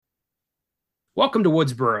Welcome to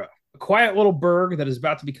Woodsboro, a quiet little burg that is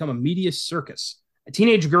about to become a media circus. A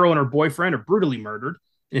teenage girl and her boyfriend are brutally murdered,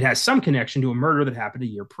 and it has some connection to a murder that happened a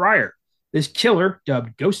year prior. This killer,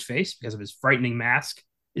 dubbed Ghostface because of his frightening mask,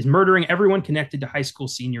 is murdering everyone connected to high school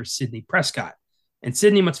senior Sydney Prescott. And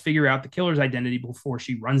Sydney must figure out the killer's identity before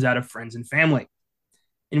she runs out of friends and family.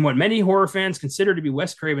 In what many horror fans consider to be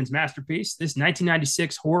Wes Craven's masterpiece, this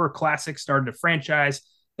 1996 horror classic started a franchise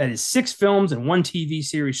that is 6 films and 1 TV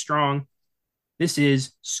series strong. This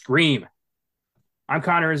is Scream. I'm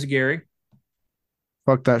Connor Izagari.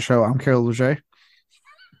 Fuck that show. I'm Carol Leger.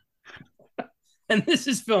 And this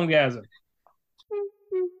is Filmgasm.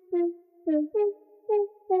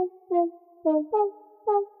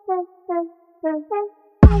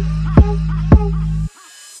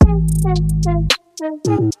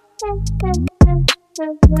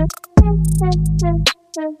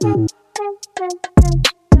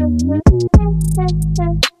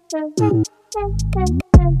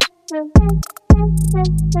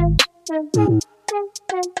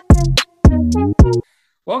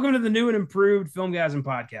 Welcome to the new and improved Filmgasm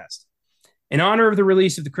podcast. In honor of the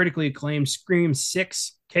release of the critically acclaimed Scream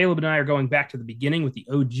 6, Caleb and I are going back to the beginning with the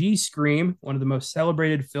OG Scream, one of the most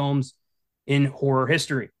celebrated films in horror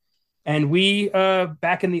history. And we,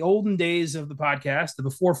 back in the olden days of the podcast, the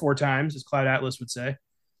before 4 times, as Cloud Atlas would say,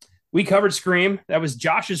 we covered Scream. That was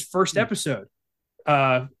Josh's first episode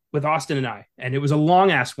with Austin and I. And it was a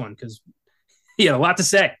long-ass one because he had a lot to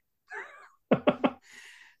say.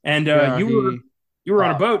 And you were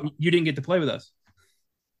on a boat. You didn't get to play with us.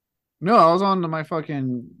 No, I was on my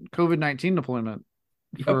fucking COVID-19 deployment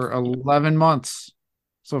for 11 months.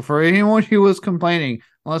 So for anyone who was complaining,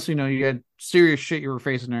 unless you had serious shit you were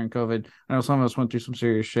facing during COVID, I know some of us went through some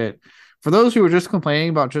serious shit. For those who were just complaining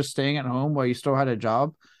about just staying at home while you still had a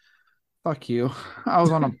job, fuck you. I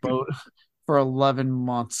was on a boat for 11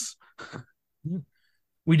 months.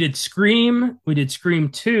 We did Scream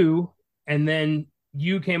 2, and then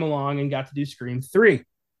you came along and got to do Scream 3.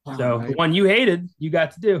 So the one you hated, you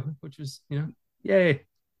got to do, which was, yay.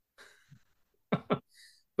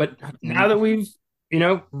 But now that we've,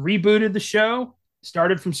 rebooted the show,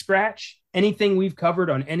 started from scratch, anything we've covered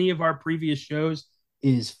on any of our previous shows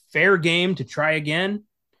is fair game to try again.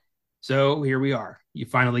 So here we are. You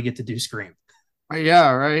finally get to do Scream.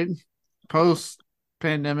 Yeah, right.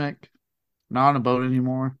 Post-pandemic, not on a boat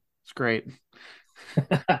anymore. It's great.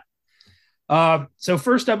 So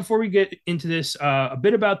first up, before we get into this, a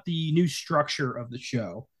bit about the new structure of the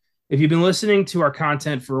show. If you've been listening to our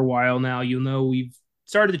content for a while now, you'll know we've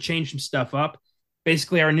started to change some stuff up.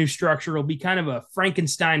 Basically, our new structure will be kind of a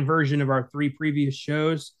Frankenstein version of our 3 previous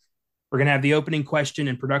shows. We're going to have the opening question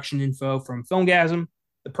and production info from Filmgasm,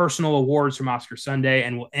 the personal awards from Oscar Sunday,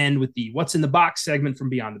 and we'll end with the What's in the Box segment from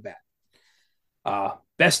Beyond the Bat.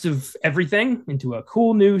 Best of everything into a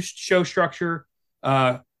cool new show structure.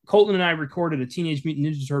 Colton and I recorded a Teenage Mutant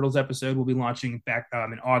Ninja Turtles episode. We'll be launching back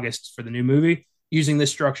in August for the new movie. Using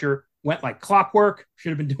this structure, went like clockwork. Should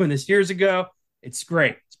have been doing this years ago. It's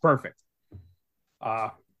great. It's perfect.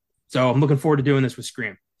 So I'm looking forward to doing this with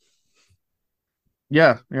Scream.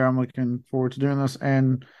 Yeah, I'm looking forward to doing this,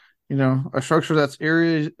 and a structure that's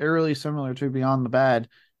eerily similar to Beyond the Bad,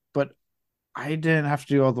 but I didn't have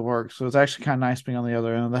to do all the work, so it's actually kind of nice being on the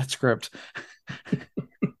other end of that script.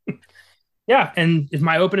 Yeah, and if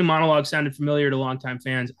my opening monologue sounded familiar to longtime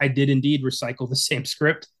fans, I did indeed recycle the same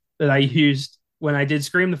script that I used when I did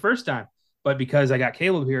Scream the first time. But because I got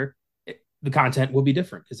Caleb here, the content will be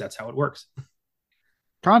different because that's how it works.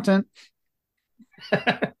 Content.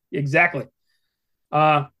 Exactly.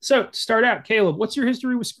 So to start out, Caleb, what's your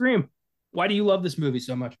history with Scream? Why do you love this movie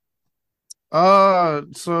so much?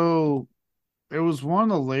 So it was one of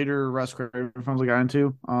the later Wes Craven films I got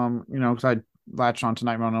into. Because I latched on to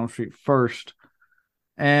Nightmare on Elm Street first,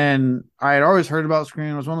 and I had always heard about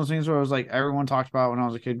Scream. It was one of those things where I was like, everyone talked about it when I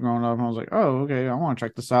was a kid growing up, and I was like, oh, okay, I want to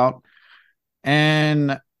check this out.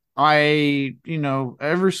 And I,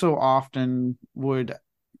 every so often would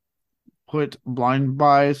put blind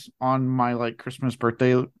buys on my like Christmas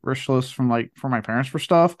birthday wish list from for my parents for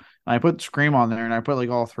stuff. And I put Scream on there, and I put like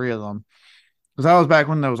all 3 of them because that was back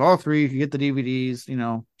when there was all 3. You could get the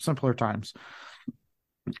DVDs, simpler times.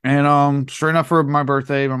 And straight enough, for my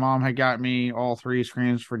birthday, my mom had got me all 3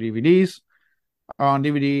 screens for DVDs on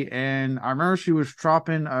DVD. And I remember she was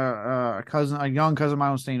dropping a young cousin of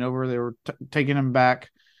mine was staying over. They were taking him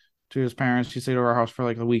back to his parents. He stayed over our house for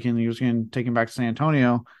like the weekend. He was getting taken back to San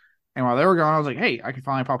Antonio. And while they were gone, I was like, hey, I can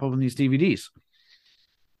finally pop open these DVDs.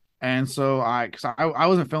 And so because I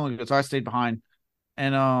wasn't feeling good, so I stayed behind.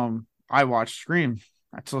 And I watched Scream.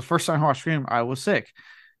 So the first time I watched Scream, I was sick,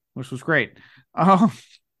 which was great.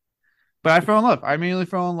 But I fell in love. I immediately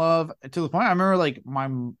fell in love to the point I remember like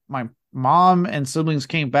my mom and siblings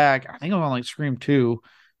came back. I think it was on like Scream 2.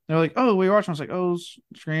 They're like, "Oh, we watched." I was like, "Oh,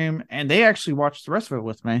 Scream," and they actually watched the rest of it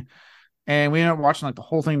with me, and we ended up watching like the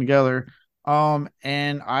whole thing together.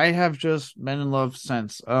 And I have just been in love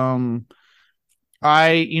since.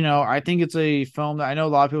 I think it's a film that I know a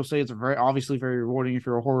lot of people say it's a very obviously very rewarding if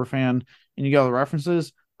you're a horror fan and you get all the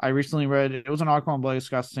references. I recently read it was an article on Bloody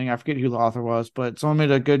Disgusting. I forget who the author was, but someone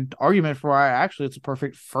made a good argument for why actually it's a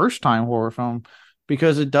perfect first time horror film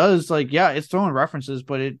because it does like yeah, it's throwing references,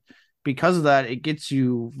 but it because of that it gets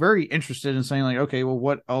you very interested in saying like okay, well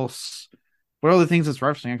what else? What other things it's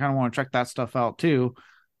referencing? I kind of want to check that stuff out too.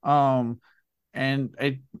 Um, and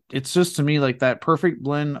it's just to me like that perfect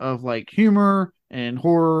blend of like humor and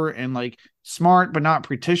horror and like smart but not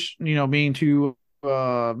pretentious, being too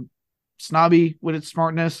snobby with its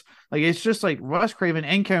smartness. Like it's just like Wes Craven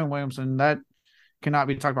and Kevin Williamson that cannot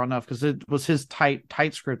be talked about enough because it was his tight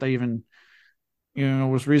script that even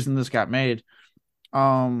was the reason this got made.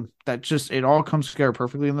 That just it all comes together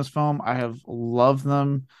perfectly in this film. I have loved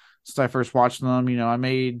them since I first watched them.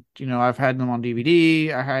 I've had them on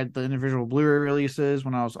DVD. I had the individual Blu-ray releases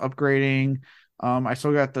when I was upgrading. I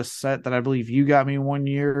still got the set that I believe you got me one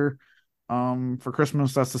year for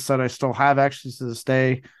Christmas. That's the set I still have actually to this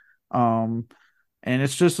day. Um, and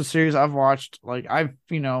it's just a series I've watched. Like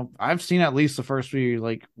I've seen at least the first three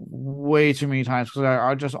like way too many times because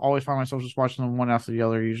I just always find myself just watching them one after the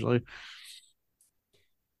other usually.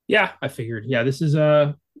 Yeah, I figured. Yeah, this is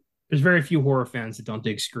there's very few horror fans that don't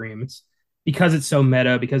dig Scream. It's because it's so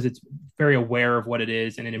meta, because it's very aware of what it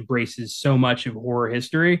is and it embraces so much of horror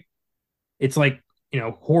history. It's like,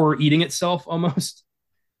 horror eating itself almost.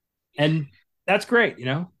 And that's great, It's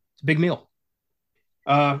a big meal.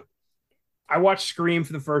 Uh I watched Scream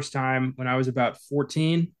for the first time when I was about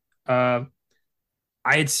 14. Uh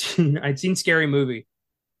I'd seen Scary Movie.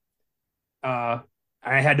 Uh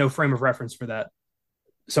I had no frame of reference for that.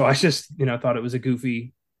 So I just, thought it was a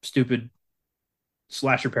goofy, stupid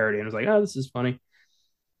slasher parody and I was like, "Oh, this is funny."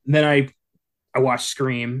 And then I watched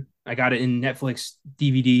Scream. I got it in Netflix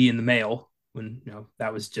DVD in the mail when,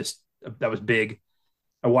 that was big.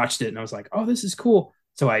 I watched it and I was like, "Oh, this is cool."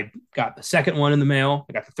 So I got the second one in the mail.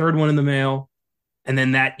 I got the third one in the mail. And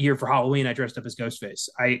then that year for Halloween, I dressed up as Ghostface.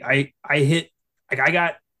 I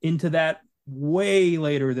got into that way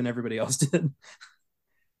later than everybody else did.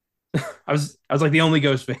 I was like the only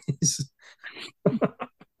Ghostface.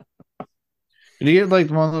 Did you get like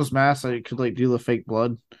one of those masks that could like do the fake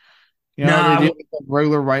blood? They Nah, do I like,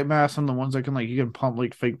 regular white masks and the ones that can like you can pump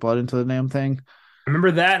like fake blood into the damn thing.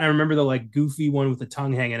 remember that, and I remember the like goofy one with the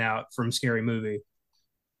tongue hanging out from Scary Movie.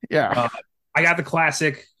 Yeah. Uh, I got the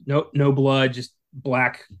classic, no blood, just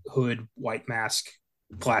black hood, white mask,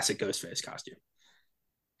 classic Ghostface costume.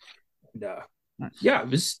 And Nice. yeah,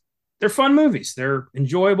 they're fun movies. They're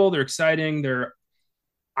enjoyable. They're exciting.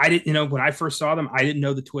 I didn't, when I first saw them, I didn't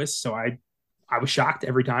know the twist, so I was shocked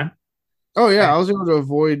every time. Oh yeah, And I was able to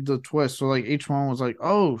avoid the twist. So like each one was like,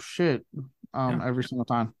 oh shit, yeah, every single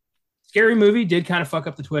time. Scary Movie did kind of fuck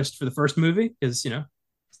up the twist for the first movie because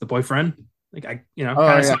it's the boyfriend. Like I Oh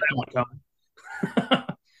kind of saw yeah. that one coming.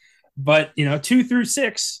 But 2 through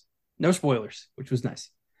 6, no spoilers, which was nice.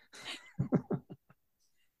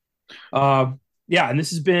 Uh, yeah, and this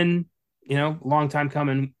has been a long time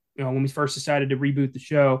coming. When we first decided to reboot the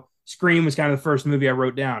show, Scream was kind of the first movie I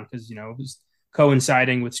wrote down because it was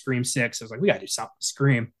coinciding with Scream 6. I was like, we gotta do something with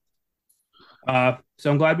Scream.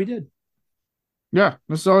 So I'm glad we did. Yeah,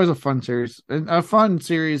 this is always a fun series. A fun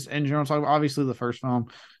series in general. So obviously the first film,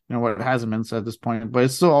 what hasn't been said at this point, but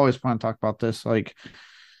it's still always fun to talk about this. Like,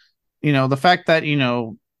 the fact that,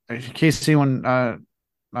 in case anyone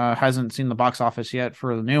hasn't seen the box office yet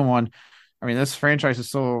for the new one, I mean, this franchise is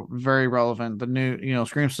still very relevant. The new,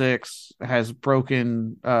 Scream 6 has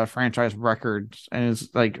broken franchise records and is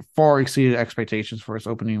like far exceeded expectations for its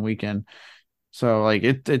opening weekend. So like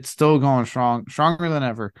it's still going strong, stronger than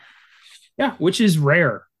ever. Yeah, which is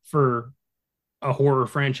rare for a horror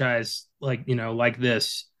franchise like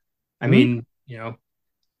this. I Mhm. mean,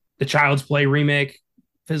 the Child's Play remake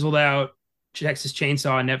fizzled out. Texas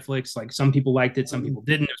Chainsaw on Netflix. Like some people liked it, some people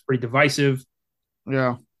didn't. It was pretty divisive.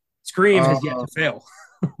 Yeah. Scream Uh has yet to fail.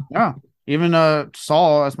 yeah. Even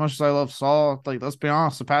Saw, as much as I love Saw, like let's be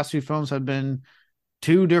honest, the past few films have been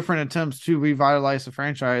two different attempts to revitalize the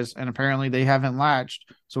franchise, and apparently they haven't latched.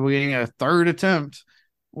 So we're getting a third attempt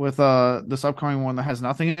with this upcoming one that has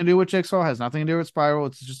nothing to do with Jigsaw, has nothing to do with Spiral.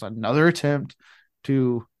 It's just another attempt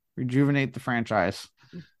to rejuvenate the franchise.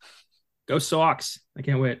 Go Sox. I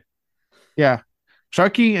can't wait. Yeah.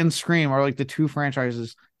 Chucky and Scream are like the two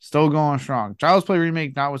franchises still going strong. Child's Play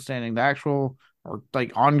remake notwithstanding, the actual or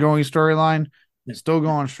like ongoing storyline still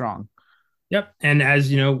going strong. Yep. And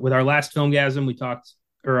as you know, with our last Filmgasm, we talked,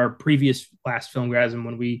 or our previous last Filmgasm,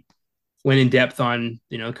 when we went in depth on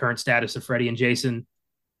the current status of Freddy and Jason.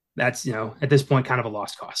 That's at this point kind of a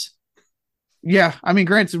lost cause. Yeah, I mean,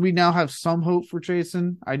 granted, we now have some hope for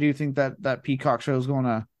Jason. I do think that that Peacock show is going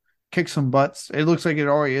to kick some butts. It looks like it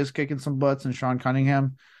already is kicking some butts in Sean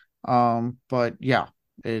Cunningham. But yeah,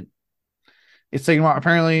 it's taking a while.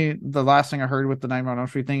 Apparently, the last thing I heard with the Nightmare on Elm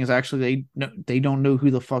Street thing is actually they don't know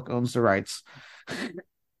who the fuck owns the rights.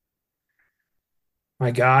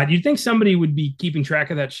 My God, you'd think somebody would be keeping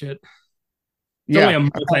track of that shit. It's only Yeah, a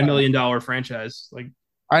multi-million-dollar franchise. Like,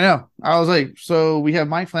 I know. I was like, so we have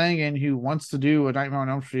Mike Flanagan who wants to do a Nightmare on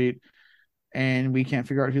Elm Street, and we can't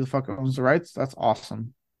figure out who the fuck owns the rights. That's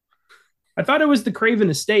awesome. I thought it was the Craven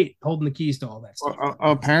estate holding the keys to all that stuff.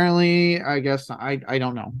 Apparently, I guess I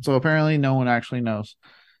don't know. So apparently, no one actually knows.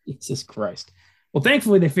 Jesus Christ. Well,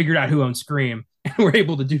 thankfully they figured out who owned Scream and were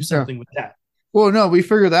able to do Yeah. something with that. Well, no, we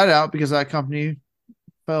figured that out because that company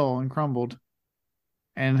fell and crumbled,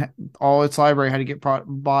 and all its library had to get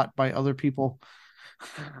bought by other people.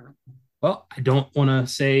 Well, I don't want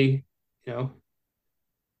to say, you know,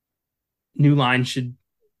 New Line should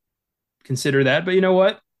consider that, but you know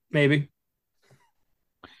what? Maybe.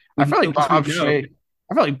 I feel like Bob We know. Shea.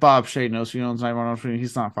 I feel like Bob Shea knows who owns 911.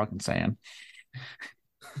 He's not fucking saying.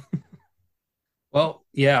 Well,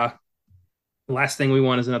 yeah. The last thing we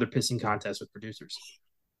want is another pissing contest with producers.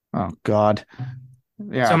 Oh God. So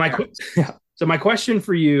Yeah. my yeah. So my question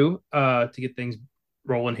for you, to get things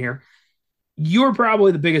rolling here, you're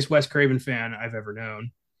probably the biggest Wes Craven fan I've ever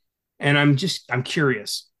known, and I'm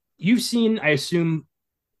curious. You've seen, I assume,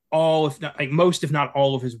 all, if not like most, if not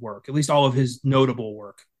all of his work, at least all of his notable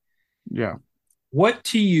work. Yeah. What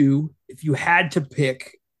to you, if you had to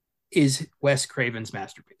pick, is Wes Craven's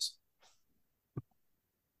masterpiece?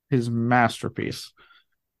 His masterpiece.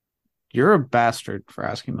 You're a bastard for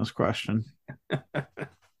asking this question.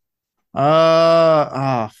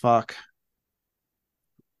 Fuck.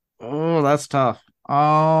 Oh, that's tough.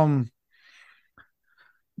 I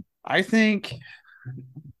think.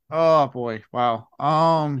 Oh boy, wow.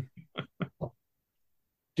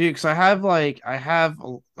 Dude, because I have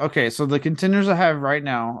okay. So the contenders I have right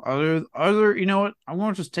now, you know what? I'm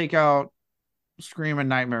going to just take out Scream and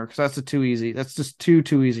Nightmare because that's a too easy. That's just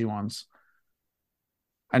too easy ones.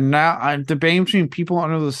 And now I'm debating between People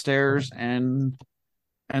Under the Stairs and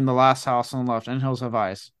The Last House on the Left and Hills Have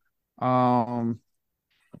Eyes. Um,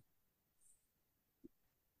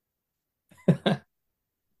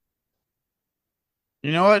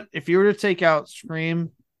 you know what? If you were to take out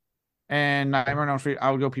Scream and Nightmare on Elm Street, I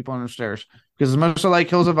would go People Under the Stairs because as much as I like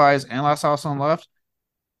Hills Have Eyes and Last House on the Left,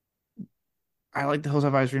 I like the Hills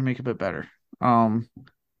Have Eyes remake a bit better. Um,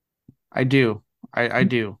 I do. I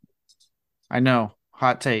do. I know.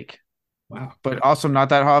 Hot take. Wow. But also not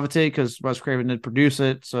that hot of a take because Wes Craven did produce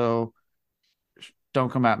it, so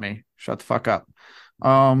don't come at me. Shut the fuck up.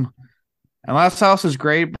 And Last House is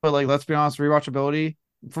great, but like let's be honest, rewatchability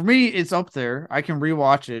for me it's up there. I can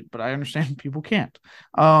rewatch it, but I understand people can't.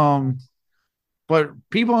 But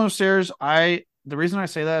People on the Stairs, the reason I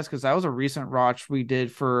say that is because that was a recent watch we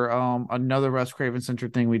did for another Wes Craven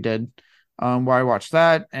centered thing we did. Where I watched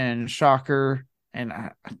that and Shocker, and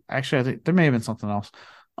actually I think there may have been something else.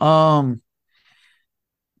 But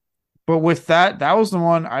with that was the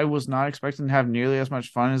one I was not expecting to have nearly as much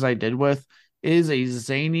fun as I did with. It is a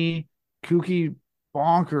zany, kooky,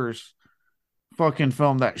 bonkers fucking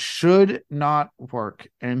film that should not work.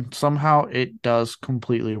 And somehow it does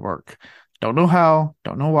completely work. Don't know how,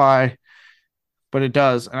 don't know why, but it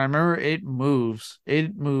does. And I remember it moves.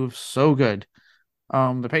 It moves so good.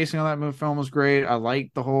 The pacing on that film was great. I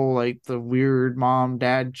like the whole like the weird mom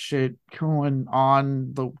dad shit going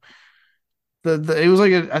on. The it was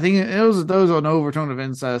like I think there was an overtone of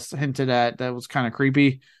incest hinted at that was kind of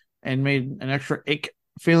creepy and made an extra ick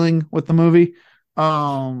feeling with the movie.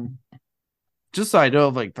 Just so I know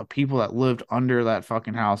of like the people that lived under that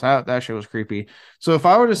fucking house. That shit was creepy. So if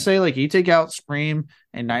I were to say like you take out Scream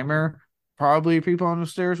and Nightmare, probably People on the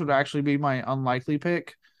Stairs would actually be my unlikely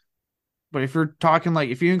pick. But if you're talking like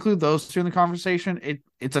if you include those two in the conversation,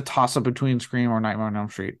 it's a toss up between Scream or Nightmare on Elm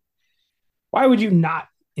Street. Why would you not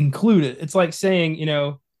include it? It's like saying,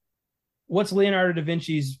 what's Leonardo da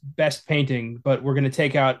Vinci's best painting, but we're going to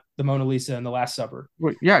take out the Mona Lisa and the Last Supper.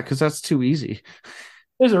 Well, yeah, because that's too easy.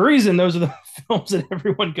 There's a reason those are the films that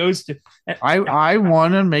everyone goes to. I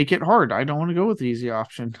want to make it hard. I don't want to go with the easy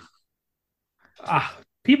option.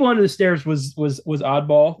 People Under the Stairs was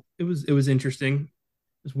oddball. It was interesting.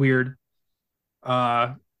 It was weird.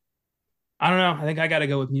 I don't know. I think I got to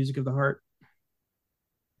go with Music of the Heart.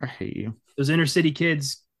 I hate you. Those inner city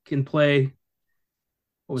kids can play.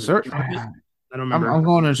 What was it? Sir, Trumpet? I don't I'm remember. I'm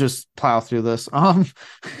going to just plow through this. Serpent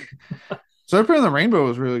in the Rainbow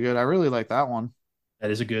was really good. I really like that one. That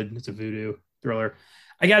is a good. It's a voodoo thriller.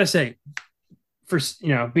 I gotta say, for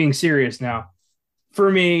being serious now,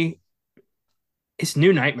 for me, it's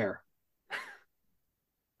New Nightmare.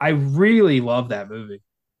 I really love that movie.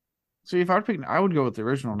 See, if I'd pick, I would go with the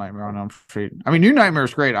original Nightmare on Elm Street. I mean, New Nightmare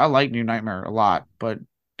is great. I like New Nightmare a lot, but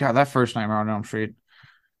God, that first Nightmare on Elm Street.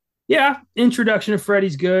 Yeah, introduction of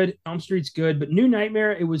Freddy's good, Elm Street's good, but New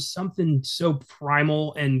Nightmare, it was something so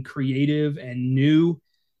primal and creative and new.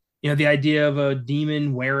 The idea of a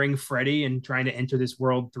demon wearing Freddy and trying to enter this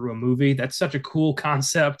world through a movie, that's such a cool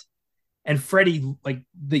concept. And Freddy, like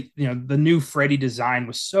the new Freddy design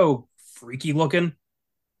was so freaky looking.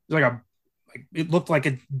 It was like it looked like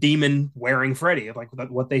a demon wearing Freddy, like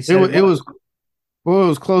what they It said was, it it was. was well, it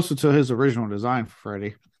was closer to his original design for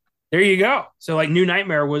Freddy. There you go. So like New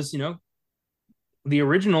Nightmare was, the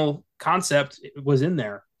original concept was in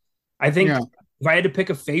there. I think Yeah. if I had to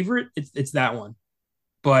pick a favorite, it's that one.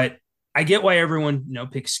 But I get why everyone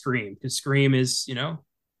picks Scream, because Scream is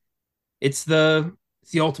it's the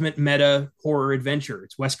ultimate meta horror adventure.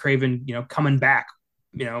 It's Wes Craven coming back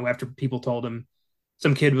after people told him,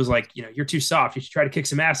 some kid was like, you're too soft, you should try to kick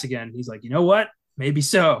some ass again. He's like, you know what, maybe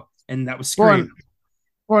so, and that was Well, Scream.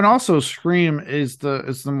 and also Scream is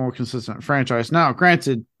the more consistent franchise. Now,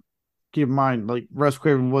 granted, keep in mind, like Russ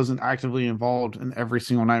Craven wasn't actively involved in every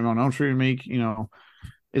single Nightmare on Elm Street remake.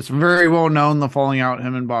 It's very well known the falling out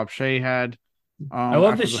him and Bob Shea had I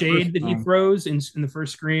love the after the first shade that he film. throws in the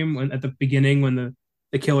first Scream, when at the beginning, when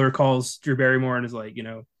the killer calls Drew Barrymore and is like,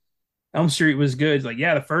 Elm Street was good. It's like,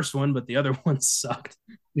 yeah, the first one, but the other one sucked.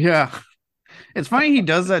 Yeah, it's funny he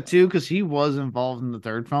does that too because he was involved in the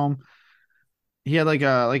third film. He had like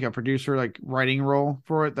a producer like writing role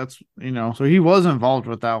for it. So he was involved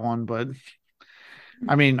with that one. But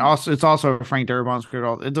I mean, also it's also Frank Darabont's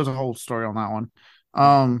script. It does a whole story on that one.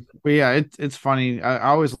 But yeah, it's funny. I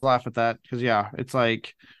always laugh at that because yeah, it's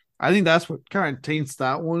like I think that's what kind of taints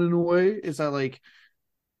that one in a way. Is that like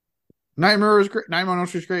Nightmare is great, Nightmare on Elm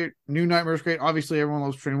Street is great, New Nightmare is great. Obviously, everyone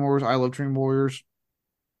loves Dream Warriors. I love Dream Warriors.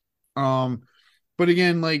 Um, but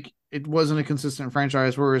again, like it wasn't a consistent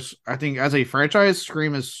franchise. Whereas I think as a franchise,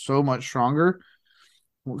 Scream is so much stronger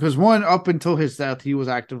because one, up until his death, he was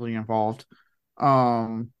actively involved.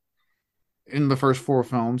 Um, in the first four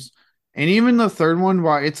films, and even the third one,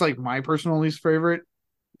 why it's like my personal least favorite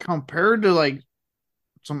compared to like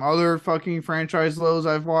some other fucking franchise lows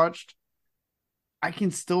I've watched. I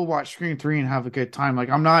can still watch Scream 3 and have a good time. Like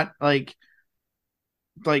I'm not like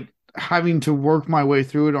having to work my way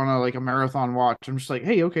through it on a marathon watch. I'm just like,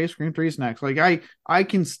 hey, okay, Scream 3 is next. Like I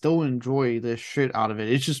can still enjoy this shit out of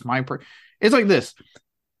it. It's just it's like this.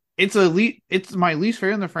 It's my least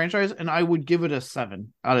favorite in the franchise, and I would give it a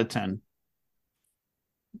 7 out of 10,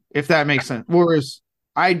 if that makes sense. Whereas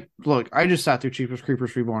I just sat through Cheapest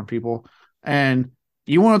Creepers Reborn, people, and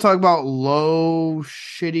you want to talk about low,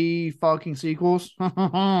 shitty fucking sequels?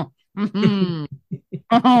 Watch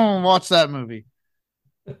that movie.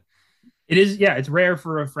 It is, yeah, it's rare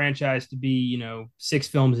for a franchise to be, 6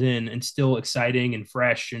 films in and still exciting and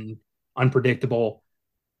fresh and unpredictable.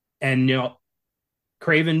 And,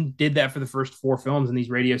 Craven did that for the first 4 films, and these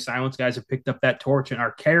Radio Silence guys have picked up that torch and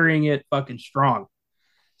are carrying it fucking strong.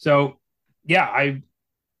 So, yeah,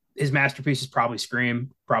 his masterpiece is probably Scream,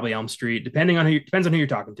 probably Elm Street, depends on who you're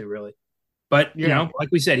talking to, really. But, Yeah. like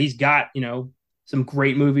we said, he's got, some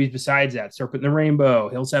great movies besides that. Serpent in the Rainbow,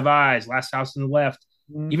 Hills Have Eyes, Last House on the Left.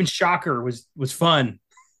 Even Shocker was fun.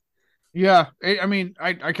 Yeah, I mean,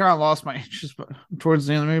 I kind of lost my interest towards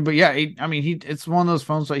the end of the movie, but yeah, I mean, it's one of those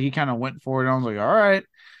films that he kind of went for it. And I was like, all right,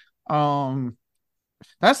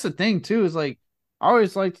 that's the thing too. Is like I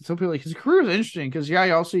always like to tell people like his career is interesting because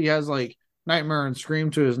yeah, he has like Nightmare and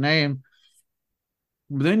Scream to his name.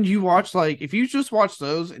 But then you watch like if you just watch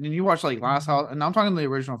those and then you watch like Last House, and I'm talking the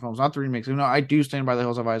original films, not the remakes. I do stand by the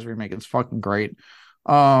Hills of Eyes remake; it's fucking great.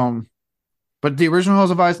 Um, but the original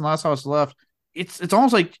Hills of Eyes and Last House Left, it's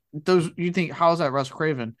almost like those. You think how's that Russ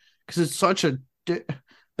Craven? Because it's such like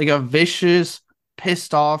a vicious,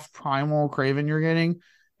 pissed off, primal Craven you're getting.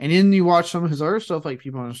 And then you watch some of his other stuff like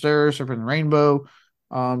People on the Stairs, Serpent and the Rainbow,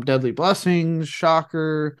 Deadly Blessings,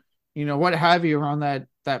 Shocker, what have you around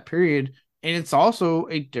that period. And it's also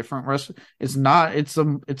a different rest. It's not. It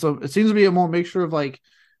seems to be a more mixture of like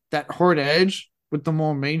that hard edge with the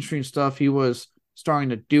more mainstream stuff he was starting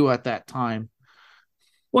to do at that time.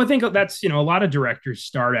 Well, I think that's, a lot of directors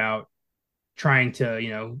start out trying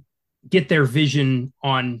to, get their vision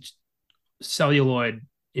on celluloid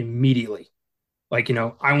immediately. Like,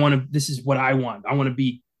 I want to, this is what I want. I want to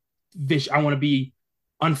be I want to be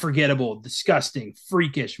unforgettable, disgusting,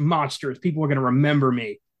 freakish, monstrous. People are going to remember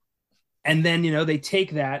me. And then, they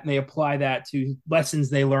take that and they apply that to lessons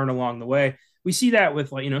they learn along the way. We see that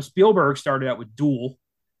with, like, Spielberg started out with Duel,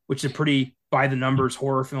 which is a pretty by the numbers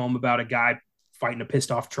horror film about a guy fighting a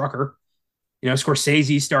pissed off trucker.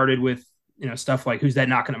 Scorsese started with, stuff like Who's That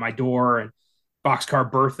Knocking at My Door and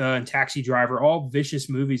Boxcar Bertha and Taxi Driver, all vicious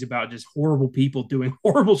movies about just horrible people doing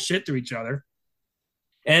horrible shit to each other.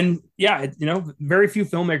 And yeah, very few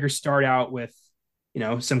filmmakers start out with,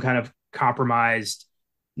 some kind of compromised,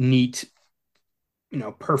 neat,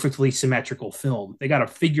 perfectly symmetrical film. They got to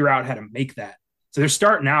figure out how to make that. So they're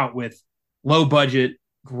starting out with low budget,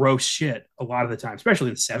 gross shit a lot of the time, especially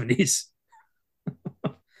in the 70s.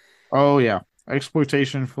 Oh yeah,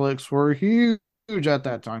 exploitation flicks were huge at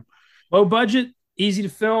that time. Low budget, easy to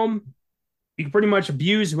film. You can pretty much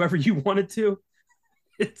abuse whoever you wanted to.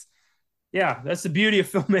 It's Yeah, that's the beauty of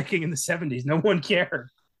filmmaking in the 70s. No one cared.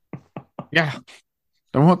 Yeah,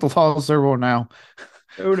 don't want the laws there will now.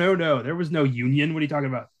 Oh no, no. There was no union. What are you talking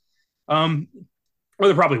about? Well,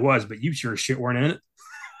 there probably was, but you sure as shit weren't in it.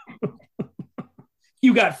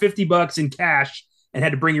 You got $50 in cash and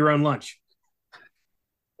had to bring your own lunch.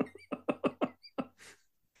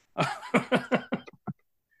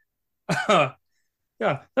 Yeah,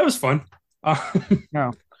 that was fun.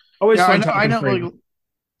 No, Always yeah, fun I talking know, Craven.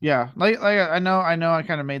 yeah, I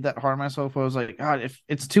kind of made that hard on myself. I was like, God, if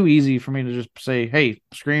it's too easy for me to just say, "Hey,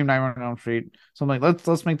 Scream, Nightmare on Elm Street," so I'm like,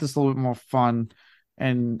 let's make this a little bit more fun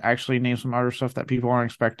and actually name some other stuff that people aren't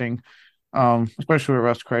expecting. Especially with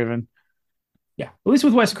Wes Craven. Yeah, at least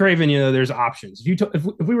with Wes Craven, there's options. If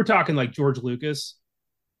we were talking like George Lucas,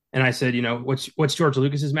 and I said, what's George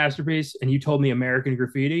Lucas's masterpiece, and you told me American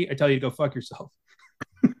Graffiti, I tell you to go fuck yourself.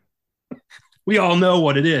 We all know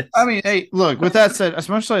what it I is. mean, hey, look, with that said, as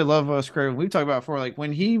much as I love Wes Craven, we've talked about before, like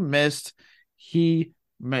when he missed.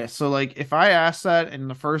 So, like, if I ask that and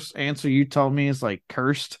the first answer you told me is like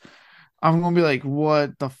cursed, I'm gonna be like,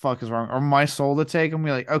 what the fuck is wrong? Or my soul to take? I'm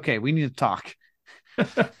gonna be like, okay, we need to talk.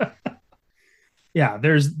 Yeah,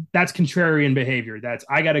 that's contrarian behavior. That's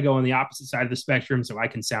I got to go on the opposite side of the spectrum so I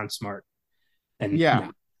can sound smart. And Yeah.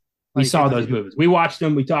 no, we Like saw if those movies. We watched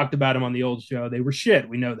them. We talked about them on the old show. They were shit.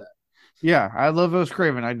 We know that. yeah, I love Wes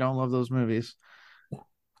Craven. I don't love those movies.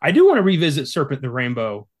 I do want to revisit Serpent and the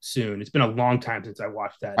Rainbow soon. It's been a long time since I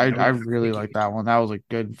watched that. I really like that one. That was a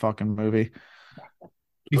good fucking movie.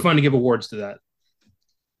 Be fun to give awards to that.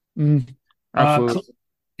 Mm, absolutely.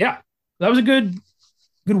 Yeah, that was a good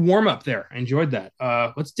warm up there. I enjoyed that.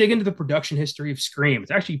 Let's dig into the production history of Scream.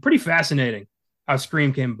 It's actually pretty fascinating how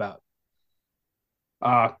Scream came about.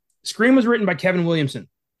 Scream was written by Kevin Williamson,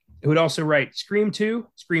 who would also write Scream 2,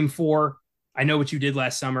 Scream 4, I Know What You Did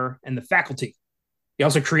Last Summer, and The Faculty. He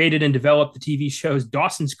also created and developed the TV shows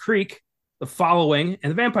Dawson's Creek, The Following, and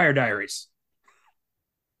The Vampire Diaries.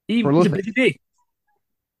 He's a Prolific. busy bee.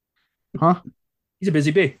 Huh? He's a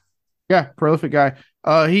busy bee. Yeah, prolific guy.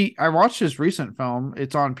 I watched his recent film.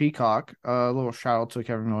 It's on Peacock. A little shout out to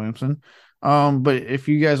Kevin Williamson. But if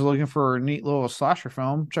you guys are looking for a neat little slasher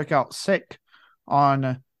film, check out Sick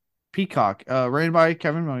on Peacock. Written by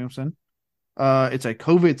Kevin Williamson. It's a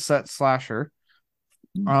COVID set slasher.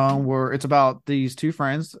 Where it's about these two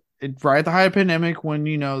friends. Right at the height of pandemic when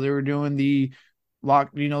they were doing the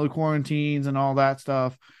the quarantines and all that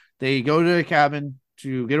stuff. They go to a cabin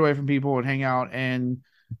to get away from people and hang out, and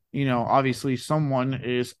obviously someone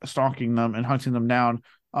is stalking them and hunting them down.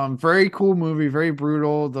 Very cool movie, very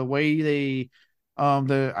brutal. The way they,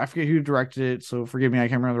 I forget who directed it, so forgive me, I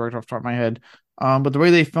can't remember the director off the top of my head. But the way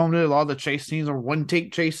they filmed it, a lot of the chase scenes are one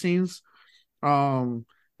take chase scenes. And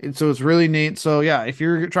so it's really neat. So yeah, if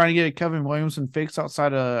you're trying to get a Kevin Williamson fix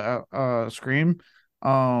outside of Scream,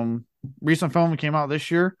 recent film that came out this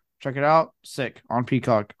year, check it out. Sick on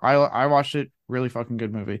Peacock. I watched it. Really fucking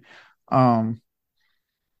good movie. Cool.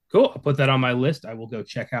 I'll put that on my list. I will go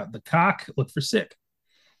check out The Cock. Look for Sick.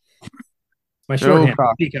 It's my Joe shorthand.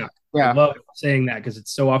 Cock. Peacock. I Yeah, love saying that because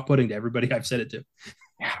it's so off-putting to everybody I've said it to.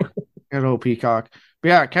 yeah, good old Peacock. But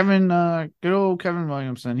yeah, good old Kevin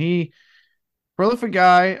Williamson. He prolific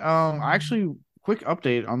guy. Actually, quick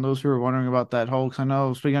update on those who are wondering about that whole. Because I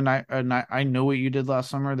know speaking of I Know What You Did Last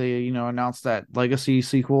Summer. They announced that Legacy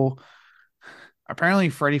sequel. Apparently,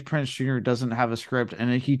 Freddie Prinze Jr. doesn't have a script,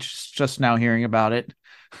 and he's just now hearing about it.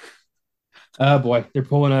 Oh boy, they're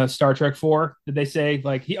pulling a Star Trek 4. Did they say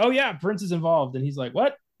like oh yeah, Prince is involved, and he's like,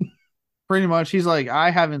 what? Pretty much, he's like,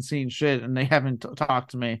 I haven't seen shit, and they haven't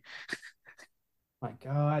talked to me. My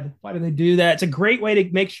God, why do they do that? It's a great way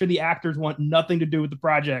to make sure the actors want nothing to do with the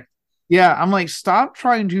project. Yeah, I'm like, stop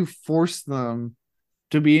trying to force them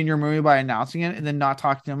to be in your movie by announcing it and then not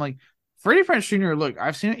talking to him. Like Freddie Prinze Jr., look,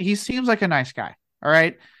 I've seen it. He seems like a nice guy. All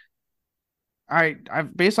right.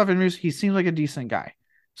 I've based off interviews, he seems like a decent guy.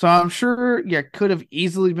 So I'm sure you could have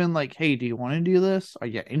easily been like, hey, do you want to do this? Are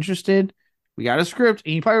you interested? We got a script.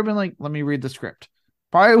 And he probably been like, let me read the script.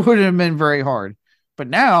 Probably wouldn't have been very hard. But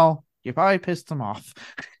now you probably pissed him off.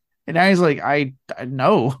 And now he's like, I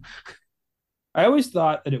know. I always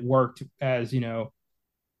thought that it worked as, you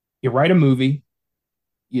write a movie,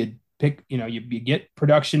 you pick, you get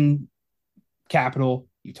production capital,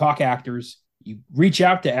 you talk actors, you reach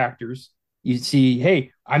out to actors, you see,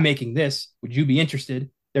 hey, I'm making this. Would you be interested?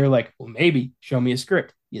 They're like, well, maybe show me a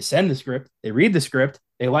script. You send the script, they read the script,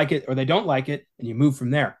 they like it or they don't like it, and you move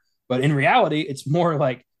from there. But in reality, it's more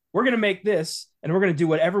like we're going to make this and we're going to do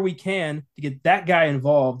whatever we can to get that guy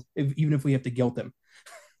involved, even if we have to guilt him.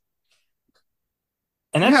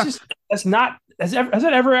 And Yeah, that's not, has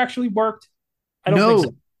that ever actually worked? I don't think so.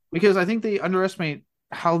 no, because I think they underestimate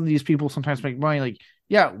how these people sometimes make money. Like,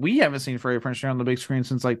 yeah, we haven't seen Freddie Prinze Jr. on the big screen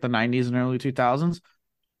since like the 90s and early 2000s.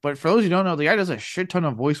 But for those who don't know, the guy does a shit ton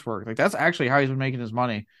of voice work. Like that's actually how he's been making his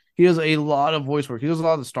money. He does a lot of voice work. He does a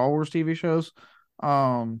lot of the Star Wars TV shows.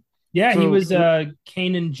 Um, Yeah, he so was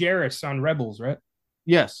Kanan Jarrus on Rebels, right?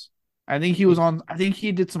 yes, I think he was on. I think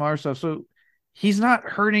he did some other stuff. So he's not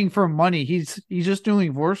hurting for money. He's just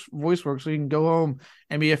doing voice work so he can go home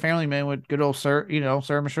and be a family man with good old Sarah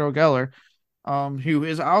Michelle Gellar, who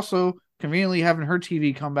is also conveniently having her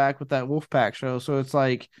TV come back with that Wolfpack show. So it's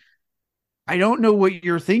like I don't know what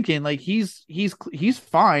you're thinking. Like he's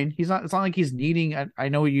fine. He's not. It's not like he's needing. I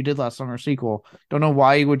know what you did last summer sequel. Don't know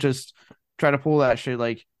why he would just try to pull that shit.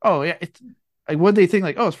 Like oh yeah, it's like what they think.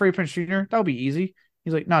 Like oh it's Freddie Prinze Jr. That'll be easy.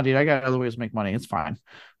 He's like no dude, I got other ways to make money. It's fine.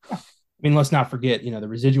 I mean, let's not forget, the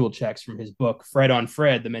residual checks from his book, Fred on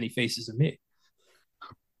Fred, The Many Faces of Me.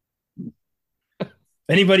 If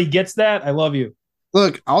anybody gets that, I love you.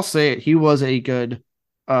 Look, I'll say it. He was a good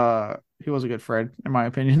Fred in my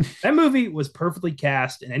opinion. That movie was perfectly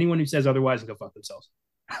cast, and anyone who says otherwise can go fuck themselves.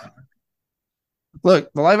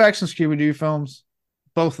 Look, the live action Scooby Doo films,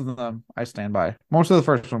 both of them, I stand by. Most of the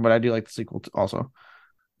first one, but I do like the sequel also.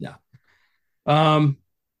 Yeah. Um,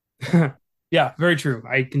 yeah, very true.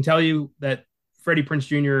 I can tell you that Freddie Prinze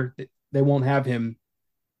Jr., they won't have him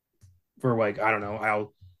for like, I don't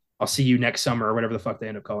know, I'll see you next summer or whatever the fuck they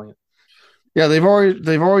end up calling it. Yeah, they've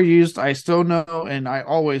already used I still know and I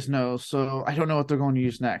always know, so I don't know what they're going to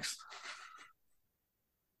use next.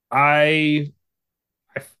 I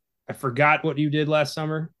I, I forgot what you did last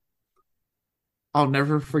summer. I'll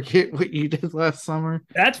never forget what you did last summer.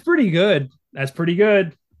 That's pretty good. That's pretty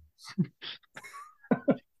good.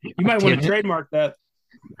 You God might want damn to it. trademark that.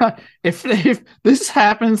 If this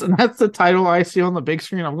happens and that's the title I see on the big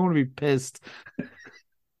screen, I'm going to be pissed.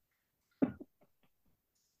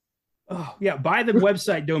 Oh, yeah, buy the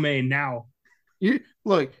website domain now. You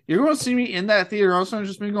look, you're going to see me in that theater. All of a sudden,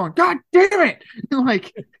 just me going, God damn it!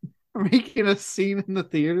 Like making a scene in the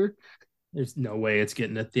theater. There's no way it's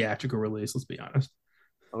getting a theatrical release. Let's be honest.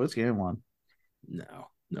 Oh, it's getting one. No,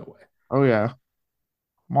 no way. Oh yeah,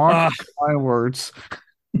 mark Uh, my words.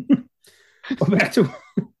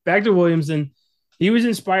 back to Williamson. He was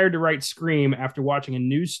inspired to write Scream after watching a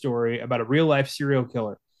news story about a real life serial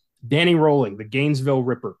killer, Danny Rolling, the Gainesville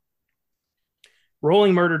Ripper.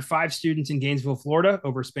 Rolling murdered 5 students in Gainesville, Florida,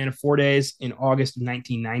 over a span of 4 days in August of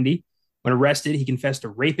 1990. When arrested, he confessed to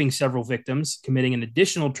raping several victims, committing an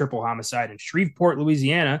additional triple homicide in Shreveport,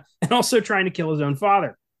 Louisiana, and also trying to kill his own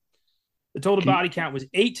father. The total body count was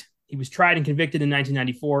 8. He was tried and convicted in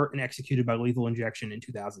 1994 and executed by lethal injection in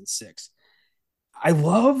 2006. I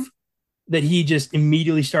love that he just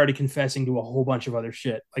immediately started confessing to a whole bunch of other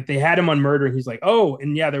shit. Like they had him on murder, and he's like, "Oh,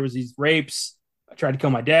 and yeah, there was these rapes. I tried to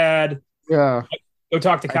kill my dad. Yeah, Go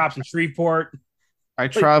talk to I, cops in Shreveport." I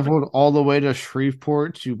Like, traveled all the way to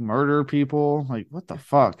Shreveport to murder people. Like, what the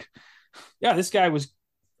fuck? yeah, this guy was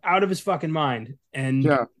out of his fucking mind and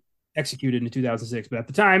Yeah, executed in 2006. But at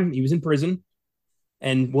the time, he was in prison,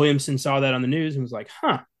 and Williamson saw that on the news and was like,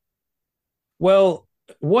 "Huh, well,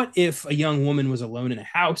 what if a young woman was alone in a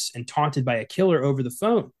house and taunted by a killer over the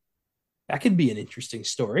phone? That could be an interesting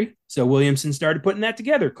story." So Williamson started putting that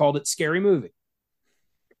together, called it Scary Movie.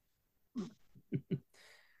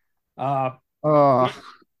 Uh, uh, yeah,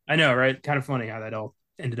 I know, right? Kind of funny how that all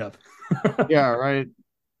ended up. yeah, right.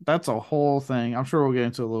 That's a whole thing. I'm sure we'll get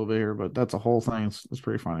into it a little bit here, but that's a whole thing. It's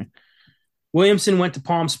pretty funny. Williamson went to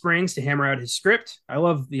Palm Springs to hammer out his script. I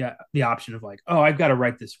love the option of like, oh, I've got to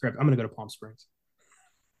write this script. I'm going to go to Palm Springs.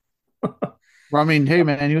 Well, I mean, hey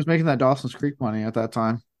man, he was making that Dawson's Creek money at that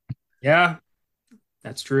time. Yeah,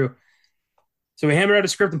 that's true. So he hammered out a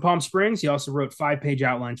script in Palm Springs. He also wrote 5-page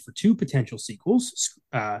outlines for 2 potential sequels,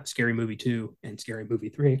 Scary Movie 2 and Scary Movie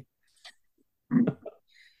 3.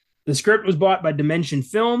 The script was bought by Dimension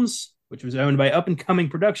Films, which was owned by up-and-coming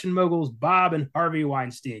production moguls Bob and Harvey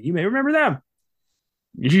Weinstein. You may remember them.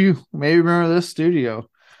 You may remember this studio.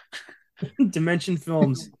 Dimension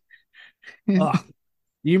Films. Ugh.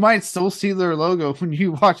 You might still see their logo when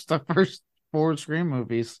you watch the first 4 Scream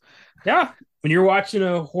movies. Yeah, when you're watching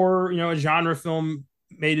a horror, a genre film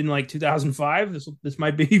made in like 2005, this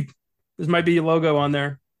might be a logo on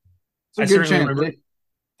there. It's a good chance.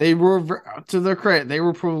 They were, to their credit, they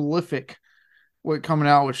were prolific with coming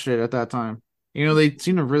out with shit at that time. They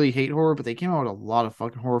seem to really hate horror, but they came out with a lot of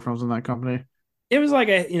fucking horror films in that company. It was like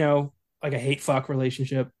a hate fuck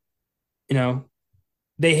relationship.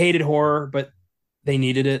 They hated horror, but they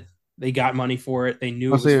needed it. They got money for it. They knew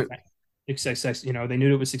it was success. They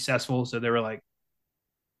knew it was successful, so they were like,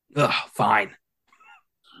 "Ugh, fine."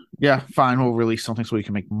 Yeah, fine. We'll release something so we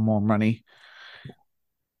can make more money.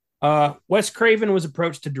 Wes Craven was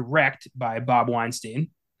approached to direct by Bob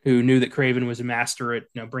Weinstein, who knew that Craven was a master at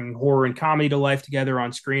bringing horror and comedy to life together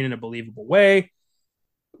on screen in a believable way.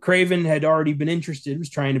 Craven had already been interested,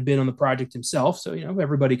 was trying to bid on the project himself, so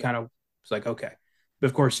everybody kind of was like, okay. But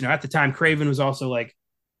of course, at the time, Craven was also like,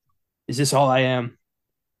 "Is this all I am?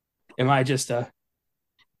 Am I just a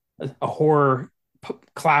horror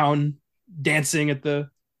clown dancing at the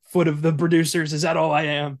foot of the producers? Is that all I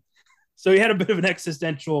am?" So he had a bit of an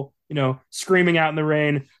existential, screaming out in the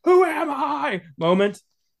rain, "Who am I?" moment.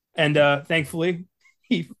 And thankfully,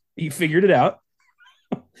 he figured it out.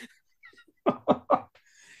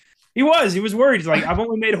 He was worried. He's like, "I've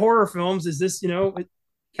only made horror films. Is this, can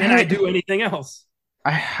I do anything else?"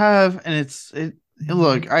 I have, and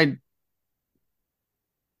look,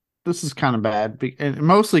 this is kind of bad, and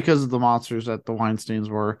mostly because of the monsters that the Weinsteins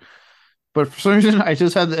were. But for some reason, I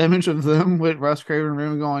just had the image of them with Wes Craven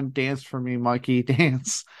room going, "Dance for me, Mikey,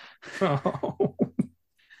 dance." Oh,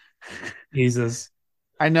 Jesus.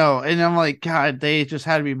 I know. And I'm like, God, they just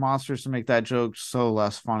had to be monsters to make that joke so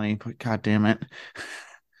less funny. But God damn it.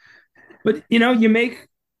 But, you make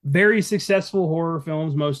very successful horror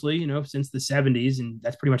films mostly, since the 70s. And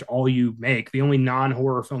that's pretty much all you make. The only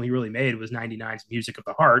non-horror film he really made was 99's Music of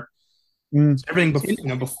the Heart. So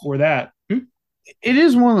everything before that. It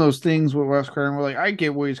is one of those things with Wes Craven where, like, I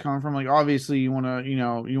get where he's coming from. Like, obviously you want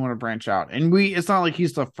to branch out, and it's not like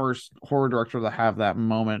he's the first horror director to have that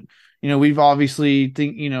moment. We've obviously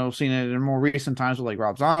seen it in more recent times with, like,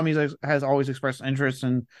 Rob Zombie has always expressed interest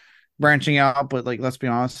in branching out, but, like, let's be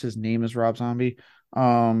honest, his name is Rob Zombie.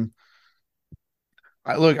 I'm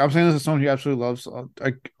saying this as someone who absolutely loves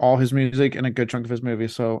all his music and a good chunk of his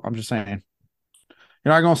movies, so I'm just saying.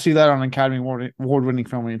 You're not going to see that on an Academy Award-winning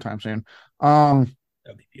film anytime soon.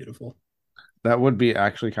 That'd be beautiful. That would be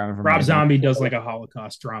actually kind of amazing. Rob Zombie does like a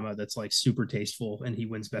Holocaust drama that's like super tasteful, and he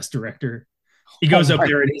wins Best Director. He goes up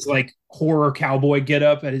there in his like horror cowboy get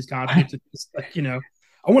up at his concerts. It's like,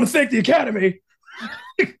 I want to thank the Academy.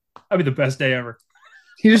 That'd be the best day ever.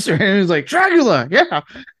 He just was like, "Dracula, yeah."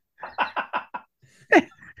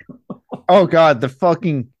 Oh God, the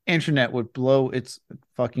fucking internet would blow its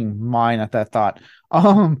fucking mind at that thought.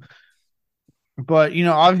 But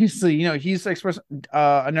obviously, he's expressed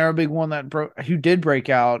another big one who did break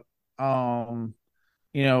out. Eli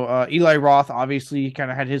Roth obviously kind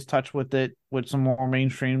of had his touch with it with some more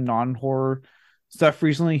mainstream non-horror stuff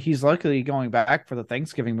recently. He's luckily going back for the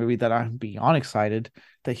Thanksgiving movie that I'm beyond excited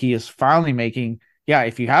that he is finally making. Yeah,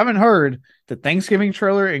 if you haven't heard the Thanksgiving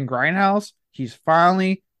trailer in Grindhouse, he's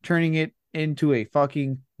finally turning it into a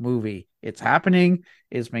fucking movie. It's happening.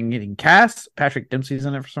 It's been getting cast. Patrick Dempsey's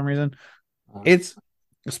in it for some reason. It's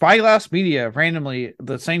Spyglass Media, randomly,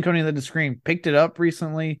 the same company that did Scream, picked it up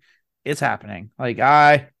recently. It's happening. Like,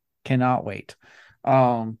 I cannot wait.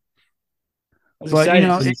 I was excited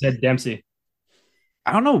when you said Dempsey.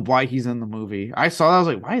 I don't know why he's in the movie. I saw that. I was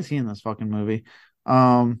like, why is he in this fucking movie?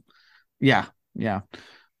 Yeah.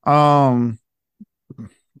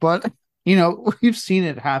 But we've seen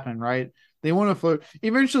it happen, right? They want to float.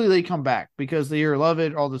 Eventually they come back because they either love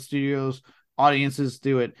it, all the studios, audiences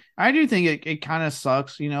do it. I do think it kind of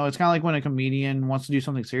sucks. It's kind of like when a comedian wants to do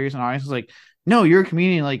something serious and audience is like, "No, you're a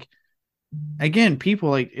comedian." Like, again, people,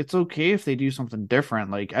 like, it's okay if they do something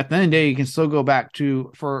different. Like, at the end of the day, you can still go back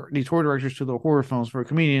for these horror directors to the horror films, for a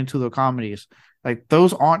comedian to the comedies. Like,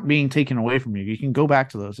 those aren't being taken away from you. You can go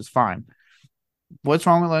back to those. It's fine. What's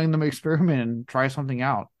wrong with letting them experiment and try something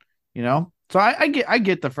out? So I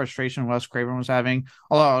get the frustration Wes Craven was having.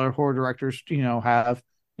 A lot of other horror directors, have.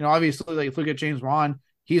 Obviously, like, look at James Wan.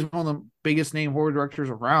 He's one of the biggest name horror directors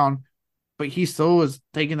around, but he still was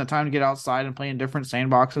taking the time to get outside and play in different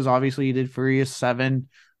sandboxes. Obviously, he did Furious 7,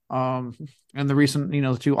 um, and the recent,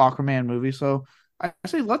 the two Aquaman movies. So I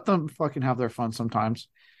say let them fucking have their fun sometimes.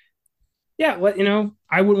 Yeah, well,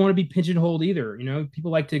 I wouldn't want to be pigeonholed either. People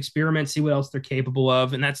like to experiment, see what else they're capable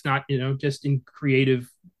of, and that's not, just in creative,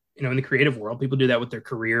 in the creative world. People do that with their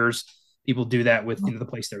careers. People do that with, the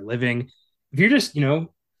place they're living. If you're just,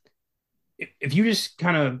 if you just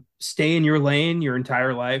kind of stay in your lane your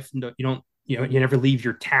entire life, and you don't, you never leave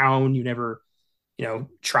your town, you never,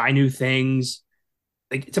 try new things.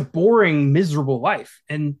 Like it's a boring, miserable life.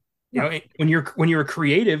 And when you're a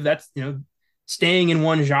creative, that's staying in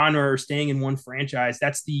one genre or staying in one franchise.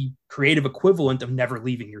 That's the creative equivalent of never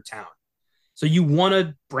leaving your town. So you want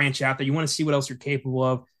to branch out there. You want to see what else you're capable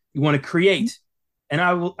of. You want to create. And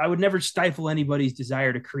I would never stifle anybody's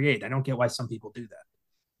desire to create. I don't get why some people do that.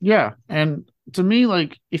 Yeah, and to me,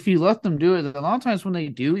 like if you let them do it, a lot of times when they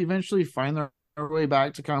do eventually find their way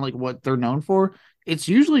back to kind of like what they're known for, it's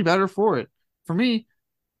usually better for it. For me,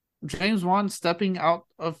 James Wan stepping out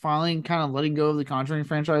of filing, kind of letting go of the Conjuring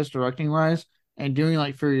franchise directing wise, and doing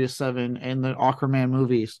like Furious 7 and the Aquaman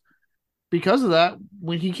movies. Because of that,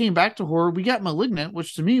 when he came back to horror, we got Malignant,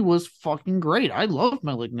 which to me was fucking great. I loved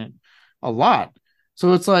Malignant a lot.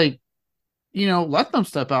 So it's like, let them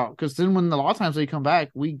step out, because then when a lot of times they come back,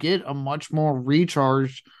 we get a much more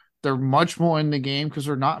recharged. They're much more in the game because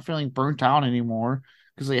they're not feeling burnt out anymore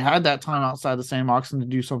because they had that time outside the sandbox and to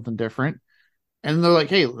do something different. And they're like,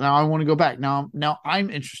 "Hey, now I want to go back. Now I'm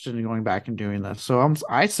interested in going back and doing this." So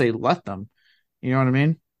I say let them. You know what I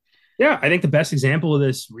mean? Yeah, I think the best example of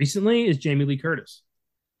this recently is Jamie Lee Curtis.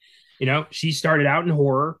 She started out in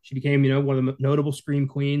horror. She became, one of the notable scream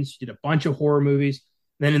queens. She did a bunch of horror movies.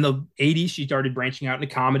 Then in the 80s, she started branching out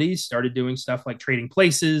into comedies, started doing stuff like Trading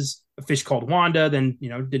Places, A Fish Called Wanda, then,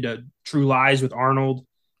 did a True Lies with Arnold,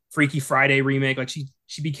 Freaky Friday remake. Like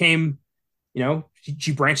she became,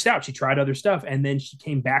 she branched out. She tried other stuff. And then she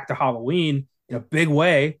came back to Halloween in a big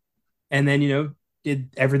way. And then,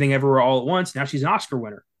 did Everything Everywhere All at Once. Now she's an Oscar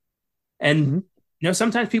winner. And, Mm-hmm.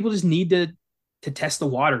 Sometimes people just need to test the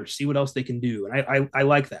waters, see what else they can do. And I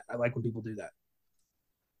like that. I like when people do that.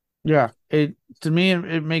 Yeah, it to me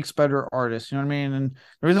it makes better artists. You know what I mean? And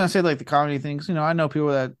the reason I say like the comedy things, I know people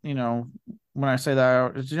that when I say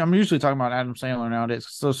that I'm usually talking about Adam Sandler nowadays.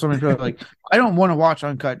 So many people are like, I don't want to watch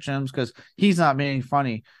Uncut Gems because he's not being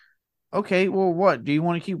funny. Okay, well, what do you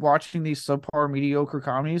want to keep watching these subpar mediocre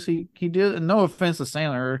comedies he did? And no offense to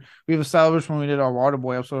Sandler, we've established when we did our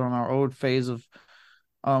Waterboy episode on our old phase of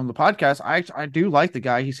the podcast. I do like the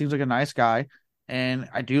guy. He seems like a nice guy, and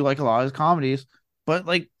I do like a lot of his comedies. But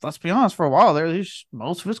like, let's be honest, for a while there,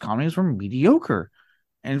 most of his comedies were mediocre.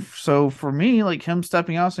 And so for me, like him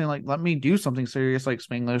stepping out saying like, let me do something serious like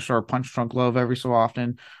Spanglish or Punch Drunk Love every so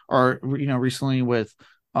often, or recently with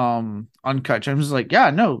Uncut Gems, like,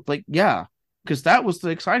 yeah, no, like, yeah, because that was the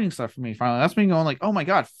exciting stuff for me. Finally, that's me going like, oh my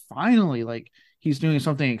god, finally, like he's doing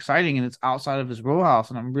something exciting and it's outside of his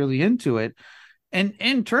wheelhouse, and I'm really into it. And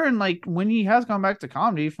in turn, like when he has gone back to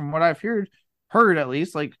comedy, from what I've heard at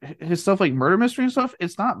least, like his stuff like murder mystery and stuff,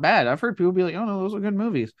 it's not bad. I've heard people be like, "Oh no, those are good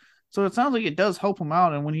movies." So it sounds like it does help him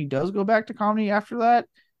out. And when he does go back to comedy after that,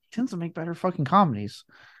 he tends to make better fucking comedies.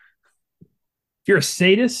 If you're a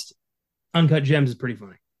sadist, Uncut Gems is pretty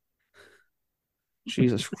funny.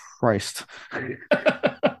 Jesus Christ.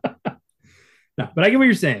 No, but I get what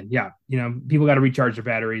you're saying. Yeah, people got to recharge their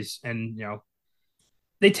batteries, and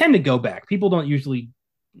they tend to go back. People don't usually,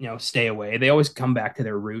 stay away. They always come back to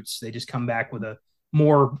their roots. They just come back with a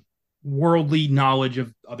more worldly knowledge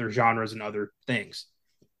of other genres and other things.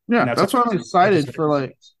 And Yeah, that's that's why I'm excited for like.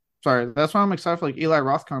 things. Sorry, that's why I'm excited for like Eli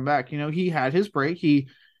Roth coming back. He had his break. He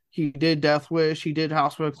did Death Wish. He did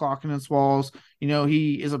House with a Clock in Its Walls.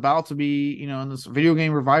 He is about to be, in this video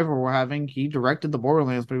game revival we're having. He directed the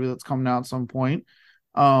Borderlands movie that's coming out at some point.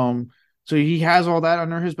 So he has all that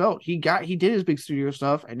under his belt. He did his big studio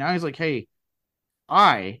stuff, and now he's like, hey,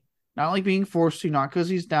 I not like being forced to, not because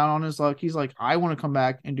he's down on his luck. He's like, I want to come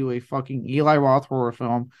back and do a fucking Eli Roth horror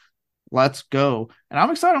film. Let's go. And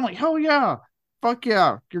I'm excited. I'm like, hell yeah. Fuck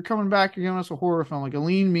yeah. You're coming back. You're giving us a horror film, like a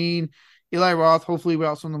lean, mean Eli Roth, hopefully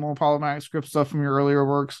without some of the more problematic script stuff from your earlier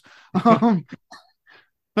works. Um,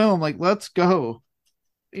 Film, like, let's go.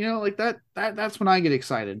 Like that's when I get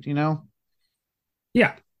excited.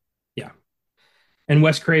 Yeah, yeah. And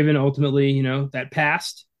Wes Craven ultimately, that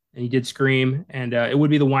passed, and he did Scream, and it would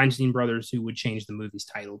be the Weinstein brothers who would change the movie's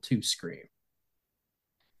title to Scream.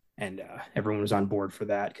 And everyone was on board for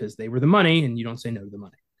that because they were the money, and you don't say no to the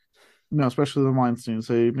money. No, especially the Weinsteins.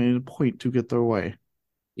 They made a point to get their way.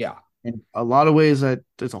 Yeah. In a lot of ways, that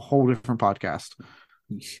it's a whole different podcast.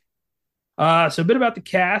 So a bit about the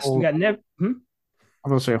cast. We Whole, got Nev. I'm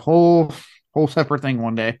gonna say whole separate thing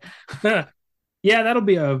one day. Yeah, that'll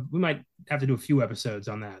be a. We might have to do a few episodes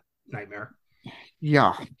on that nightmare.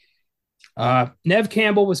 Yeah. Nev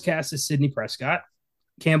Campbell was cast as Sidney Prescott.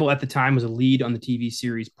 Campbell at the time was a lead on the TV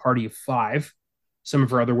series Party of Five. Some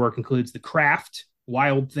of her other work includes The Craft,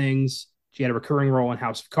 Wild Things. She had a recurring role in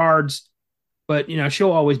House of Cards, but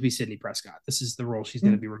she'll always be Sidney Prescott. This is the role she's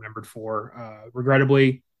going to be remembered for.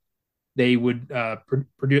 Regrettably, they would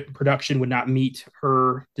production would not meet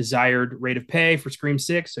her desired rate of pay for Scream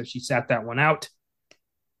Six, so she sat that one out.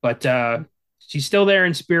 But she's still there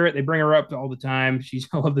in spirit. They bring her up all the time. She's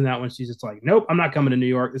I love in that one. She's just like, nope, I'm not coming to New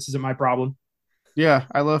York. This isn't my problem. Yeah,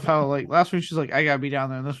 I love how like last week she's like, I gotta be down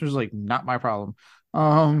there, and this was like not my problem.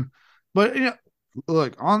 Um, but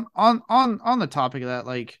look on the topic of that,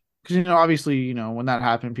 like, because obviously when that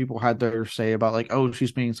happened, people had their say about like, oh,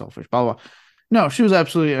 she's being selfish, blah blah. No, she was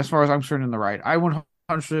absolutely, as far as I'm concerned, in the right. I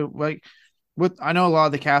 100 like with I know a lot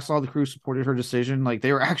of the cast, all the crew supported her decision. Like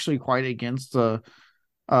they were actually quite against the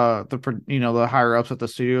higher ups at the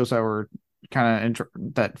studios that were kind of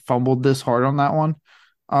that fumbled this hard on that one.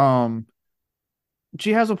 Um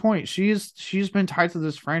she has a point. She's been tied to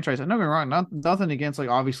this franchise. And don't get me wrong, nothing against like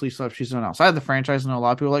obviously stuff she's done outside the franchise. I know a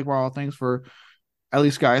lot of people like Wild Things for at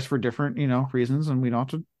least guys for different reasons, and we don't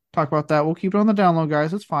have to talk about that. We'll keep it on the download,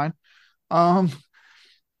 guys. It's fine. Um,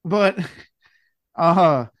 but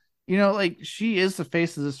like she is the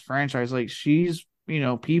face of this franchise. Like she's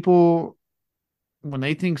people when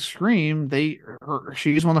they think Scream,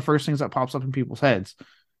 she's one of the first things that pops up in people's heads.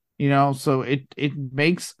 So it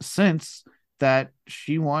makes sense that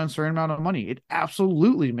she won a certain amount of money. It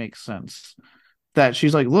absolutely makes sense that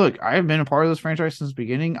she's like, look, I have been a part of this franchise since the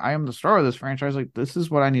beginning. I am the star of this franchise. Like, this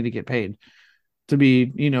is what I need to get paid to be,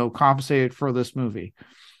 compensated for this movie.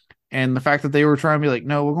 And the fact that they were trying to be like,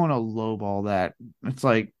 no, we're going to lowball that. It's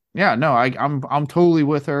like, yeah, no, I'm totally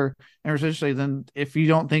with her. And essentially, then if you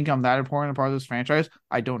don't think I'm that important a part of this franchise,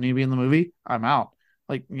 I don't need to be in the movie. I'm out.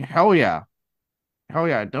 Like, hell yeah. Hell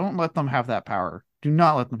yeah. Don't let them have that power. Do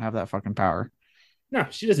not let them have that fucking power. No,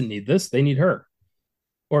 she doesn't need this. They need her.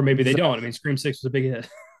 Or maybe they don't. I Exactly. mean, Scream 6 was a big hit.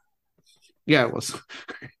 Yeah, it was.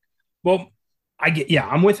 Well,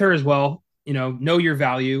 I'm with her as well. Know your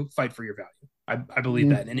value, fight for your value. I believe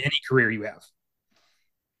that in any career you have.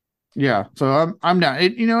 Yeah, so I'm down.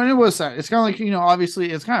 And it was sad. It's kind of like obviously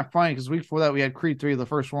it's kind of funny because week before that we had Creed 3, the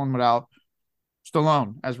first one without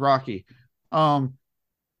Stallone as Rocky. And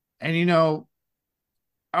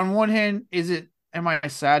on one hand, am I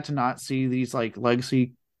sad to not see these like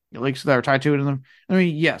legacy links that are tied to it in them? I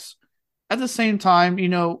mean, yes. At the same time,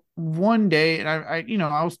 one day, and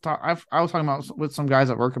I was talking about with some guys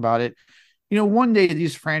at work about it. One day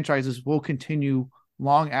these franchises will continue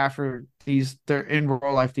long after they're in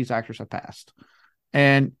real life. These actors have passed,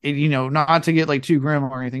 and not to get like too grim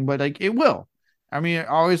or anything, but like it will. I mean,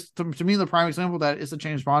 always to me the prime example of that is the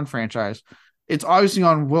James Bond franchise. It's obviously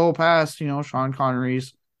on well past Sean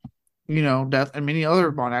Connery's death, and many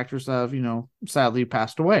other Bond actors have sadly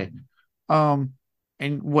passed away. Um,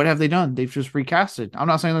 and what have they done? They've just recasted. I'm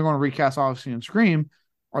not saying they're going to recast obviously in Scream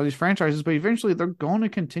or these franchises, but eventually they're going to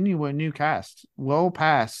continue with new cast well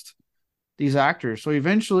past these actors. So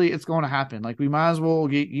eventually it's going to happen. Like we might as well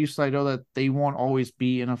get used to the idea that they won't always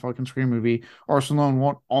be in a fucking Scream movie, or Stallone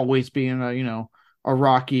won't always be in a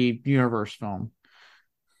Rocky universe film.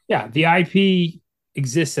 Yeah, the IP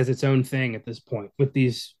exists as its own thing at this point with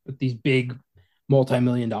these big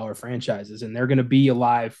multi-million dollar franchises, and they're going to be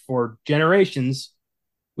alive for generations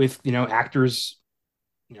with actors,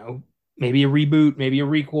 maybe a reboot, maybe a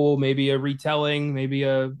requel, maybe a retelling, maybe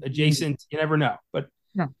a adjacent. You never know, but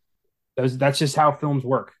Yeah. that's just how films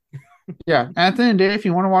work. Yeah. At the end of the day, if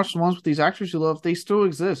you want to watch the ones with these actors you love, they still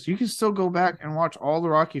exist. You can still go back and watch all the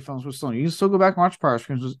Rocky films with Stallone. You can still go back and watch Power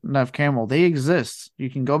Screams with Nev Campbell. They exist. You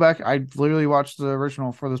can go back. I literally watched the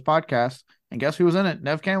original for this podcast, and guess who was in it?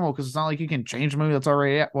 Nev Campbell, because it's not like you can change a movie that's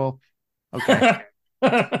already at. Well, okay.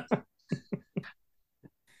 How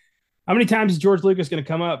many times is George Lucas going to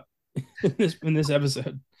come up in this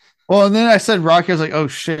episode? Well, and then I said Rocky. I was like, oh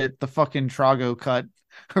shit, the fucking Trago cut.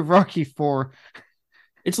 Rocky 4.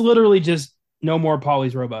 It's literally just no more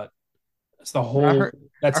Polly's robot. That's the I whole. heard.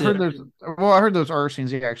 That's I heard it. there's. Well, I heard those R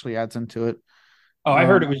scenes he actually adds into it. Oh, I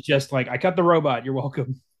heard Um, it was just like I cut the robot. You're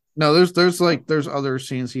welcome. no, there's other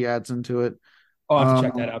scenes he adds into it. I'll have to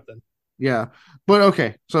check that Um, out then. yeah, but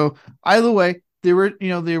okay. So either way, the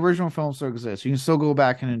original films still exist. You can still go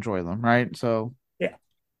back and enjoy them, right? So Yeah.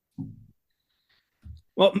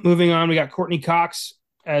 Well, moving on, we got Courtney Cox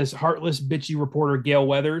as heartless, bitchy reporter Gail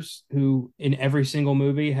Weathers, who in every single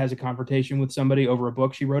movie has a confrontation with somebody over a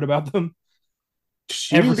book she wrote about them.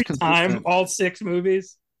 She is every time, consistent. all 6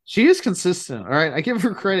 movies. She is consistent. All right, I give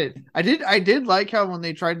her credit. I did like how when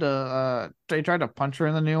they tried to punch her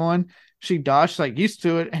in the new one, she dodged like used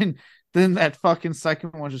to it, and then that fucking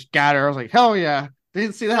second one just got her. I was like, hell yeah,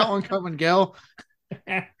 didn't see that one coming, Gail.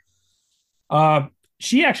 uh,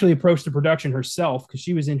 she actually approached the production herself because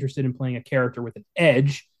she was interested in playing a character with an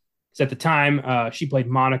edge. Because at the time, she played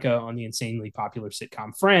Monica on the insanely popular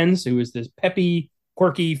sitcom Friends, who was this peppy,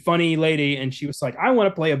 quirky, funny lady, and she was like, "I want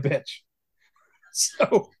to play a bitch."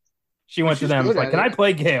 So she went to She's them. Was good like, at "Can I it.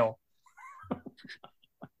 play Gail?"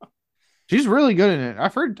 She's really good in it.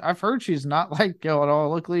 I've heard she's not like Gail at all,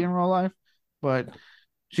 luckily in real life, but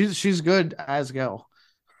she's good as Gail.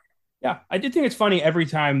 Yeah, I did think it's funny every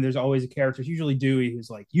time there's always a character. It's usually Dewey who's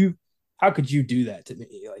like, "You, how could you do that to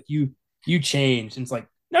me? Like you changed." And it's like,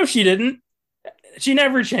 "No, she didn't. She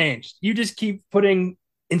never changed. You just keep putting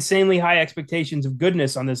insanely high expectations of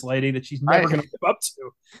goodness on this lady that she's never I going to live up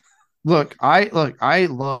to." I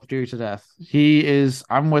love Dewey to death. He is.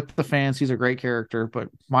 I'm with the fans. He's a great character, but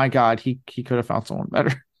my God, he could have found someone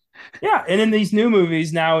better. Yeah, and in these new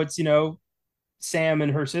movies now, it's Sam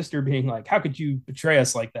and her sister being like, "How could you betray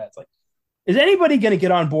us like that?" It's like, is anybody going to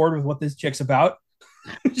get on board with what this chick's about?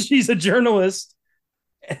 She's a journalist,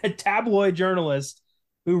 a tabloid journalist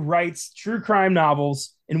who writes true crime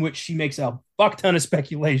novels in which she makes a fuck ton of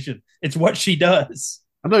speculation. It's what she does.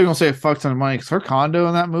 I'm not even gonna say a fuck ton of money because her condo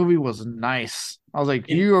in that movie was nice. I was like,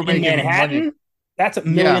 in you are in making money. Manhattan, that's a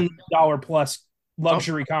Yeah, $1 million plus up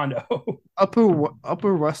luxury condo.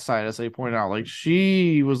 upper West Side, as they point out, like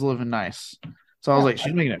she was living nice. So I was Yeah, like,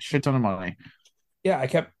 she's making a shit ton of money. yeah. I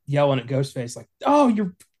kept yelling at Ghostface like,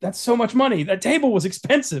 "Oh, that's so much money. That table was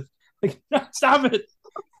expensive. Like, no, stop it."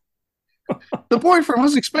 The boyfriend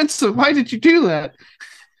was expensive. Why did you do that?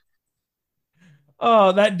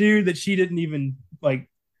 Oh, that dude that she didn't even like.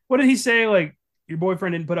 What did he say? Like, your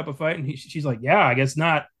boyfriend didn't put up a fight, and she's like, "Yeah, I guess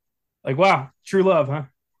not." Like, wow, true love, huh?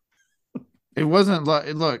 It wasn't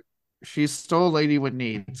like look. She's still a lady with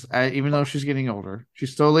needs, even though she's getting older.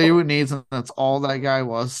 She's still a lady with needs, and that's all that guy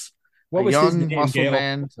was. A What was his young name, muscle Gail?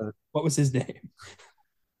 man. What was his name?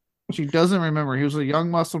 She doesn't remember. He was a young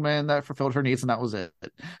muscle man that fulfilled her needs, and that was it.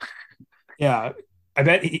 Yeah, I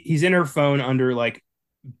bet he's in her phone under like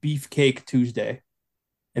Beefcake Tuesday,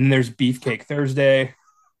 and then there's Beefcake Thursday.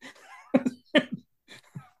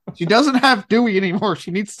 She doesn't have Dewey anymore.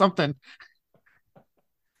 She needs something.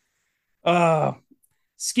 Uh,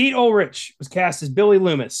 Skeet Ulrich was cast as Billy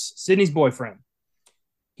Loomis, Sydney's boyfriend.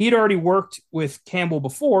 He had already worked with Campbell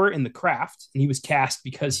before in The Craft, and he was cast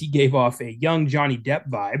because he gave off a young Johnny Depp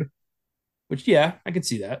vibe, which, yeah, I could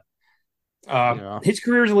see that. Yeah. His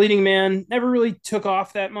career as a leading man never really took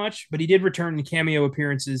off that much, but he did return in cameo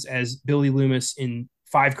appearances as Billy Loomis in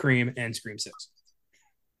Five Cream and Scream 6.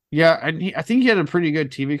 Yeah, and I think he had a pretty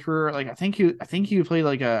good TV career. Like I think he played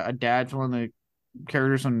like a dad for one of the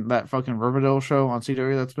characters on that fucking Riverdale show on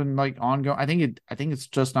CW that's been like ongoing. I think it's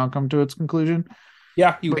just now come to its conclusion.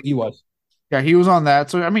 Yeah, But he was. yeah, he was on that.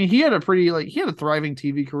 So I mean, he had a thriving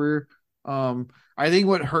TV career. I think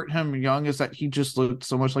what hurt him young is that he just looked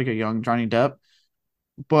so much like a young Johnny Depp.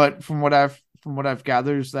 But from what I've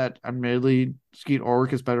gathered is that admittedly Skeet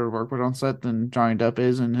Ulrich is better to work with on set than Johnny Depp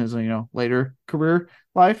is in his later career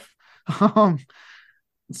life. Um,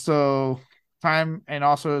 so time and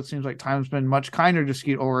also it seems like time's been much kinder to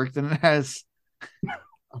Skeet Ulrich than it has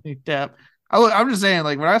Johnny Depp. I'm just saying,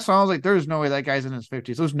 like when I saw, I was like, "There's no way that guy's in his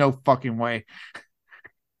 50s. There's no fucking way."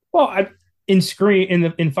 Well, in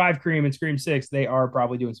Five Cream and Scream 6, they are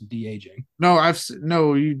probably doing some de aging. No,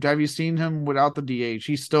 no. Have you seen him without the DH?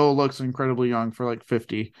 He still looks incredibly young for like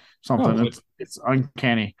 50 Oh, something. good, It's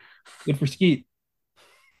uncanny. good for Skeet.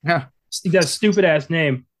 Yeah, He got a stupid ass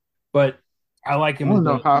name, but I like I him as want to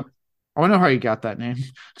know Billy. how. I want to know how you got that name.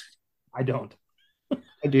 I don't.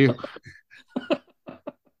 I do.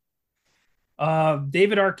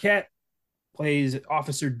 David Arquette plays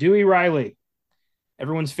Officer Dewey Riley,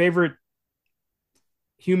 everyone's favorite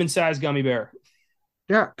human-sized gummy bear.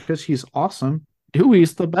 Yeah, because he's awesome.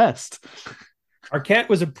 Dewey's the best. Arquette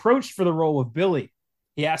was approached for the role of Billy.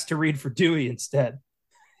 He asked to read for Dewey instead.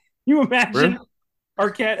 You Really? imagine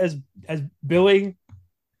Arquette as Billy?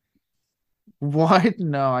 What?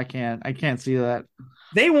 No, I can't. I can't see that.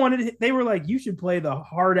 They were like, you should play the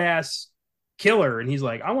hard ass killer, and he's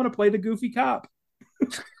like, I want to play the goofy cop.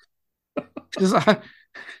 Just,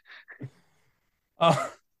 Uh,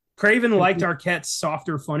 Craven liked Arquette's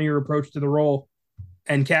softer, funnier approach to the role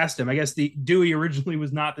and cast him. I guess the Dewey originally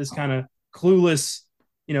was not this kind of clueless,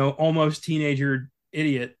 almost teenager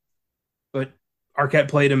idiot, but Arquette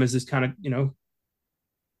played him as this kind of,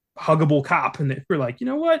 huggable cop, and they were like, you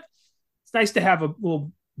know what? it's nice to have a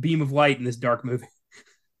little beam of light in this dark movie.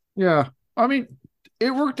 Yeah. I mean,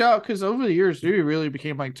 it worked out because over the years, Dewey really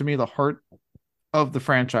became like to me the heart of the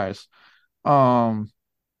franchise. Um,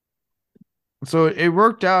 so it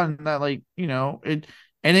worked out in that like it,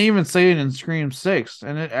 and they even say it in Scream Six,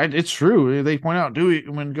 and it's true. They point out Dewey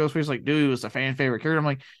when Ghostface like Dewey was a fan favorite character. I'm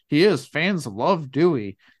like, he is. Fans love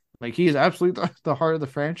Dewey. Like he is absolutely the heart of the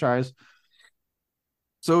franchise.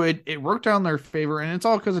 So it worked out in their favor, and it's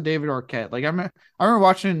all because of David Arquette. Like I remember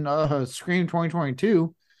watching Scream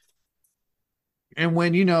 2022, and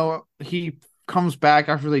when he comes back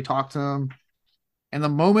after they talk to him, and the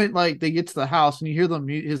moment like they get to the house and you hear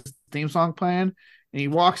his theme song playing, and he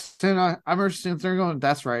walks in, I remember sitting there going,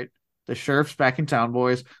 "That's right, the sheriff's back in town,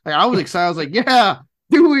 boys." Like I was excited. I was like, "Yeah,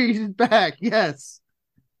 Dewey's back, yes."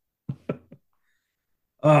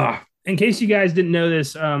 In case you guys didn't know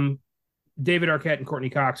this, David Arquette and Courtney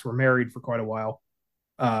Cox were married for quite a while.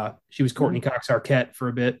 She was Courtney Cox Arquette for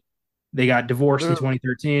a bit. They got divorced in Their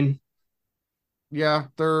 2013. yeah,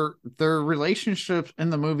 their relationship in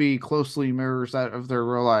the movie closely mirrors that of their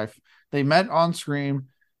real life. They met on Scream.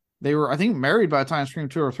 They were, I think, married by the time Scream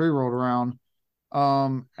 2 or 3 rolled around.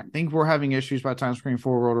 I think we're having issues by the time Scream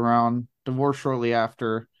 4 rolled around. Divorced shortly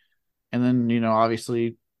after, and then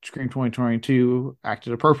obviously Scream 2022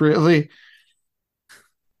 acted appropriately.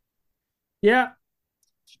 Yeah,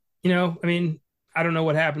 I mean, I don't know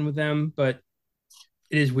what happened with them, but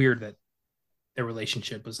it is weird that their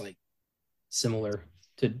relationship was like similar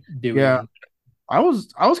to Dewey Yeah, and I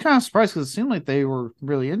was kind of surprised because it seemed like they were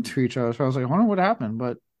really into each other. So I was like, I wonder what happened.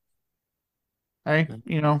 But hey,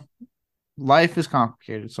 life is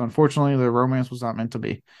complicated. So unfortunately, the romance was not meant to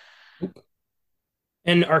be.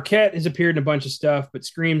 and Arquette has appeared in a bunch of stuff, but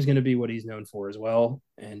Scream's going to be what he's known for as well.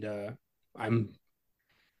 And I'm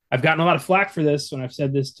I've gotten a lot of flack for this when I've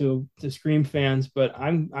said this to Scream fans, but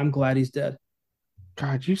I'm glad he's dead.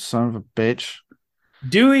 God, you son of a bitch.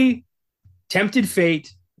 Dewey tempted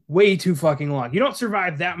fate way too fucking long. You don't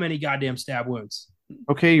survive that many goddamn stab wounds.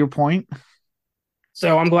 Okay, your point.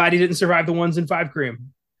 So I'm glad he didn't survive the ones in Five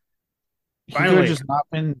Cream. He could have Finally, just not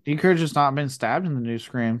been. He could have just not been stabbed in the new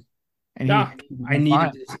Scream, and nah, he I been needed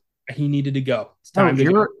fine. to, he needed to go. It's No, time to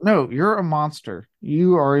go. you're a monster.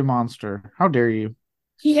 You are a monster. How dare you?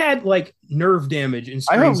 He had like nerve damage in I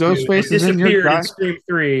Scream hope 2 and Ghostface is in your disappeared in guy. Scream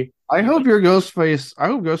 3. I hope your Ghostface. I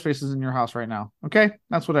hope Ghostface is in your house right now. Okay,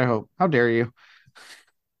 that's what I hope. How dare you?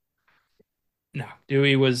 No,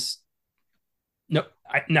 Dewey was no,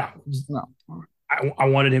 no. No, I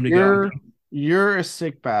wanted him to go. you're you're a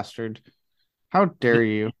sick bastard. How dare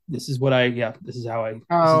you? This is what I yeah. This is how I.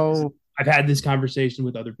 This is How I've had this conversation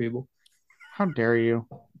with other people. how dare you?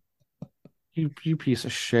 You piece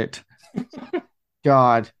of shit.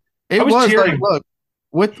 God. I It was was like, cheering. look,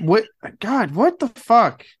 what God, what the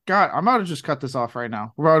fuck? God, I'm about to just cut this off right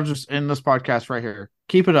now. We're about to just end this podcast right here.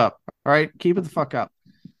 Keep it up. All right. Keep it the fuck up.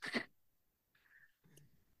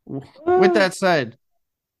 With that said,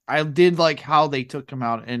 I did like how they took him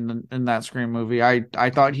out in that Scream movie. I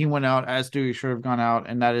thought he went out as Dewey should have gone out,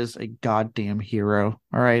 and that is a goddamn hero.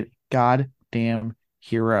 All right. Goddamn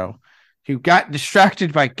hero. You got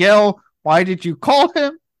distracted by Gil. Why did you call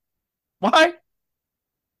him? Why?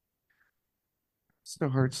 Still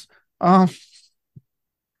hurts. Um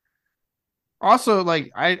Also,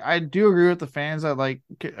 like I do agree with the fans that like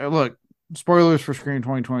look, spoilers for Scream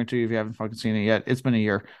 2022 if you haven't fucking seen it yet. It's been a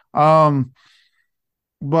year. But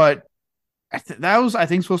that was I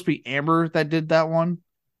think supposed to be Amber that did that one.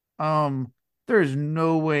 There is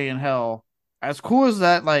no way in hell, as cool as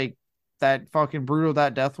that like that fucking brutal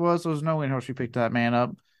that death was, there's no way in hell she picked that man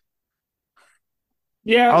up.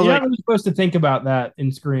 Yeah, I was you're not like, really supposed to think about that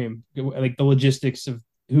in Scream, like the logistics of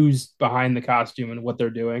who's behind the costume and what they're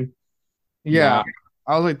doing. yeah. Nah,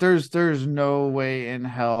 I was like, there's no way in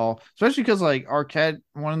hell, especially because like Arquette,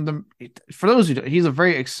 one of them. For those who do, he's a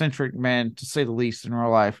very eccentric man to say the least in real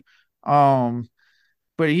life. Um,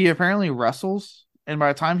 but he apparently wrestles, and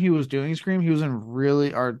by the time he was doing Scream, he was in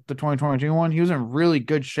really or the 2022 one, he was in really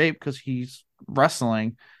good shape because he's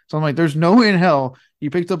wrestling. So I'm like, there's no way in hell you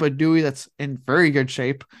picked up a Dewey that's in very good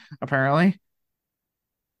shape, apparently,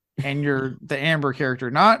 and you're the Amber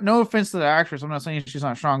character. Not no offense to the actress, I'm not saying she's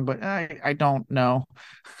not strong, but I don't know.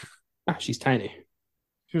 she's tiny.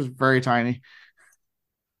 She was very tiny.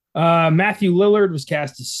 Matthew Lillard was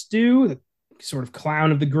cast as Stu, the sort of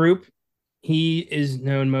clown of the group. He is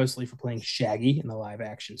known mostly for playing Shaggy in the live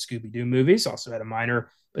action Scooby Doo movies, also had a minor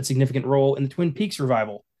but significant role in the Twin Peaks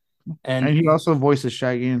revival. And And he also voices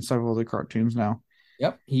Shaggy in several of the cartoons now.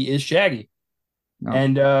 yep, he is Shaggy. No.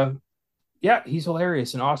 And yeah, he's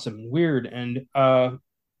hilarious and awesome and weird. And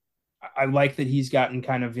I like that he's gotten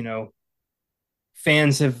kind of,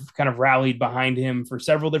 fans have kind of rallied behind him for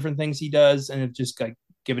several different things he does, and have just like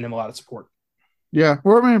given him a lot of support. Yeah.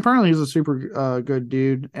 Well, I mean, apparently he's a super good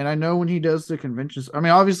dude. And I know when he does the conventions, I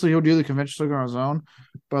mean, obviously he'll do the convention circuit on his own,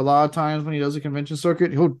 but a lot of times when he does the convention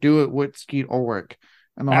circuit, he'll do it with Skeet Ulrich.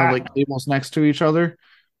 And they'll have Ah, like tables next to each other.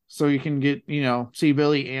 So you can get, see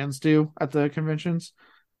Billy and Stu at the conventions.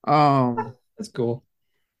 Um, that's cool.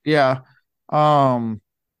 yeah. Um,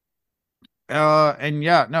 and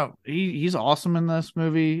yeah, no, he's awesome in this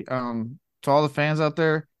movie. To all the fans out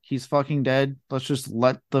there, he's fucking dead. Let's just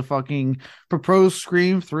let the fucking proposed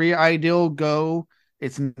Scream 3 ideal go.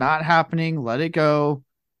 It's not happening. Let it go.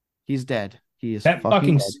 He's dead. He is That fucking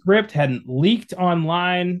fucking dead. script hadn't leaked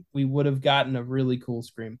online, we would have gotten a really cool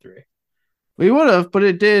Scream 3. We would have, but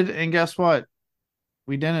it did, and guess what?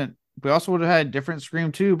 We didn't. We also would have had a different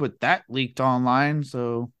Scream 2, but that leaked online,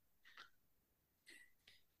 so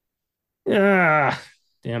Ah,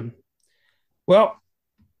 damn. Well,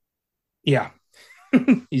 yeah,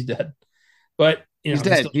 he's dead. But, he's he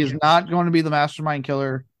dead. still He's should. not going to be the mastermind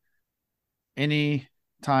killer any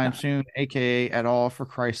No. time soon, aka at all, for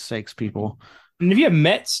Christ's sakes, people. And if you have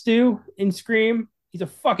met Stu in Scream, he's a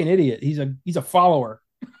fucking idiot. He's a follower.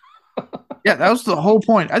 Yeah, that was the whole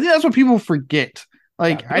point. I think that's what people forget. Yeah,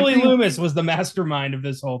 Like, I Billy think, Loomis was the mastermind of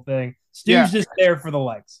this whole thing. Stu's yeah, just there for the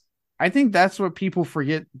likes. I think that's what people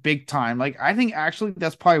forget big time. Like, I think actually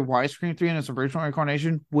that's probably why Scream 3 in its original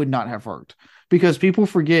incarnation would not have worked because people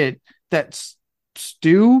forget that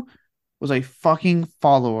Stu was a fucking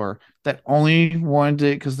follower that only wanted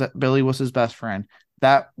it because that Billy was his best friend.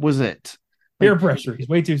 That was it. Peer Like, pressure. He's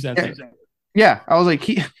way too yeah, sensitive. yeah, I was like,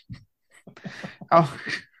 I,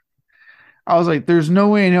 I was like, there's no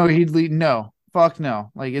way I know he'd lead. No, fuck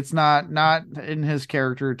no. Like it's not in his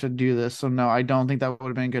character to do this. So no, I don't think that would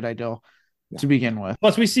have been a good idea No. to begin with.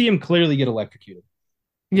 Plus, we see him clearly get electrocuted.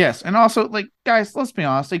 Yes, and also like guys, let's be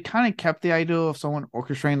honest, they kind of kept the idea of someone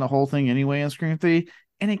orchestrating the whole thing anyway in Scream 3,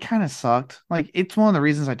 and it kind of sucked. Like it's one of the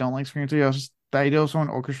reasons I don't like Scream 3. I was just the idea of someone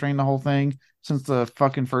orchestrating the whole thing since the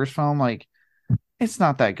fucking first film, like it's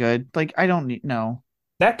not that good. Like I don't need no.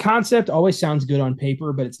 That concept always sounds good on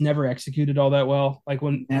paper, but it's never executed all that well. Like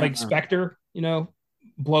when, like Yeah. Spectre,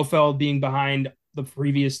 Blofeld being behind the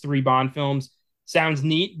previous three Bond films sounds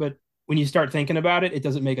neat, but when you start thinking about it, it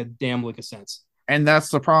doesn't make a damn lick of sense. And that's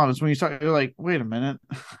the problem is when you start, you're like, wait a minute,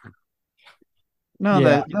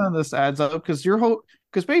 Yeah, none of this adds up because your whole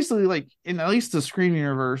because basically like in at least the Scream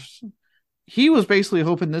universe, he was basically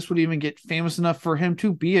hoping this would even get famous enough for him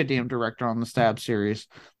to be a damn director on the Stab series.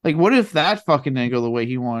 Like, what if that fucking didn't go the way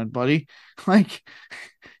he wanted, buddy? Like,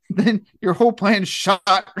 then your whole plan shot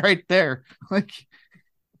right there. Like,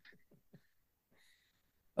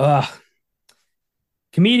 uh,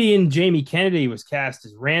 comedian Jamie Kennedy was cast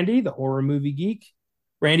as Randy, the horror movie geek.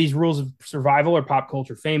 Randy's rules of survival are pop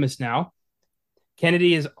culture famous now.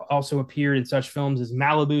 Kennedy has also appeared in such films as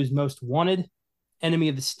Malibu's Most Wanted, Enemy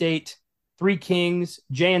of the State, Three Kings,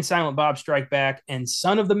 Jay and Silent Bob Strike Back, and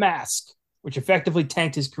Son of the Mask, which effectively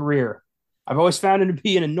tanked his career. I've always found him to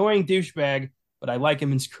be an annoying douchebag, but I like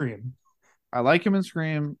him in Scream. I like him in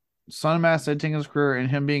Scream. Son of Mass did tank his career, and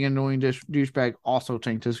him being an annoying douchebag also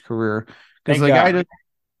tanked his career because Thank the guy,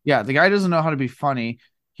 God. the guy doesn't know how to be funny.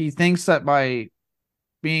 He thinks that by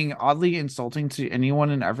being oddly insulting to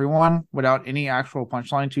anyone and everyone without any actual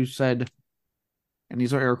punchline to said, and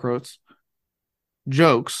these are air quotes,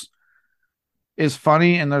 jokes is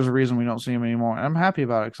funny, and there's a reason we don't see him anymore. And I'm happy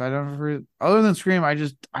about it because I never, other than Scream,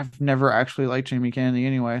 I've never actually liked Jamie Kennedy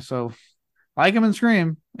anyway. So like him in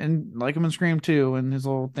Scream and like him in Scream 2 and his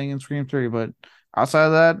little thing in Scream 3. But outside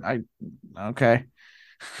of that, okay.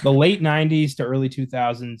 The late 90s to early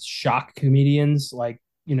 2000s shock comedians like,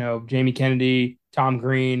 Jamie Kennedy, Tom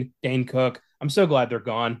Green, Dane Cook. I'm so glad they're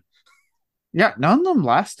gone Yeah, none of them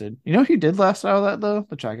lasted. You know who did last out of that though?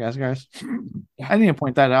 The Jackass guys. I need to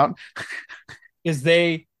point that out. because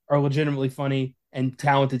they are legitimately funny and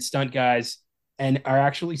talented stunt guys and are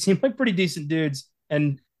actually seem like pretty decent dudes.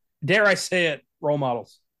 And dare I say it, role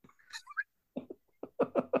models.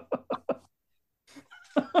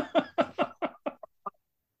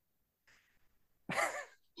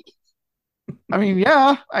 I mean,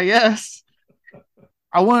 yeah, I guess.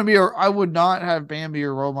 I would not have Bam be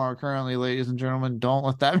your role model currently, ladies and gentlemen. Don't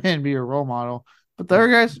let that man be your role model. But there,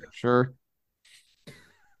 guys, sure.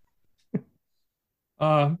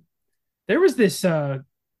 Uh, there was this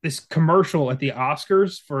commercial at the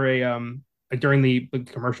Oscars for like during the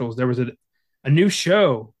commercials there was a new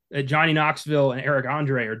show that Johnny Knoxville and Eric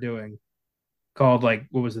Andre are doing called like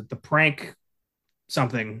what was it, the prank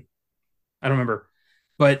something, I don't remember,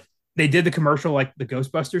 but they did the commercial like the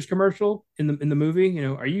Ghostbusters commercial in the movie. You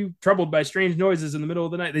know, are you troubled by strange noises in the middle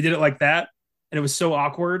of the night? They did it like that, and it was so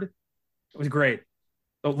awkward. It was great.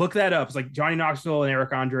 So look that up. It's like Johnny Knoxville and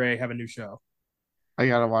Eric Andre have a new show. I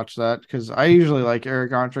gotta watch that because I usually like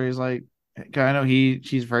Eric Andre's like. 'Cause I know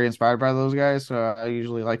she's very inspired by those guys, so I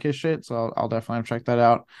usually like his shit. So I'll definitely check that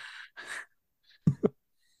out.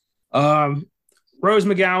 Um, Rose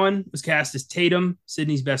McGowan was cast as Tatum,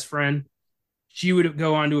 Sydney's best friend. She would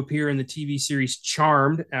go on to appear in the TV series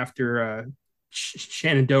Charmed after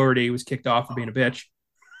Shannon Doherty was kicked off for being a bitch.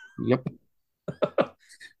 Yep.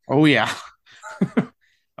 Oh yeah.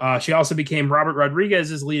 She also became Robert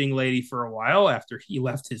Rodriguez's leading lady for a while after he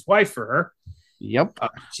left his wife for her. Yep.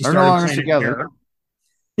 She They're no started longer Planet together. Terror.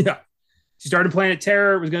 Yeah. She started Planet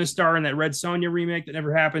Terror, was going to star in that Red Sonja remake that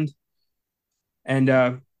never happened.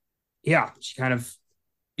 And yeah, she kind of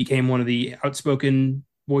became one of the outspoken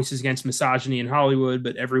voices against misogyny in Hollywood,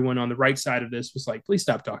 but everyone on the right side of this was like, please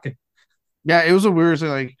stop talking. Yeah, it was a weird thing.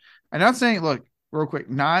 Like, I'm not saying, look, real quick,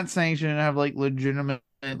 not saying she didn't have like legitimate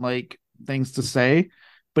like things to say,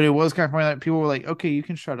 but it was kind of funny that people were like, okay, you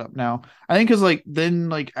can shut up now. I think because like then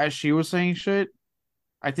like as she was saying shit,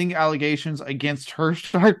 I think allegations against her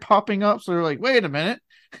started popping up. So they're like, wait a minute,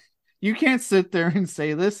 you can't sit there and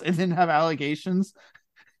say this and then have allegations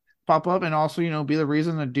pop up and also, be the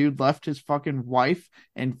reason the dude left his fucking wife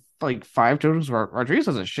and like 5 children. Rodriguez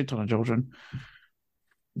has a shit ton of children.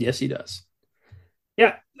 Yes, he does.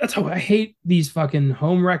 Yeah, that's how I hate these fucking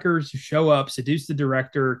home wreckers who show up, seduce the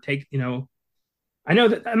director, I know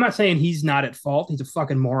that I'm not saying he's not at fault. He's a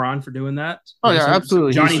fucking moron for doing that. Oh yeah,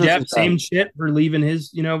 absolutely. Johnny Depp, same shit for leaving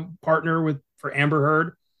his, partner for Amber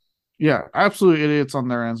Heard. Yeah, absolutely idiots on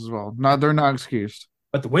their ends as well. No, they're not excused.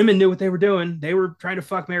 But the women knew what they were doing. They were trying to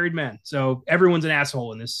fuck married men. So everyone's an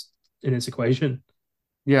asshole in this equation.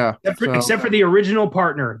 Yeah. Except for the original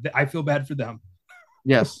partner. I feel bad for them.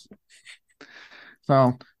 Yes.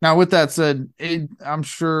 So now with that said, I'm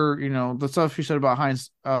sure, the stuff you said about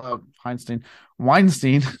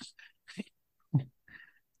Weinstein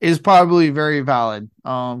is probably very valid.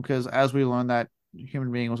 Because as we learned that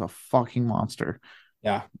human being was a fucking monster.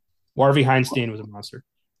 Yeah. Harvey Weinstein was a monster.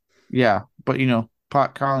 Yeah. But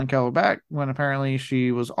pot Colin Keller back when apparently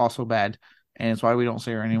she was also bad. And it's why we don't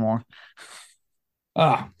see her anymore.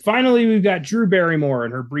 Finally, we've got Drew Barrymore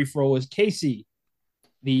in her brief role as Casey,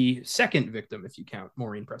 the second victim, if you count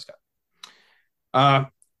Maureen Prescott. And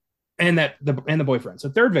the boyfriend. So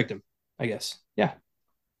third victim, I guess. Yeah.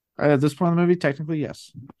 At this point in the movie, technically, yes.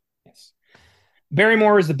 Yes.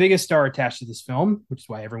 Barrymore is the biggest star attached to this film, which is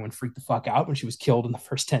why everyone freaked the fuck out when she was killed in the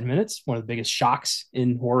first 10 minutes. One of the biggest shocks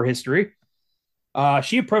in horror history.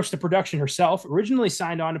 She approached the production herself, originally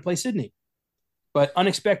signed on to play Sydney, but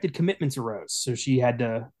unexpected commitments arose. So she had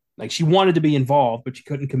to, she wanted to be involved, but she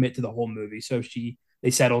couldn't commit to the whole movie. So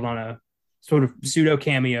they settled on a sort of pseudo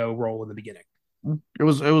cameo role in the beginning. It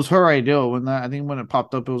was her idea I think when it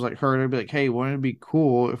popped up, it was like her to be like, hey, wouldn't it be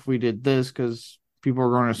cool if we did this? Because people are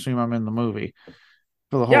going to assume I'm in the movie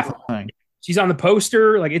for the whole thing. She's on the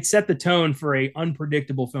poster. Like, it set the tone for a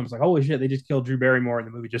unpredictable film. It's like, holy shit, they just killed Drew Barrymore and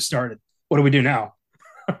the movie just started. What do we do now?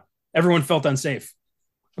 Everyone felt unsafe.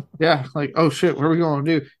 Yeah, like, oh shit, what are we going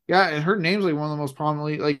to do? Yeah, and her name's like one of the most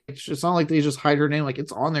prominently, like, it's not like they just hide her name, like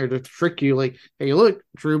it's on there to trick you, like, hey, look,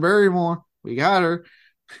 Drew Barrymore, we got her.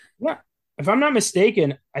 Yeah, if I'm not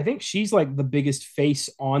mistaken, I think she's like the biggest face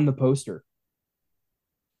on the poster.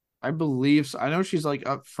 I believe so. I know she's like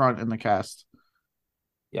up front in the cast.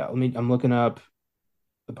 Yeah, I'm looking up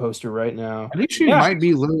the poster right now. I think she might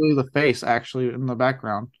be literally the face actually in the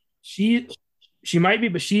background. She might be,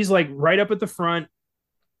 but she's like right up at the front.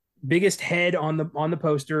 Biggest head on the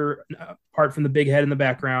poster, apart from the big head in the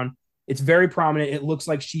background. It's very prominent. It looks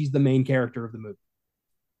like she's the main character of the movie.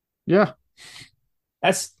 Yeah,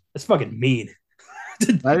 that's fucking mean.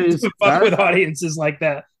 to fuck with audiences like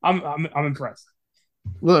that. I'm impressed.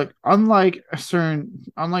 Look, unlike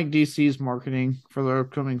DC's marketing for their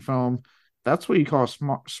upcoming film, that's what you call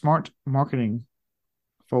smart marketing,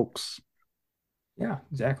 folks. Yeah,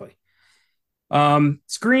 exactly.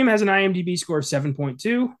 Scream has an IMDb score of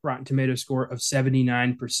 7.2, Rotten Tomatoes score of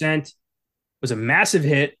 79%. Was a massive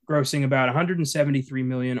hit, grossing about 173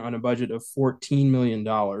 million on a budget of $14 million.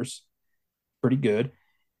 Pretty good.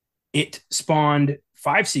 It spawned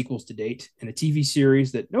 5 sequels to date and a TV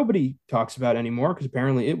series that nobody talks about anymore because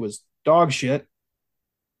apparently it was dog shit.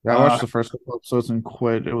 Yeah, I watched the first couple episodes and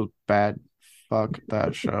quit. It was bad. Fuck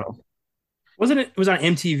that show. Wasn't it? It was on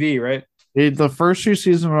MTV, right? The first 2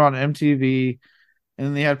 seasons were on MTV, and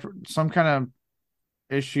then they had some kind of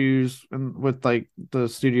issues with like the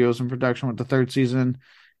studios and production with the third season,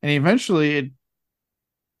 and eventually it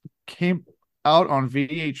came out on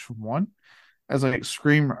VH1 as like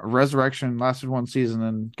Scream Resurrection, lasted one season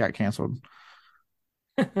and got canceled.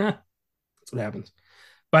 That's what happens.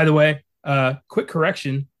 By the way, quick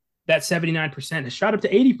correction: that 79% has shot up to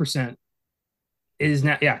 80%. It is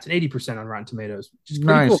now, yeah, it's an 80% on Rotten Tomatoes, which is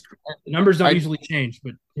pretty cool. Nice. The numbers don't I usually change,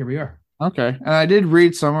 but here we are. Okay, and I did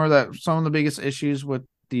read somewhere that some of the biggest issues with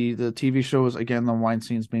the TV show was again the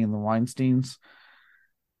Weinsteins being the Weinsteins.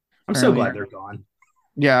 I'm so Apparently, glad they're gone.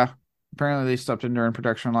 yeah. Apparently they stepped in during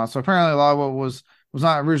production a lot. So apparently a lot of what was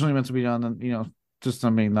not originally meant to be done, and just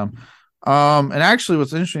them being them. And actually,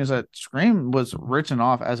 what's interesting is that Scream was written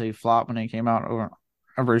off as a flop when it came out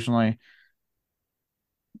originally.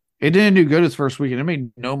 It didn't do good its first weekend. It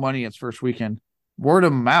made no money its first weekend. Word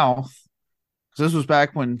of mouth, because this was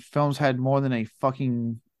back when films had more than a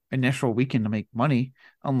fucking initial weekend to make money.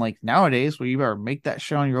 Unlike nowadays, where you better make that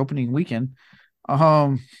show on your opening weekend.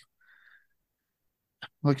 Um,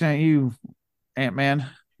 Looking at you, Ant-Man,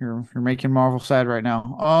 you're making Marvel sad right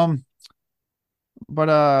now.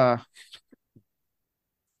 But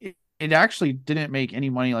it actually didn't make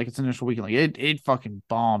any money like its initial weekend. Like it fucking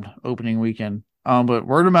bombed opening weekend. But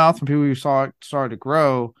word of mouth from people who saw it started to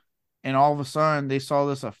grow, and all of a sudden they saw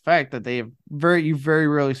this effect that you very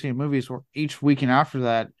rarely see in movies, where each weekend after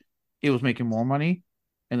that it was making more money,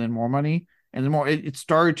 and then more money, and then more. It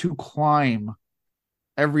started to climb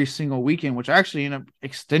every single weekend, which actually ended up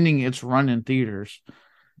extending its run in theaters.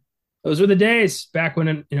 Those were the days back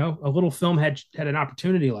when a little film had an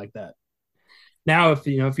opportunity like that. Now, if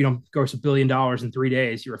you don't gross $1 billion in 3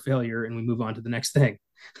 days, you're a failure, and we move on to the next thing.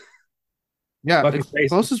 Yeah, the Fucking crazy.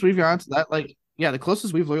 closest we've gotten to that, the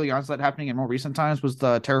closest we've literally gotten to that happening in more recent times was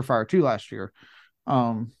the Terrifier 2 last year.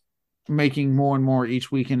 Um, Making more and more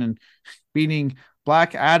each weekend and beating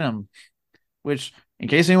Black Adam, which, in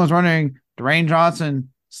case anyone's wondering, Dwayne Johnson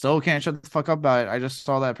still can't shut the fuck up about it. I just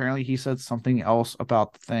saw that apparently he said something else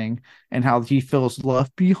about the thing and how he feels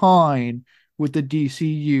left behind with the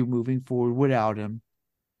DCU moving forward without him.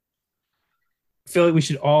 I feel like we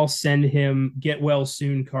should all send him get well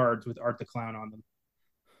soon cards with Art the Clown on them.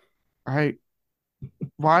 Right?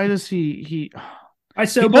 Why does he I he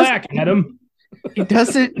so doesn't black, Adam. he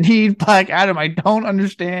doesn't need Black Adam. I don't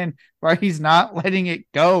understand why he's not letting it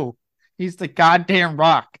go. He's the goddamn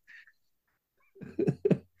Rock.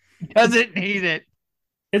 He doesn't need it.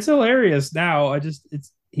 It's hilarious now.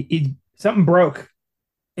 Something broke,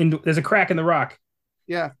 and there's a crack in the rock.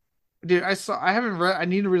 Yeah. Dude, I haven't read, I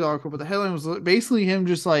need to read the article, but the headline was basically him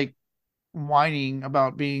just like whining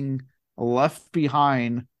about being left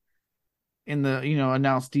behind in the,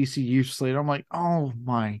 announced DCU slate. I'm like, oh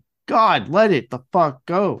my God, let it the fuck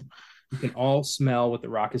go. We can all smell what the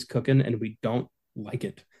rock is cooking, and we don't like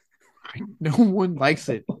it. No one likes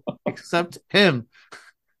it except him.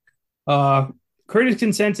 Uh, Critic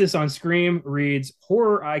consensus on Scream reads: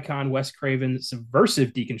 horror icon Wes Craven's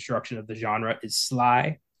subversive deconstruction of the genre is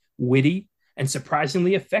sly, witty, and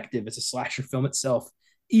surprisingly effective as a slasher film itself,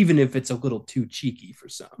 even if it's a little too cheeky for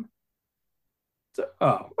some. So,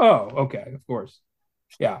 okay, of course.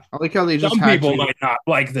 Yeah. I like how they just Some had people to, might not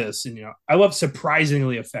like this, and I love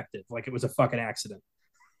surprisingly effective, like it was a fucking accident.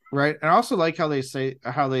 right? And I also like how they say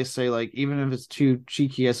like, even if it's too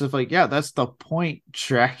cheeky, as if like, yeah, that's the point,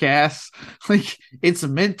 jackass. Like, it's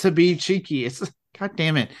meant to be cheeky. It's God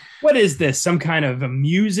damn it. What is this? Some kind of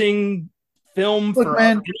amusing film Look, for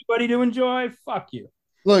man, anybody to enjoy? Fuck you.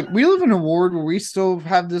 look, we live in a world where we still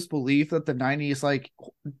have this belief that the 90s like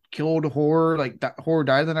killed horror, like that horror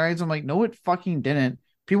died in the 90s. I'm like, no, it fucking didn't.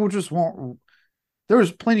 People just won't. There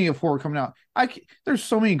was plenty of horror coming out. There's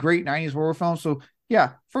so many great 90s horror films. So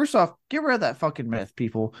yeah, first off, get rid of that fucking myth,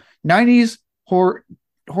 people. 90s horror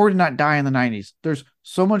did not die in the 90s. There's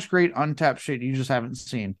so much great untapped shit you just haven't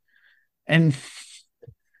seen. And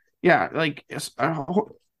yeah, like a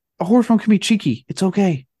horror film can be cheeky. It's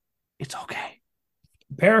okay. It's okay.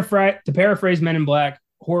 To paraphrase Men in Black,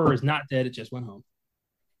 horror is not dead, it just went home.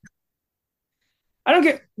 I don't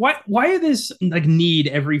get why this like need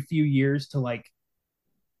every few years to like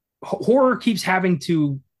horror keeps having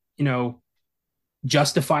to,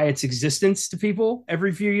 justify its existence to people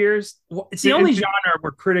every few years. It's the only genre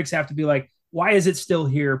where critics have to be like, why is it still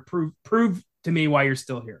here? Prove to me why you're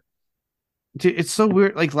still here. Dude, it's so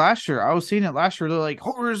weird. Like last year, I was seeing it last year. They're like,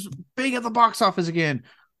 horror's big at the box office again.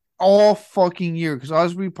 All fucking year. Because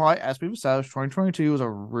as we've established, 2022 was a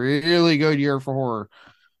really good year for horror.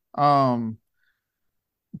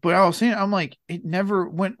 But I was saying, I'm like, it never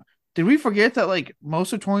went. Did we forget that like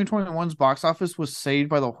most of 2021's box office was saved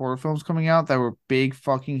by the horror films coming out that were big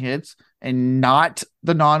fucking hits and not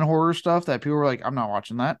the non-horror stuff that people were like, I'm not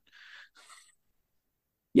watching that.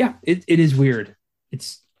 Yeah, it is weird.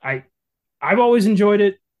 It's I I've always enjoyed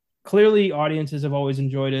it. Clearly, audiences have always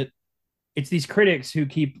enjoyed it. It's these critics who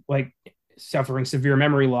keep like suffering severe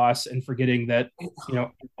memory loss and forgetting that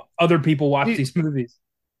other people watch Dude, these movies.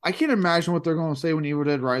 I can't imagine what they're going to say when Evil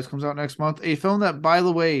Dead Rise comes out next month. A film that, by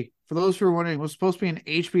the way, for those who are wondering, was supposed to be an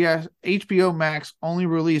HBO Max only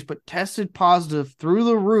release, but tested positive through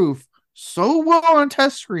the roof so well on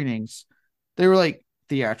test screenings. They were like,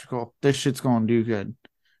 theatrical. This shit's going to do good.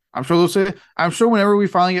 I'm sure they'll say. I'm sure whenever we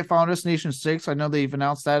finally get Final Destination 6, I know they've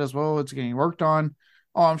announced that as well. It's getting worked on.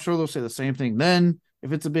 Oh, I'm sure they'll say the same thing then.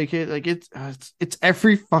 If it's a big hit, like it's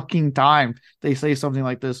every fucking time they say something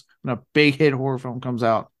like this when a big hit horror film comes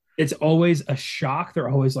out. It's always a shock. They're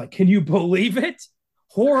always like, "Can you believe it?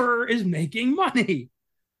 Horror is making money."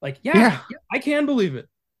 Like, yeah, Yeah, yeah, I can believe it.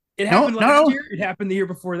 It no, happened last no, year. It happened the year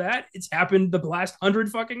before that. It's happened the last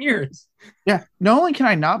 100 fucking years. yeah. Not only can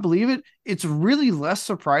I not believe it, it's really less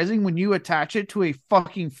surprising when you attach it to a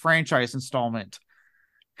fucking franchise installment.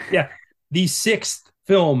 Yeah, the sixth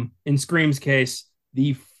film in Scream's case,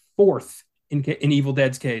 the fourth in Evil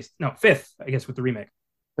Dead's case. No, fifth, I guess, with the remake.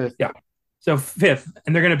 Yeah, so fifth,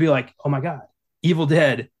 and they're gonna be like, "Oh my god, Evil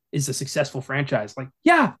Dead is a successful franchise." Like,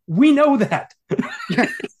 yeah, we know that. Yeah.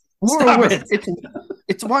 Stop Moreover, it.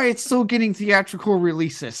 it's why it's still getting theatrical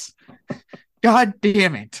releases. God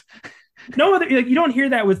damn it. No other, like, you don't hear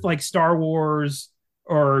that with like Star Wars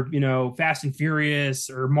or Fast and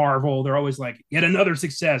Furious or Marvel. They're always like, yet another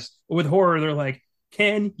success. But with horror, they're like,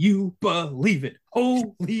 can you believe it?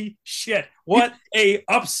 Holy shit! What a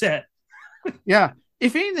upset! Yeah.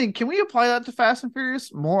 If anything, can we apply that to Fast and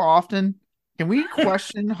Furious more often? Can we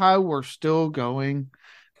question how we're still going?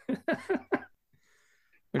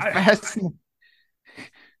 But I, Fast,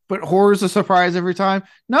 but horror's a surprise every time.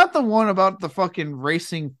 Not the one about the fucking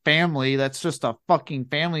racing family. That's just a fucking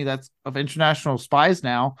family that's of international spies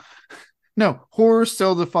now. No, horror's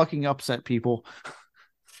still the fucking upset people.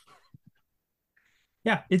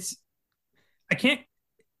 yeah, I can't.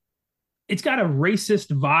 It's got a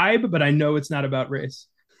racist vibe, but I know it's not about race.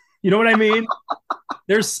 You know what I mean?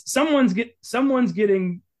 There's someone's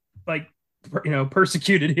getting like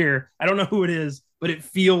persecuted here. I don't know who it is, but it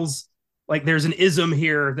feels like there's an ism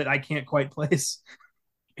here that I can't quite place.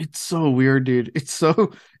 It's so weird, dude. It's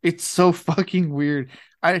so fucking weird.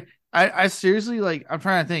 I seriously, like, I'm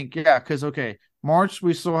trying to think. Yeah, because okay, March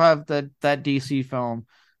we still have that DC film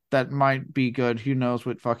that might be good. Who knows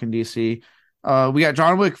what fucking DC. We got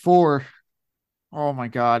John Wick 4. Oh my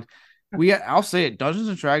god. I'll say it, Dungeons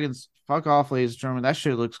and Dragons, fuck off, ladies and gentlemen. That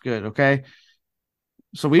shit looks good, okay?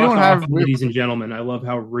 So we Fuck don't off, have ladies and gentlemen. I love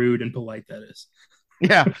how rude and polite that is.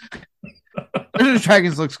 yeah, Dungeons and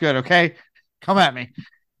Dragons looks good, okay? Come at me.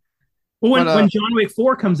 Well, But when John Wick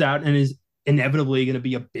 4 comes out and is inevitably going to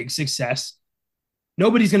be a big success,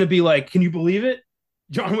 nobody's going to be like, "Can you believe it?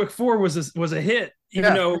 John Wick 4 was a hit, even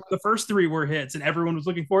yeah, though the first three were hits, and everyone was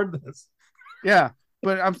looking forward to this." yeah.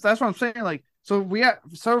 But that's what I'm saying. Like, so we have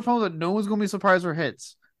several films that no one's gonna be surprised are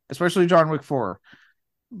hits, especially John Wick 4.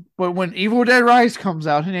 But when Evil Dead Rise comes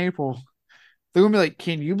out in April, they're gonna be like,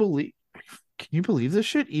 can you believe this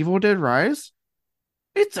shit? Evil Dead Rise?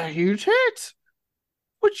 It's a huge hit.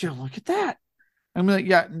 Would you look at that? I'm like,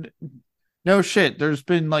 yeah, no shit. There's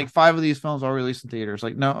been like 5 of these films all released in theaters.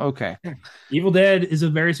 Like, no, okay. Evil Dead is a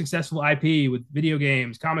very successful IP with video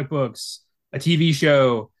games, comic books, a TV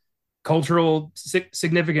show, cultural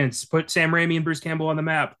significance. Put Sam Raimi and Bruce Campbell on the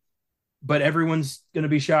map, but everyone's going to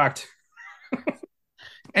be shocked.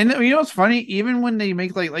 And you know what's funny? Even when they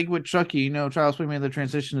make like with Chucky, Child's Play made the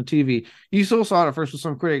transition to TV. You still saw it at first with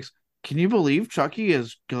some critics. Can you believe Chucky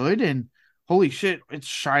is good and holy shit, it's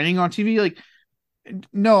shining on TV? Like,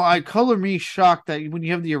 no, I color me shocked that when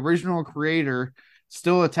you have the original creator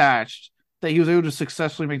still attached, that he was able to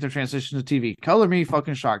successfully make the transition to TV. Color me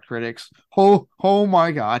fucking shocked, critics. Oh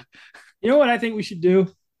my god. You know what I think we should do?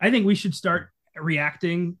 I think we should start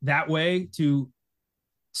reacting that way to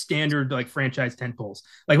standard like franchise tentpoles.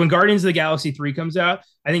 Like when Guardians of the Galaxy 3 comes out,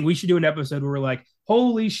 I think we should do an episode where we're like,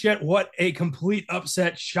 holy shit, what a complete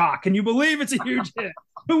upset shock. Can you believe it's a huge hit?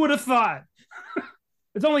 Who would have thought?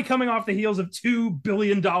 It's only coming off the heels of $2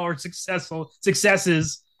 billion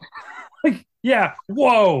successes. Like, yeah,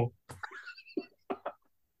 whoa.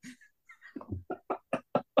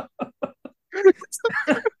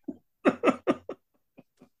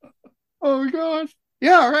 Oh my gosh.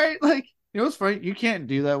 Yeah, right. Like, what's funny? You can't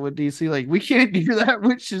do that with DC. Like, we can't do that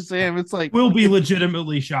with Shazam. It's like We'll be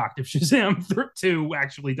legitimately shocked if Shazam 2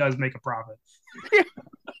 actually does make a profit.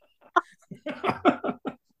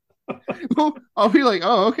 I'll be like,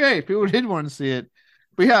 oh, okay. People did want to see it.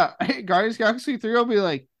 But yeah, hey, Guardians of the Galaxy 3, I'll be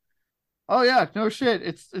like, Oh yeah, no shit.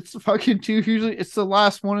 It's fucking two hugely. It's the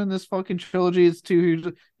last one in this fucking trilogy. It's two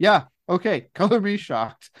hugely. Yeah, okay. Color me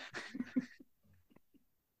shocked.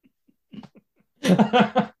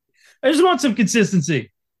 I just want some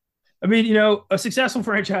consistency. I mean, a successful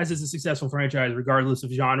franchise is a successful franchise regardless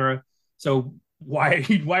of genre. So why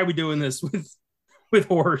are we doing this with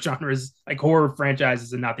horror genres, like horror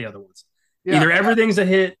franchises, and not the other ones? Yeah, Either everything's a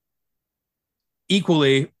hit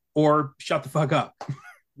equally, or shut the fuck up.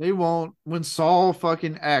 they won't. When Saw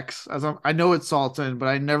fucking X, I know it's Saw 10, but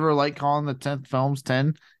I never like calling the 10th films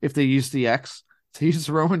 10 if they use the X. To use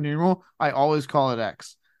the Roman numeral, I always call it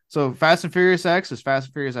X. So Fast and Furious X is Fast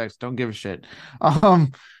and Furious X. Don't give a shit.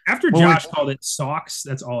 Um, After when we, Josh called it socks,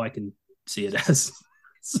 that's all I can see it as.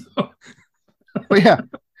 So, but yeah,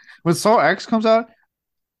 when Saw X comes out,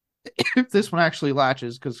 if this one actually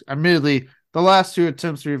latches, because admittedly, the last two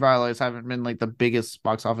attempts to revitalize haven't been like the biggest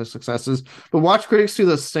box office successes, but watch critics do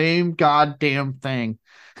the same goddamn thing.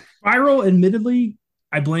 Spiral, admittedly,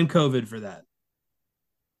 I blame COVID for that.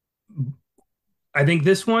 I think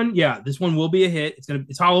this one will be a hit.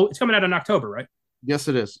 It's coming out in October, right? Yes,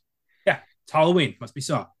 it is. Yeah, it's Halloween. Must be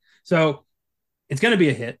Saw. So it's gonna be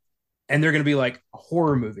a hit, and they're gonna be like a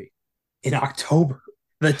horror movie in October,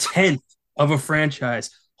 the 10th of a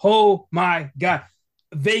franchise. Oh my god,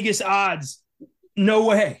 Vegas odds, no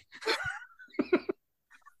way.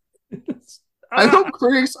 I ah, hope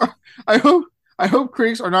critics are. I hope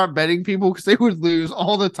critics are not betting people because they would lose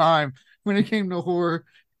all the time when it came to horror.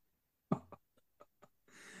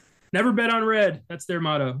 never bet on red. That's their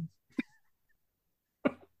motto.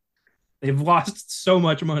 They've lost so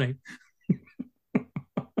much money.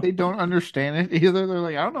 They don't understand it either. They're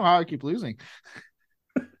like, I don't know how I keep losing.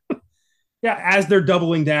 Yeah, as they're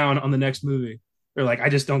doubling down on the next movie, they're like, I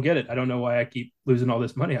just don't get it. I don't know why I keep losing all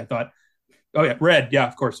this money. I thought, oh yeah, red. Yeah,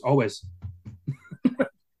 of course, always.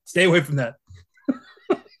 Stay away from that.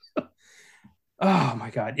 Oh my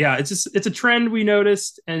god, yeah, it's a trend we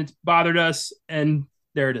noticed and it's bothered us, and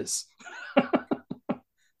there it is.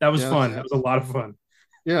 That was Yes. fun. That was a lot of fun.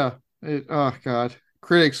 Yeah. Oh god.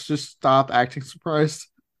 Critics just stop acting surprised.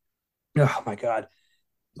 Oh my god.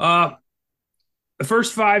 Uh, the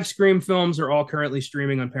first five Scream films are all currently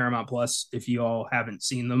streaming on Paramount Plus. If you all haven't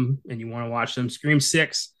seen them and you want to watch them, Scream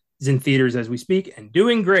 6 is in theaters as we speak and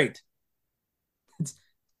doing great. It's,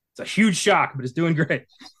 it's a huge shock, but it's doing great.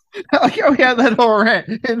 Like, oh yeah, that whole rant.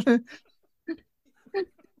 And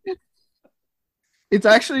it's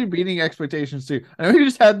actually beating expectations too. I know you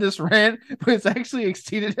just had this rant, but it's actually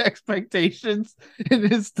exceeded expectations and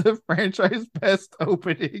it's the franchise best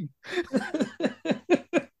opening.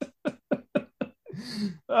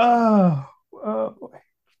 Oh, oh,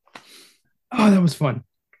 oh, that was fun.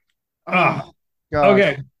 Oh, Oh god.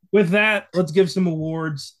 okay. With that, let's give some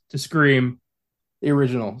awards to Scream, the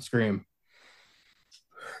original Scream.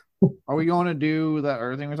 Are we going to do that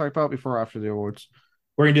other thing we talked about before or after the awards?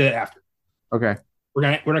 We're gonna do that after. Okay.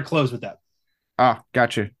 We're gonna close with that. Ah,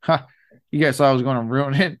 gotcha. Huh. You guys thought I was going to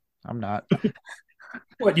ruin it. I'm not.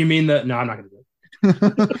 What do you mean that? No, I'm not gonna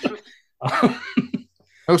do it.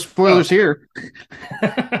 No spoilers here.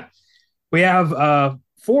 We have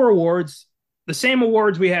four awards, the same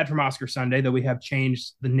awards we had from Oscar Sunday, though we have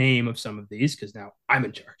changed the name of some of these because now I'm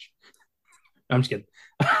in charge. No, I'm just kidding.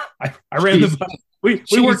 I ran the we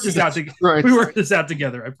worked this out together. Right. We worked this out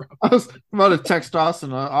together. I promise. I was about to text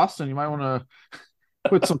Austin. Austin, you might want to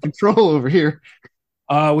put some control over here.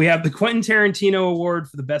 We have the Quentin Tarantino Award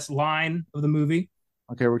for the best line of the movie.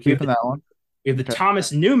 Okay, we're keeping that one. We have the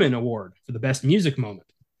Thomas Newman Award for the best music moment.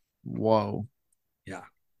 Whoa. Yeah.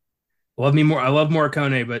 I love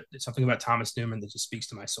Morricone, but it's something about Thomas Newman that just speaks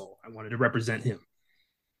to my soul. I wanted to represent him.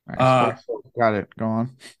 Nice. Got it. Go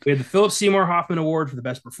on. We had the Philip Seymour Hoffman Award for the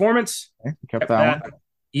best performance. Okay, kept that one.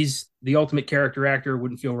 He's the ultimate character actor.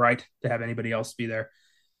 Wouldn't feel right to have anybody else be there.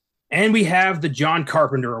 And we have the John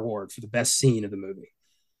Carpenter Award for the best scene of the movie.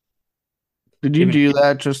 Did you do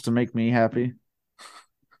that just to make me happy?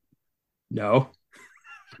 No.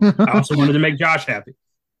 I also wanted to make Josh happy.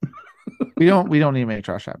 We don't need to make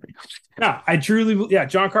Josh happy. No,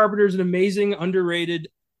 John Carpenter is an amazing, underrated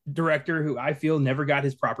director who I feel never got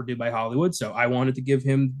his proper due by Hollywood. So I wanted to give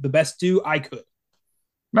him the best due I could.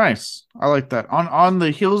 Nice. I like that. On the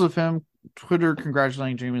heels of him, Twitter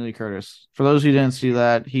congratulating Jamie Lee Curtis. For those who didn't see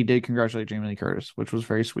that, he did congratulate Jamie Lee Curtis, which was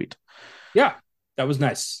very sweet. Yeah, that was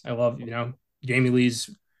nice. I love, Jamie Lee's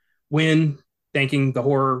win, thanking the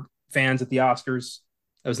horror fans at the Oscars.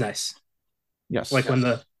 That was nice. Yes. Like when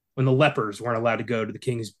the lepers weren't allowed to go to the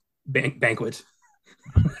king's banquet.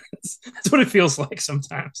 That's what it feels like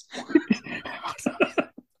sometimes.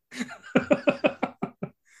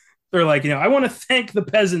 They're like, I want to thank the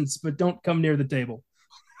peasants, but don't come near the table.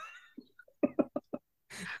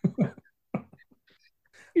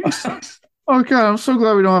 Oh god, I'm so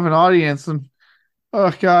glad we don't have an audience. And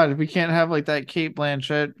oh god, we can't have like that Kate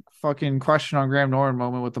Blanchett fucking question on Graham Norton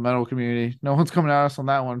moment with the metal community. No one's coming at us on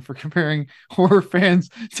that one for comparing horror fans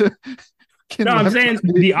to No, I'm left. saying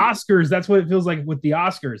the Oscars. That's what it feels like with the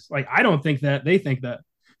Oscars. Like, I don't think that they think that.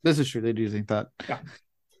 This is true. They do think that. Yeah.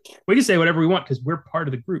 We can say whatever we want because we're part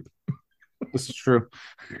of the group. This is true.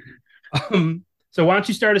 So why don't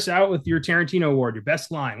you start us out with your Tarantino award, your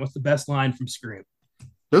best line? What's the best line from Scream?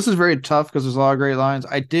 This is very tough because there's a lot of great lines.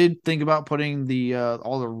 I did think about putting the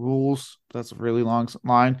all the rules. That's a really long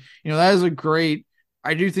line. That is a great.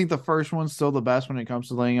 I do think the first one's still the best when it comes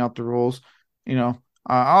to laying out the rules.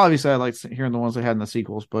 Obviously I like hearing the ones they had in the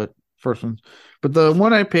sequels, but first ones. But the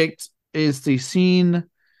one I picked is the scene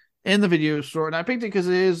in the video store, and I picked it because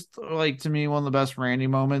it is, like, to me, one of the best Randy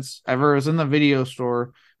moments ever. It was in the video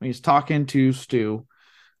store when he's talking to Stu,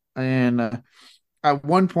 and at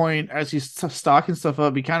one point, as he's stocking stuff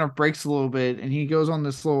up, he kind of breaks a little bit, and he goes on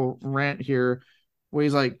this little rant here where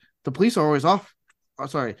he's like, "The police are always off.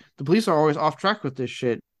 The police are always off track with this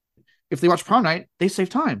shit. If they watch Prom Night, they save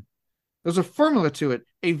time. There's a formula to it,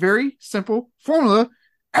 a very simple formula.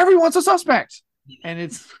 Everyone's a suspect." And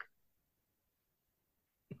it's,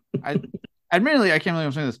 admittedly, I can't believe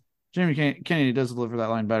I'm saying this. Jamie Kennedy does deliver that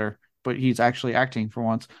line better, but he's actually acting for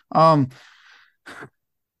once.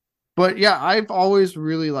 But yeah, I've always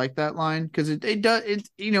really liked that line because it does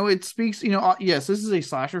it speaks, yes, this is a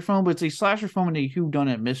slasher film, but it's a slasher film and a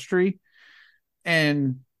whodunit mystery,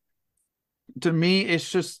 and to me, it's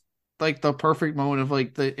just like the perfect moment of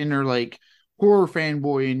like the inner like horror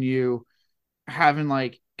fanboy in you having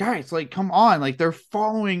like, guys, like, come on, like, they're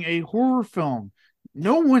following a horror film.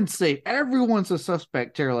 No one's safe. Everyone's a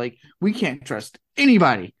suspect here. Like, we can't trust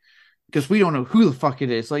anybody because we don't know who the fuck it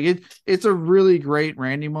is. Like, it's a really great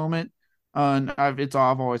Randy moment. And I've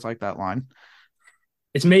always liked that line.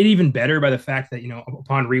 It's made even better by the fact that,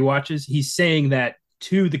 upon rewatches, he's saying that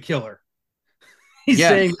to the killer. He's Yes.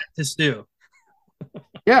 saying that to Stu.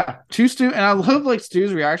 Yeah, to Stu. And I love like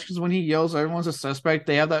Stu's reactions when he yells, everyone's a suspect.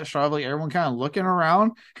 They have that shot of like everyone kind of looking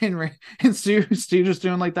around and Stu just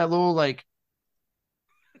doing like that little like,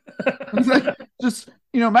 like just,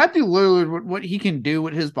 Matthew Lillard, what he can do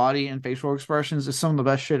with his body and facial expressions is some of the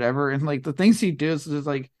best shit ever. And like the things he does is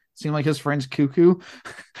like seem like his friend's cuckoo.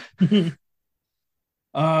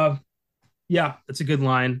 Yeah, that's a good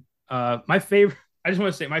line. My favorite, I just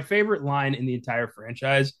want to say my favorite line in the entire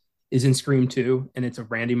franchise is in Scream 2, and it's a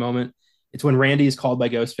Randy moment. It's when Randy is called by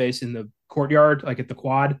Ghostface in the courtyard, like at the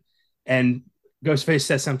quad, and Ghostface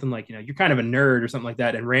says something like, you're kind of a nerd or something like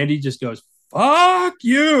that. And Randy just goes, "Fuck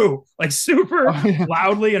you," like super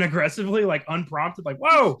loudly and aggressively, like unprompted, like,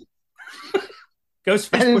 whoa.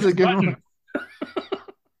 Ghostface pushed the button.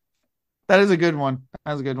 That is a good one.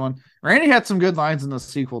 That's a good one. Randy had some good lines in the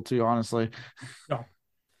sequel too, honestly. Oh.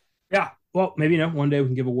 Yeah. Well, maybe one day we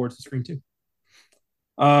can give awards to Scream 2.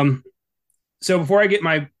 So before I get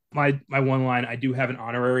my one line, I do have an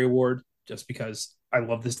honorary award just because I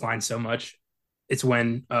love this line so much. It's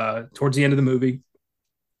when towards the end of the movie,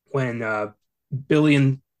 when Billy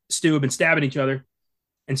and Stu have been stabbing each other,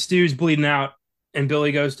 and Stu's bleeding out, and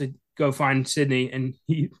Billy goes to go find Sydney, and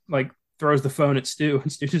he like throws the phone at Stu,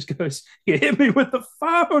 and Stu just goes, "You hit me with the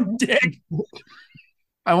phone, dick."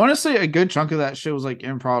 I want to say a good chunk of that shit was like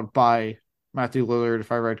improv by Matthew Lillard,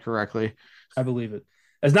 if I read correctly. I believe it.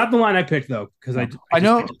 That's not the line I picked though, because I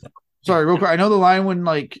know. Sorry, real quick. I know the line when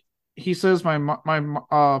like he says my parents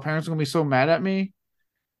are gonna be so mad at me.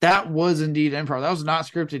 That was indeed improv. That was not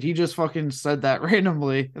scripted. He just fucking said that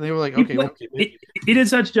randomly, and they were like, "Okay." He did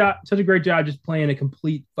such a great job just playing a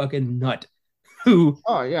complete fucking nut who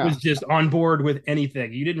was just on board with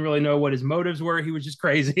anything. You didn't really know what his motives were. He was just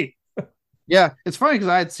crazy. Yeah, it's funny because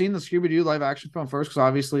I had seen the Scooby-Doo live action film first, because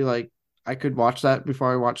obviously, like, I could watch that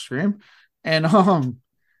before I watched Scream, and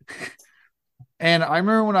and I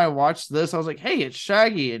remember when I watched this, I was like, "Hey, it's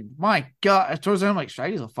Shaggy," and my God, towards the end, I'm like,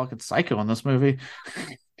 Shaggy's a fucking psycho in this movie.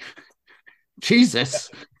 Jesus.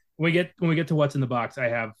 When we get to what's in the box, I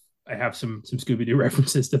have some Scooby-Doo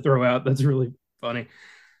references to throw out. That's really funny.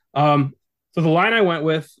 So the line I went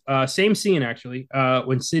with, same scene actually,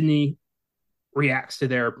 when Sydney reacts to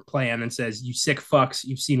their plan and says, "You sick fucks,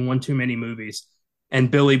 you've seen one too many movies." And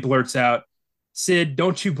Billy blurts out, "Sid,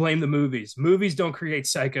 don't you blame the movies. Movies don't create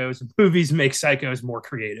psychos. Movies make psychos more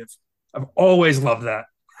creative." I've always loved that.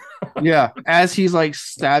 Yeah, as he's like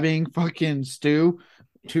stabbing fucking Stu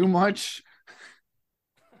too much.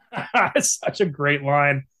 It's such a great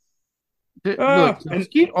line. Look, to And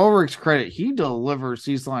Skeet Ulrich's credit, he delivers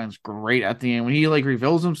these lines great at the end. When he like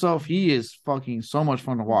reveals himself, he is fucking so much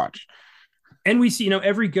fun to watch. we see,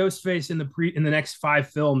 every Ghostface in the next 5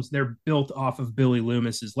 films, they're built off of Billy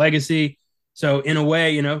Loomis's legacy. So in a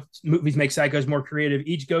way, movies make psychos more creative.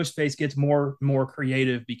 Each Ghostface gets more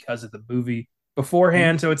creative because of the movie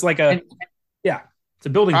beforehand. So it's like And yeah, it's a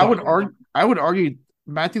building I would block. argue,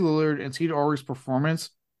 Matthew Lillard and Skeet Ulrich's performance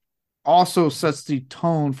also sets the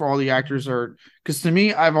tone for all the actors are, because to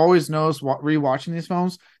me, I've always noticed rewatching these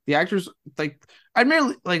films, the actors like I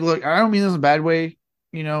merely like look, I don't mean this in a bad way,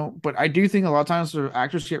 but I do think a lot of times the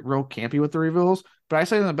actors get real campy with the reveals, but I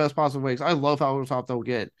say it in the best possible way because I love how top they'll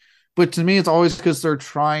get. But to me, it's always because they're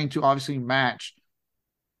trying to obviously match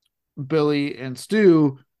Billy and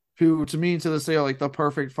Stu, who to me to this day are like the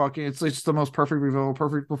perfect fucking. It's just the most perfect reveal,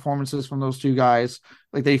 perfect performances from those two guys.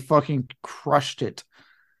 Like they fucking crushed it.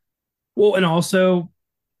 Well, and also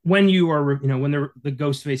when you are, when the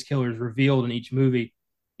Ghostface killer is revealed in each movie,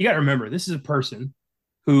 you got to remember this is a person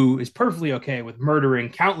who is perfectly okay with murdering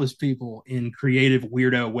countless people in creative,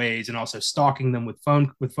 weirdo ways, and also stalking them with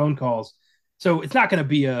phone calls. So it's not going to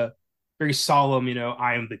be a very solemn,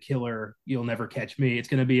 I am the killer, you'll never catch me. It's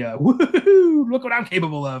going to be a woohoo, look what I'm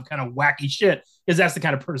capable of, kind of wacky shit, because that's the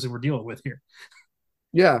kind of person we're dealing with here.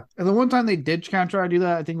 Yeah, and the one time they did kind of try to do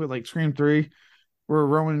that, I think with like Scream 3, where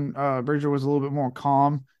Roman Bridger was a little bit more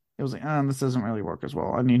calm. It was like, this doesn't really work as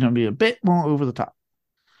well. I need him to be a bit more over the top.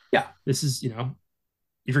 Yeah, this is, if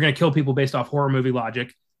you're going to kill people based off horror movie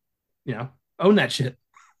logic, you know, own that shit.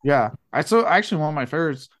 Yeah, I so actually one of my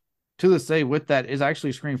favorites to this day with that is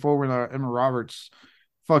actually Scream 4 when Emma Roberts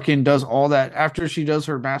fucking does all that after she does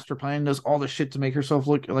her master plan, does all the shit to make herself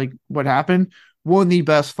look like what happened. One of the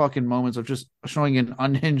best fucking moments of just showing an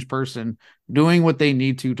unhinged person doing what they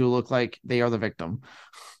need to look like they are the victim.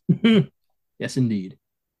 Yes, indeed.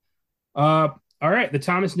 Uh, all right, the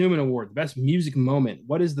Thomas Newman Award, the best music moment.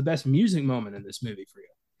 What is the best music moment in this movie for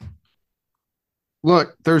you?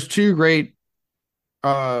 Look, there's two great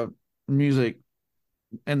uh music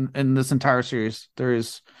in this entire series. There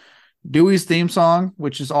is Dewey's theme song,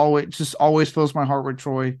 which is always fills my heart with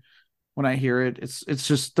joy when I hear it. It's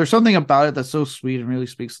just there's something about it that's so sweet and really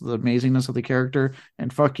speaks to the amazingness of the character.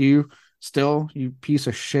 And fuck you, still, you piece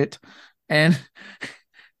of shit. And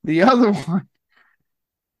the other one,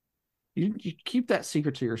 you keep that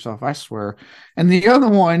secret to yourself, I swear. And the other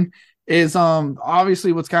one is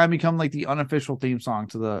obviously what's kind of become like the unofficial theme song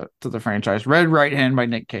to the franchise, Red Right Hand by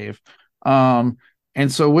Nick Cave. Um and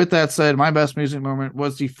so with that said, my best music moment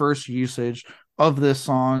was the first usage of this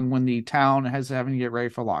song when the town has having to get ready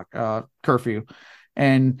for curfew.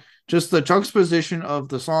 And just the juxtaposition of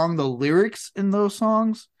the song, the lyrics in those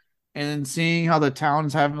songs, and then seeing how the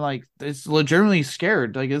town's having like it's legitimately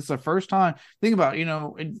scared. Like it's the first time. Think about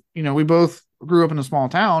we both grew up in a small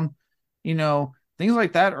town. Things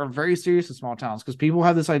like that are very serious in small towns because people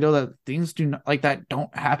have this idea that things do not, like that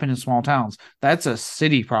don't happen in small towns. That's a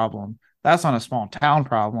city problem. That's not a small town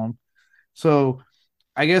problem. So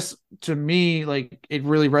I guess to me, like it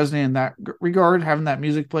really resonated in that regard, having that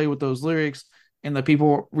music play with those lyrics and the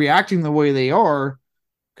people reacting the way they are,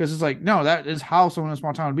 because it's like, no, that is how someone in a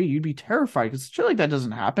small town would be. You'd be terrified because shit like that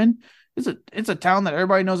doesn't happen. It's a town that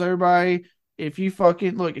everybody knows everybody. If you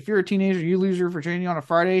fucking look, if you're a teenager, you lose your virginity on a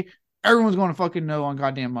Friday, everyone's going to fucking know on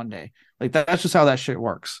goddamn Monday. Like that's just how that shit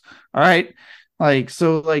works. All right. Like,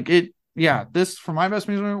 so like it, yeah, this for my best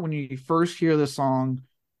music when you first hear this song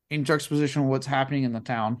in juxtaposition with what's happening in the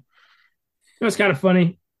town. It's kind of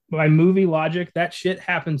funny. By movie logic, that shit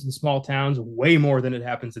happens in small towns way more than it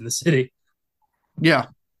happens in the city. Yeah.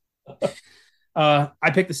 I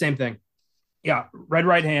picked the same thing. Yeah, Red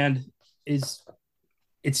Right Hand is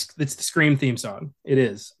it's the Scream theme song. It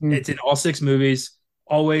is. Mm. It's in all 6 movies.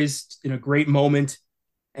 Always in a great moment.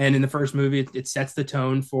 And in the first movie, it sets the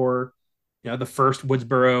tone for the first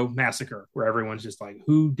Woodsboro massacre, where everyone's just like,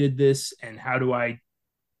 "Who did this? And how do I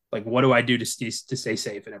what do I do to stay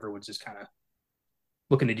safe?" And everyone's just kind of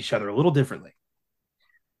looking at each other a little differently.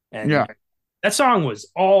 And Yeah. that song was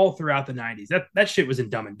all throughout the 90s. That shit was in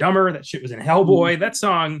Dumb and Dumber. That shit was in Hellboy. That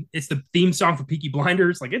song, it's the theme song for Peaky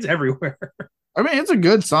Blinders. Like it's everywhere. I mean, it's a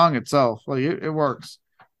good song itself. Like it works.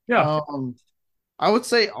 Yeah. I would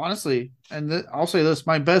say honestly, and I'll say this: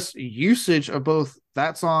 my best usage of both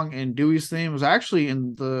that song and Dewey's theme was actually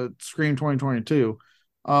in the Scream 2022.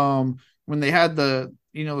 When they had the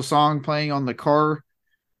song playing on the car,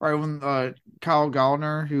 right when Kyle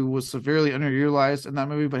Gallner, who was severely underutilized in that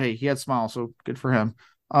movie, but hey, he had smiles, so good for him.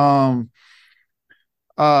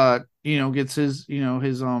 Gets his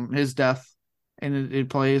death and it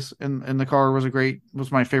plays and the car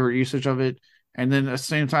was my favorite usage of it. And then at the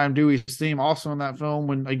same time, Dewey's theme also in that film.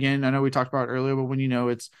 When again, I know we talked about it earlier, but when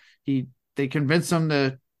it's he they convince him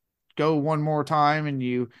to go one more time, and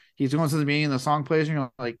he's going to the meeting, and the song plays, and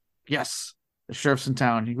you're like, yes, the sheriff's in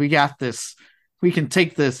town. We got this. We can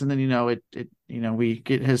take this. And then we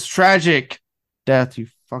get his tragic death. You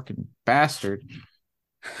fucking bastard.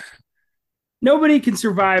 Nobody can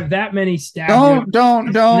survive that many stab wounds.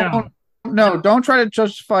 Don't, No, no, don't try to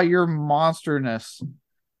justify your monsterness.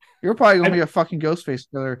 You're probably gonna I, be a fucking ghost face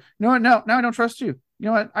killer. You know what? No, now I don't trust you. You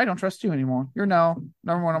know what? I don't trust you anymore. You're now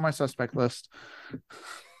number one on my suspect list.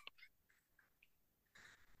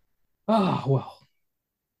 oh well.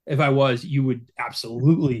 If I was, you would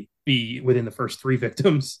absolutely be within the first three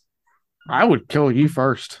victims. I would kill you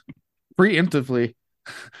first, preemptively.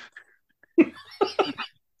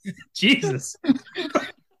 Jesus.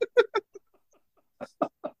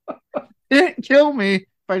 Didn't kill me if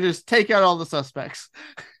I just take out all the suspects.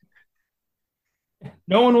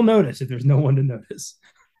 No one will notice if there's no one to notice.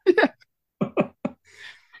 Yeah.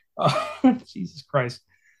 Jesus Christ.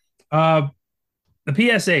 Uh, the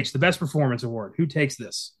PSH, the Best Performance Award. Who takes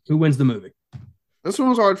this? Who wins the movie? This one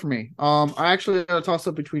was hard for me. I actually had a toss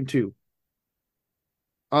up between two.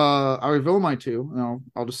 I reveal my two, and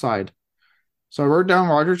I'll decide. So I wrote down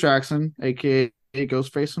Roger Jackson, aka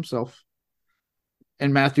Ghostface himself,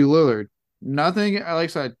 and Matthew Lillard. Nothing, like I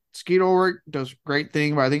said, Skeet Ulrich does great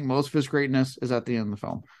thing, but I think most of his greatness is at the end of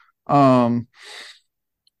the film.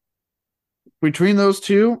 Between those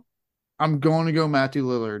two, I'm going to go Matthew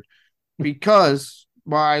Lillard because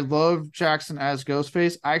while I love Jackson as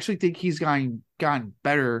Ghostface, I actually think he's gotten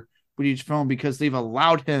better with each film because they've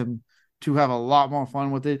allowed him to have a lot more fun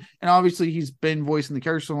with it. And obviously, he's been voicing the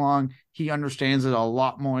character so long, he understands it a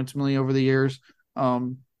lot more intimately over the years.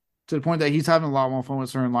 To the point that he's having a lot more fun with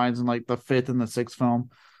certain lines in like the fifth and the sixth film.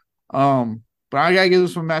 But I gotta give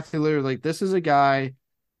this one Matthew Lillard. Like, this is a guy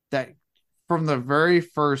that from the very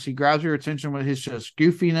first, he grabs your attention with his just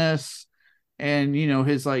goofiness and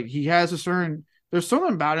his like he has a certain there's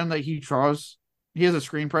something about him that he has a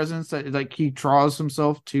screen presence that like he draws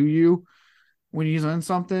himself to you when he's in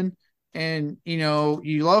something. And you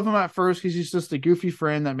love him at first because he's just a goofy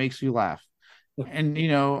friend that makes you laugh. And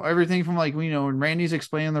everything from like when Randy's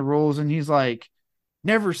explaining the rules and he's like,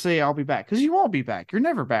 never say I'll be back because you won't be back. You're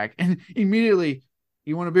never back. And immediately,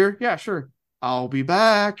 you want a beer? Yeah, sure. I'll be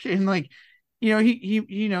back. And like, he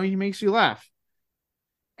makes you laugh.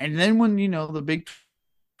 And then when the big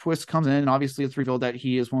twist comes in, and obviously it's revealed that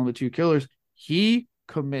he is one of the two killers, he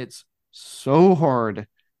commits so hard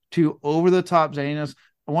to over the top zaniness.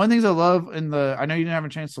 One of the things I love I know you didn't have a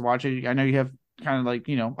chance to watch it. I know you have kind of like,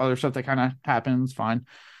 other stuff that kind of happens, fine.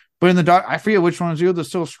 But in the doc, I forget which one is you. They're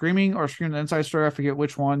still screaming or screaming the inside story. I forget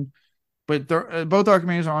which one. But they're both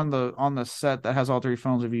documentaries are on the set that has all three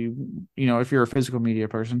films. If if you're a physical media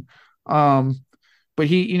person, but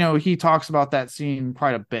he talks about that scene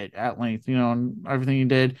quite a bit at length, and everything he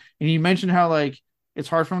did. And he mentioned how like it's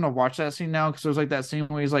hard for him to watch that scene now because there's like that scene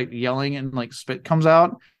where he's like yelling and like spit comes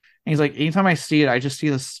out. And he's like, anytime I see it, I just see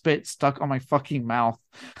the spit stuck on my fucking mouth.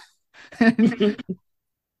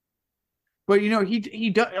 But he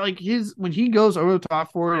does like when he goes over the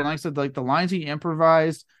top for it, and like I said, like the lines he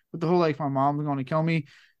improvised with the whole like my mom's going to kill me.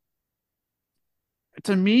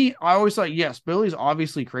 To me, I always thought, yes, Billy's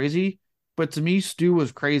obviously crazy, but to me, Stu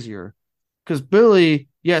was crazier because Billy,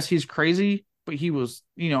 yes, he's crazy, but he was,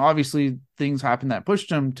 obviously things happened that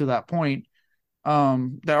pushed him to that point.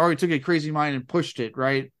 That already took a crazy mind and pushed it,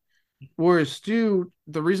 right? Whereas Stu,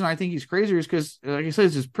 the reason I think he's crazier is because, like I said,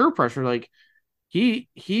 it's just peer pressure. Like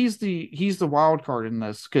he's the wild card in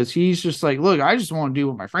this because he's just like, look, I just want to do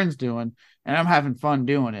what my friend's doing, and I'm having fun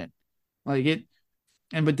doing it. Like it,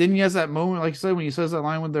 but then he has that moment, like I said, when he says that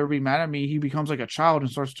line, "When they'll be mad at me," he becomes like a child and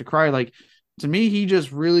starts to cry. Like to me, he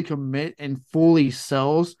just really commit and fully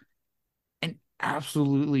sells an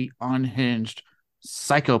absolutely unhinged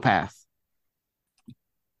psychopath.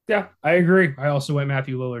 Yeah, I agree. I also went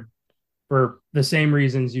Matthew Lillard for the same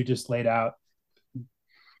reasons you just laid out.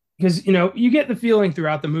 Because, you get the feeling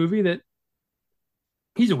throughout the movie that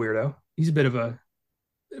he's a weirdo. He's a bit of an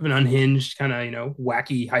unhinged kind of,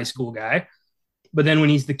 wacky high school guy. But then when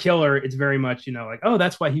he's the killer, it's very much, like, oh,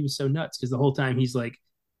 that's why he was so nuts. Because the whole time he's like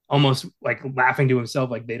almost like laughing to himself,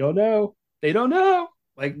 like, they don't know. They don't know.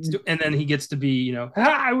 Like, and then he gets to be,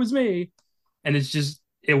 it was me. And it's just,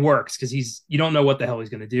 it works because you don't know what the hell he's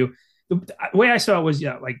going to do. The way I saw it was,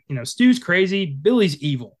 Stu's crazy. Billy's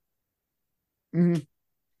evil. Mm-hmm.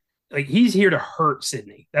 Like, he's here to hurt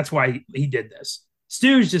Sydney. That's why he did this.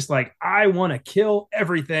 Stu's just like, I want to kill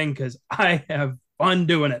everything because I have fun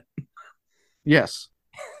doing it. Yes.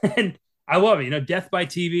 And I love it. Death by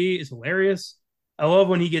TV is hilarious. I love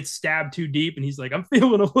when he gets stabbed too deep and he's like, I'm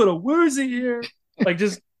feeling a little woozy here. Like,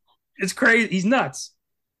 just, it's crazy. He's nuts.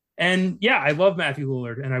 And yeah, I love Matthew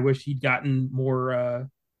Lillard, and I wish he'd gotten more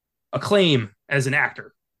acclaim as an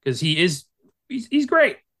actor because he's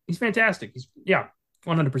great. He's fantastic. He's, yeah,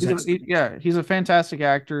 100%. Yeah, he's a fantastic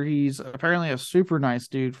actor. He's apparently a super nice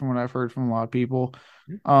dude from what I've heard from a lot of people.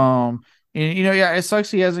 Um, and yeah, it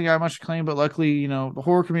sucks he hasn't got much acclaim, but luckily, the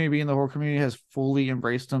horror community being the horror community has fully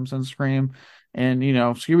embraced him since Scream. And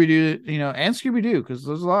Scooby Doo, and Scooby Doo, because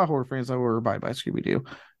there's a lot of horror fans that were by Scooby Doo.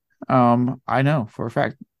 I know for a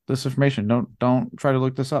fact this information. Don't try to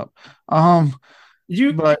look this up. But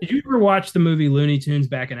Did you ever watch the movie Looney Tunes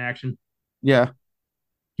Back in Action? yeah,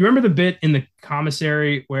 You remember the bit in the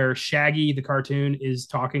commissary where Shaggy the cartoon is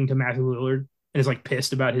talking to Matthew Lillard and is like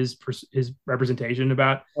pissed about his representation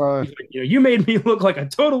about uh, he's like, you made me look like a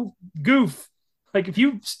total goof. Like if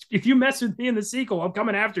you mess with me in the sequel, I'm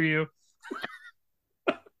coming after you.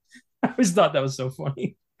 I always thought that was so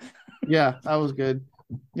funny. yeah, that was good.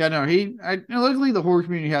 Yeah, no, luckily the horror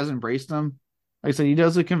community has embraced him. Like I said, he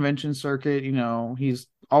does the convention circuit. He's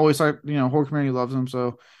always like, horror community loves him.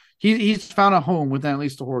 So he's found a home within at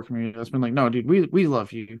least the horror community that's been like, no, dude, we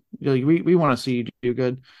love you. Like, we want to see you do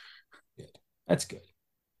good. That's good.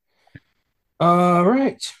 All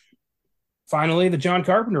right. Finally, the John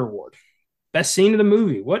Carpenter Award. Best scene of the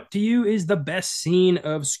movie. What to you is the best scene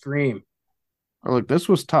of Scream? Oh, look, this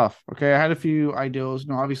was tough. Okay, I had a few ideals.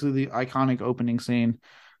 Obviously the iconic opening scene,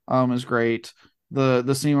 is great.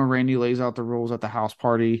 The scene where Randy lays out the rules at the house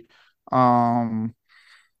party. Um,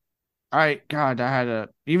 I had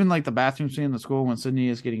even like the bathroom scene in the school when Sydney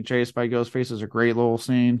is getting chased by Ghostface is a great little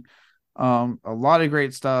scene. A lot of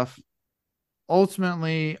great stuff.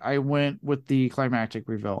 Ultimately, I went with the climactic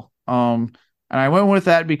reveal. And I went with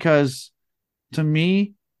that because to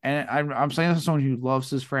me, and I'm saying this as someone who loves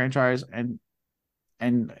this franchise and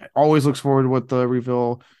always looks forward to what the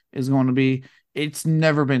reveal is going to be. It's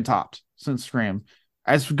never been topped since Scream.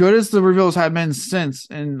 As good as the reveals have been since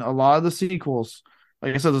in a lot of the sequels,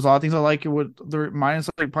 like I said, there's a lot of things I like with the minus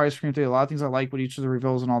like probably Scream 3, a lot of things I like with each of the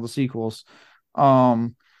reveals and all the sequels.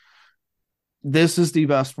 Um, this is the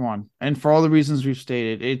best one. And for all the reasons we've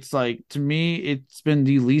stated, it's like to me, it's been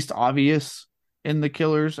the least obvious in the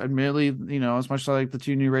killers. Admittedly, as much as I like the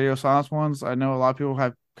two new Radio Silence ones, I know a lot of people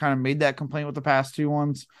have kind of made that complaint with the past two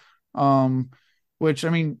ones. Which I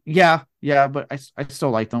mean, yeah, but I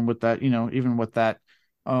still like them with that, even with that.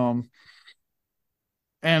 Um,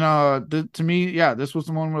 and to me, yeah, this was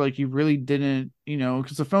the one where like you really didn't,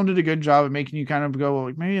 because the film did a good job of making you kind of go, well,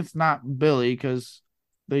 like maybe it's not Billy because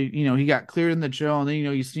they, he got cleared in the jail, and then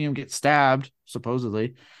you see him get stabbed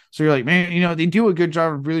supposedly. So you're like, man, they do a good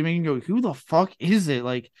job of really making you go, who the fuck is it?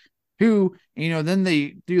 Like, who? Then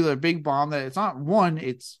they do the big bomb that it's not one,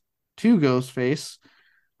 it's two Ghostface.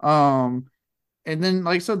 And then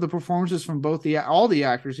like I said, the performances from all the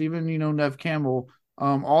actors, even Nev Campbell,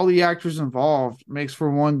 all the actors involved makes for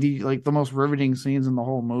one the most riveting scenes in the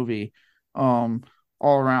whole movie, all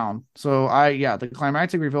around. So the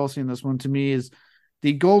climactic reveal scene in this one to me is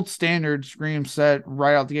the gold standard Scream set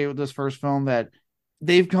right out the gate with this first film that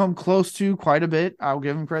they've come close to quite a bit. I'll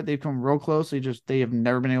give them credit; they've come real close. They have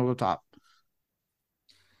never been able to top.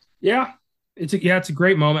 Yeah, it's a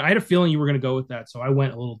great moment. I had a feeling you were going to go with that, so I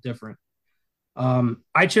went a little different.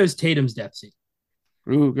 I chose Tatum's death scene.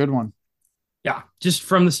 Ooh, good one. Yeah, just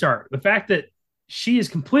from the start. The fact that she is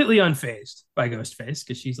completely unfazed by Ghostface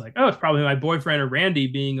because she's like, oh, it's probably my boyfriend or Randy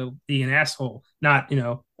being an asshole, not,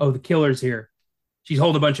 oh, the killer's here. She's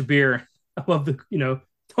holding a bunch of beer. I love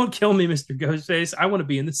don't kill me, Mr. Ghostface. I want to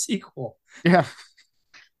be in the sequel. Yeah.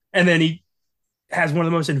 And then he has one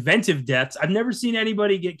of the most inventive deaths. I've never seen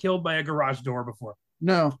anybody get killed by a garage door before.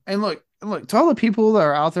 No. And look, to all the people that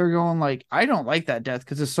are out there going like, I don't like that death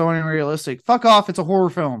because it's so unrealistic. Fuck off. It's a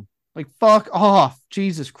horror film. Like, fuck off.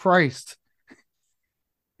 Jesus Christ.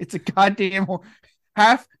 It's a goddamn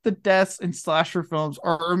half the deaths in slasher films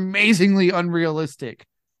are amazingly unrealistic.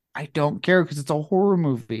 I don't care because it's a horror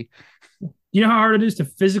movie. You know how hard it is to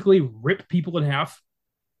physically rip people in half?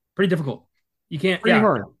 Pretty difficult. You can't. Pretty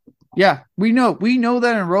hard. Yeah, we know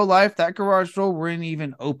that in real life that garage door wouldn't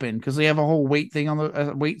even open because they have a whole weight thing on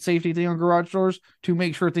the weight safety thing on garage doors to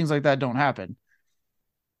make sure things like that don't happen.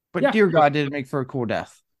 But dear God, did it make for a cool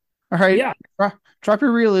death? All right, yeah. Drop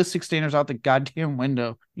your realistic standards out the goddamn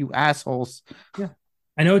window, you assholes. Yeah,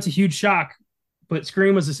 I know it's a huge shock, but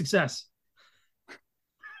Scream was a success.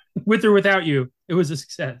 With or without you, it was a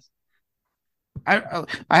success. I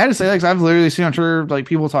had to say, like, I've literally seen on Twitter like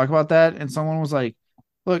people talk about that, and someone was like,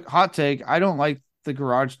 "Look, hot take, I don't like the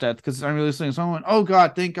garage death because I'm really listening." Someone went, "Oh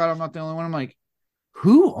God, thank God I'm not the only one." I'm like,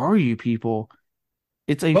 "Who are you people?"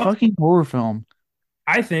 It's a Well, fucking horror film.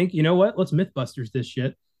 I think, you know what? Let's Mythbusters this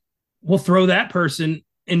shit. We'll throw that person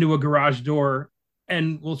into a garage door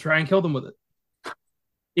and we'll try and kill them with it.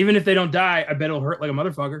 Even if they don't die, I bet it'll hurt like a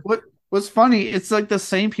motherfucker. What's funny, it's like the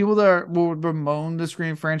same people that will bemoan the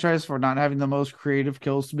Scream franchise for not having the most creative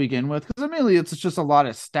kills to begin with. Because mainly it's just a lot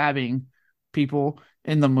of stabbing people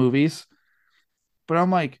in the movies. But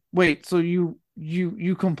I'm like, wait, so you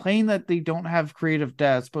complain that they don't have creative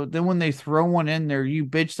deaths, but then when they throw one in there, you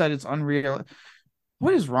bitch that it's unreal.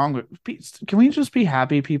 What is wrong with? Can we just be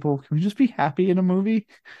happy, people? Can we just be happy in a movie?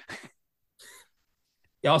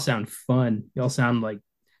 Y'all sound fun. Y'all sound like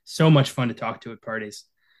so much fun to talk to at parties.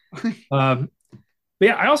 Um, but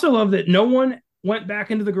yeah, I also love that no one went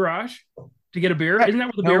back into the garage to get a beer. Isn't that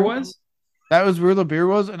where the beer No, was? that was where the beer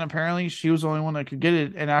was, and apparently she was the only one that could get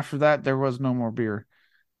it. And after that, there was no more beer.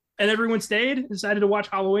 And everyone stayed and decided to watch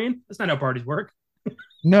Halloween. That's not how parties work.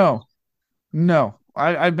 No, no.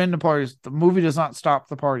 I've been to parties. The movie does not stop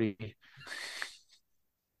the party.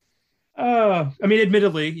 I mean,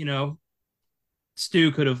 admittedly,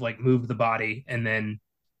 Stu could have like moved the body and then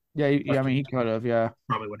Yeah, yeah. I mean, he could have. Yeah.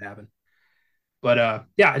 probably would happen. But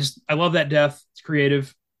yeah, I love that death. It's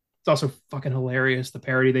creative. It's also fucking hilarious the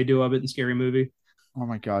parody they do of it in Scary Movie. Oh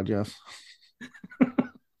my god, yes.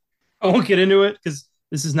 I won't get into it because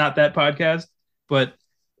this is not that podcast. But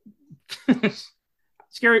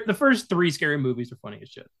scary. The first three Scary Movies are funny as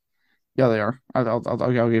shit. Yeah, they are.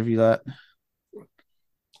 I'll give you that.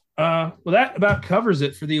 Well, that about covers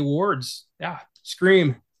it for the awards. Yeah,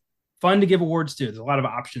 Scream, fun to give awards to. There's a lot of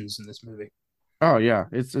options in this movie. Oh yeah,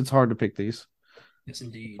 it's hard to pick these. Yes,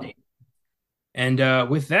 indeed. And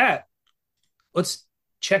with that, let's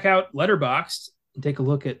check out Letterboxd and take a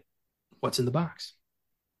look at what's in the box.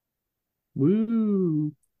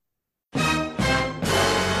 Woo!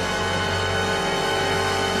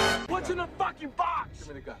 What's in the fucking box? Give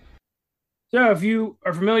me the gun. So, if you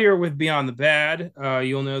are familiar with Beyond the Bad,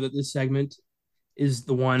 you'll know that this segment is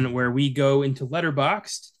the one where we go into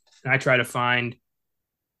Letterboxd and I try to find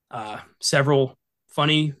several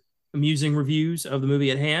funny, amusing reviews of the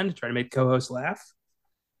movie at hand, try to make the co-host laugh.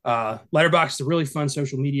 Letterboxd is a really fun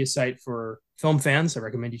social media site for film fans. I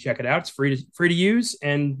recommend you check it out. It's free to use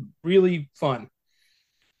and really fun.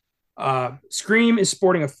 Scream is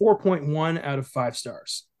sporting a 4.1 out of 5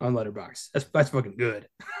 stars on Letterboxd. That's fucking good.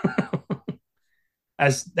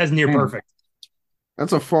 That's near perfect.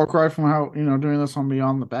 That's a far cry from how doing this on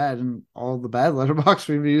Beyond the Bad and all the bad letterbox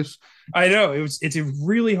reviews. I know it's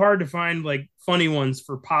really hard to find like funny ones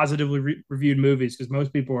for positively reviewed movies because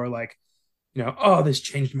most people are like, oh, this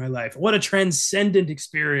changed my life. What a transcendent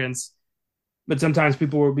experience. But sometimes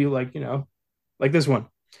people will be like, like this one.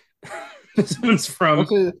 This one's from.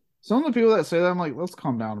 Okay, some of the people that say that, I'm like, let's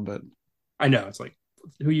calm down a bit. I know it's like,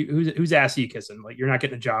 whose ass are you kissing? Like, you're not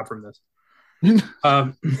getting a job from this.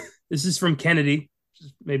 This is from Kennedy.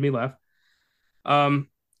 Just made me laugh.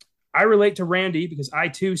 I relate to Randy because I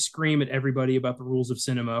too scream at everybody about the rules of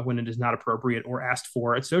cinema when it is not appropriate or asked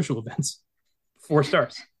for at social events. 4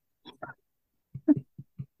 stars.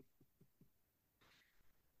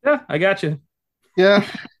 Yeah, I got you. Yeah,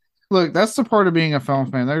 look, that's the part of being a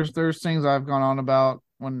film fan. There's things I've gone on about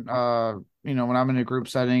when when I'm in a group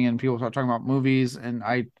setting and people start talking about movies and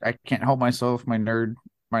I can't help myself. My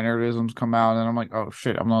nerdisms come out and I'm like, oh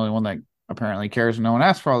shit, I'm the only one that apparently cares and no one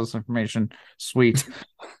asked for all this information. Sweet.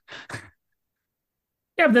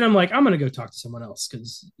 Yeah, but then I'm like, I'm gonna go talk to someone else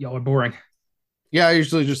because y'all are boring. Yeah, I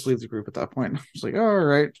usually just leave the group at that point. It's like, all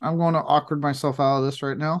right, I'm going to awkward myself out of this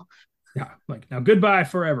right now. Yeah, like now goodbye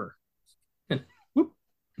forever.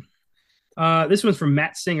 This one's from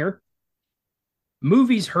Matt Singer.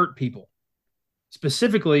 Movies hurt people.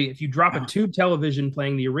 Specifically, if you drop a tube television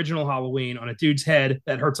playing the original Halloween on a dude's head,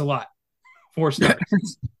 that hurts a lot. 4 stars.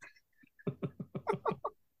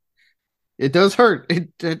 It does hurt.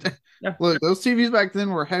 Yeah. Look, those TVs back then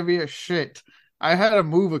were heavy as shit. I had to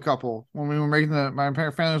move a couple when we were making my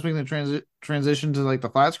family was making the transition to like the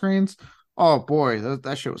flat screens. Oh boy,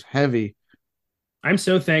 that shit was heavy. I'm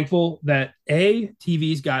so thankful that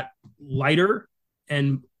TVs got lighter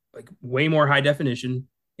and like way more high definition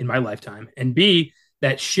in my lifetime, and B,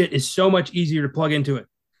 that shit is so much easier to plug into it.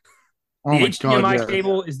 Oh the my HDMI God,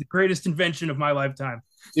 cable is the greatest invention of my lifetime.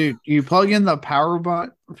 Dude, you plug in the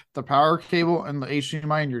the power cable, and the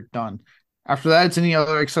HDMI, and you're done. After that, it's any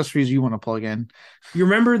other accessories you want to plug in. You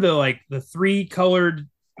remember the 3 colored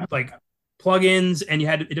like plugins, and you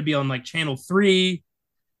had it'd be on like channel 3.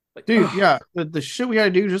 Like, dude, yeah, the shit we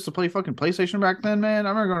had to do just to play fucking PlayStation back then, man. I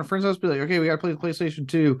remember going to a friend's house, be like, okay, we got to play the PlayStation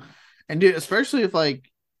 2, and dude, especially if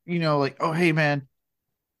like, like, oh hey man,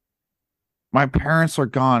 my parents are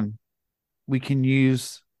gone. we can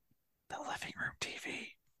use the living room TV.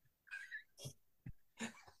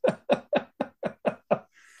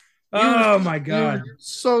 Oh my God. You're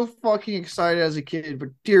so fucking excited as a kid, but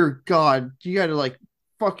dear God, you got to like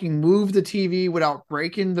fucking move the TV without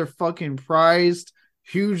breaking their fucking prized,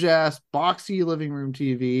 huge ass, boxy living room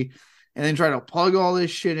TV, and then try to plug all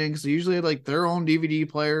this shit in because they usually had like their own DVD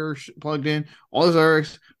player plugged in, all this other.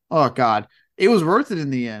 Oh God, it was worth it in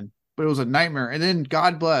the end, but it was a nightmare. And then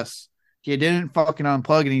God bless, you didn't fucking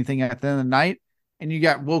unplug anything at the end of the night, and you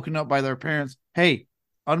got woken up by their parents. Hey,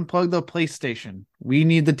 unplug the PlayStation. We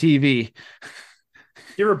need the TV.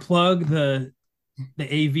 You ever plug the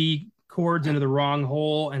AV cords into the wrong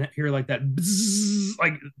hole and hear like that bzzz,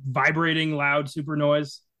 like vibrating loud super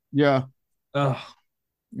noise? Yeah. Oh,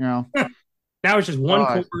 Yeah. now it's just one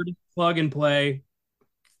cord, plug and play.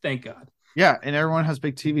 Thank God. Yeah, and everyone has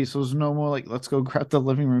big TVs, so there's no more like let's go grab the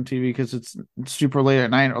living room TV because it's super late at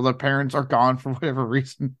night or the parents are gone for whatever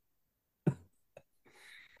reason.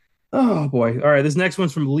 Oh boy. All right, this next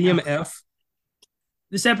one's from Liam F.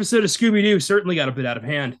 This episode of Scooby-Doo certainly got a bit out of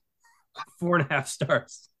hand. 4.5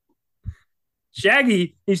 stars.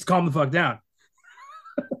 Shaggy needs to calm the fuck down.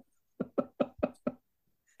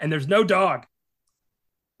 And there's no dog.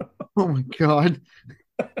 Oh my God.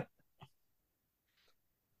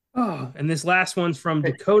 Oh, and this last one's from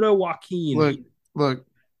Dakota Joaquin. Look.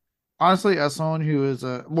 Honestly, as someone who is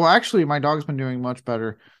actually, my dog's been doing much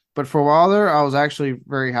better. But for a while there, I was actually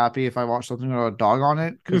very happy if I watched something with a dog on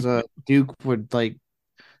it because Duke would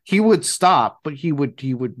he would stop, but he would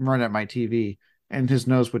run at my TV and his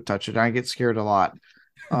nose would touch it. And I get scared a lot.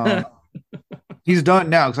 He's done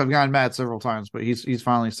now because I've gotten mad several times, but he's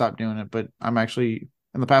finally stopped doing it. But I'm actually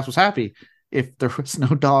in the past was happy if there was no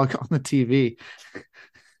dog on the TV.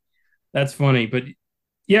 That's funny, but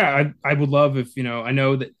yeah, I would love if, I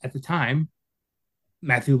know that at the time,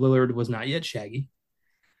 Matthew Lillard was not yet Shaggy.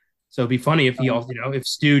 So it'd be funny if he also, if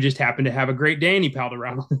Stu just happened to have a great day and he palled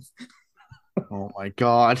around with. Oh my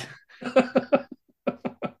God.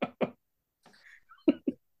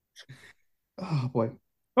 Oh boy.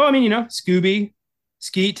 Well, I mean, Scooby,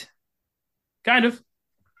 Skeet, kind of.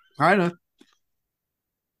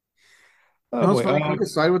 Oh, boy. Funny. I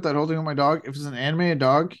decide with that whole thing with my dog. If it's an animated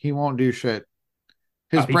dog, he won't do shit.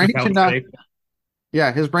 His He brain can cannot.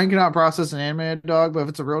 Yeah, his brain cannot process an animated dog, but if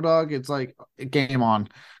it's a real dog, it's like game on.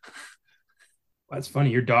 That's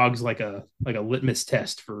funny. Your dog's like a litmus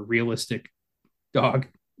test for realistic dog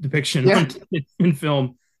depiction in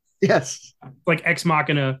film. Yes. Like Ex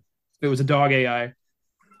Machina, if it was a dog AI.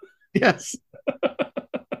 Yes.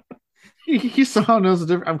 he somehow knows the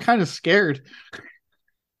difference. I'm kind of scared.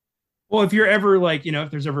 Well, if you're ever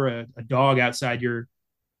if there's ever a dog outside your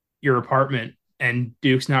apartment and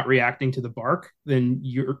Duke's not reacting to the bark, then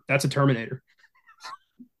that's a Terminator.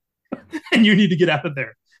 And you need to get out of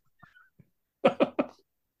there.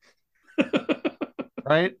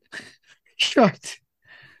 Right? Shut.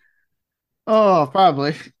 Oh,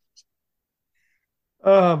 probably.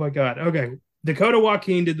 Oh my God. Okay. Dakota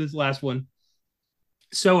Joaquin did this last one.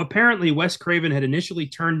 So apparently Wes Craven had initially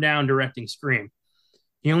turned down directing Scream.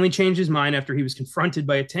 He only changed his mind after he was confronted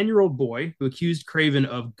by a 10-year-old boy who accused Craven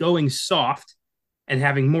of going soft and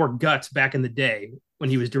having more guts back in the day when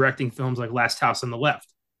he was directing films like Last House on the Left.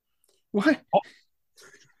 What?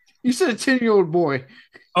 You said a 10-year-old boy.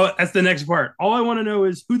 Oh, that's the next part. All I want to know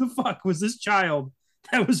is who the fuck was this child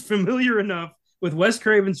that was familiar enough with Wes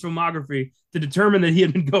Craven's filmography to determine that he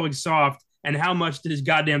had been going soft, and how much did his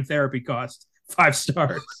goddamn therapy cost? 5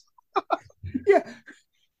 stars. Yeah.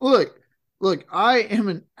 Look, I am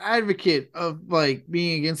an advocate of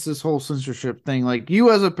being against this whole censorship thing. Like,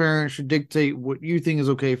 you as a parent should dictate what you think is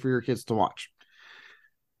okay for your kids to watch.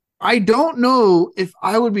 I don't know if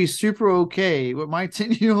I would be super okay with my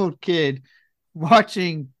 10-year-old kid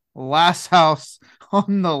watching Last House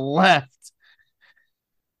on the Left,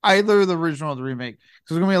 either the original or the remake,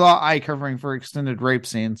 because there's gonna be a lot of eye covering for extended rape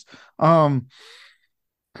scenes. But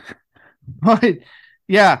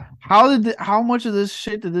yeah, how much of this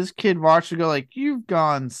shit did this kid watch to go like, you've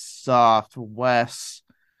gone soft, Wes?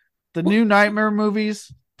 The new Nightmare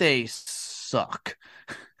movies, they suck.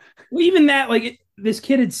 Well, even that, this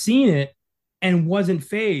kid had seen it and wasn't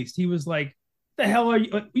phased. He was like, the hell are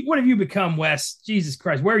you? What have you become, Wes? Jesus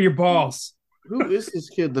Christ, where are your balls? Who is this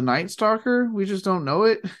kid? The Night Stalker? We just don't know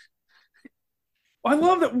it. Well, I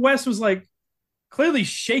love that Wes was clearly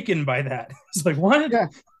shaken by that. It's like, what? Yeah.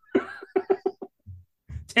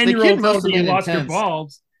 10-year-old tells you lost your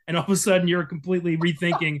balls, and all of a sudden you're completely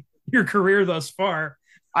rethinking your career thus far.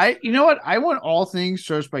 You know what? I want all things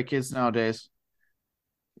judged by kids nowadays.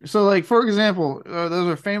 So, like, for example, there's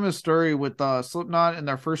a famous story with Slipknot in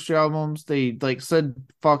their first two albums. They like said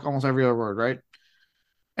 "fuck" almost every other word, right?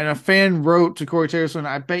 And a fan wrote to Corey Taylor saying,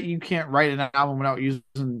 "I bet you can't write an album without using,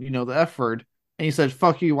 the F word." And he said,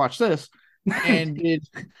 "Fuck you, watch this." And did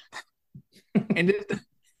and did,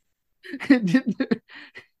 and did,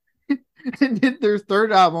 and did their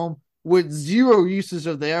third album with zero usage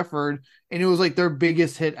of the F word, and it was like their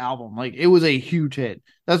biggest hit album. Like it was a huge hit.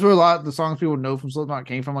 That's where a lot of the songs people know from Slipknot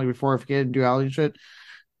came from, like Before I Forget and Duality and shit.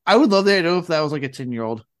 I would love to know if that was like a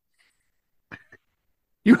 10-year-old.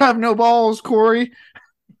 You have no balls, Corey.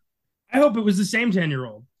 I hope it was the same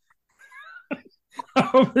 10-year-old. I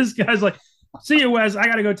hope this guy's like, see you, Wes. I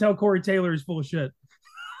got to go tell Corey Taylor he's full of shit.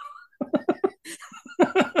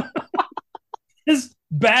 This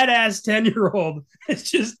badass 10-year-old is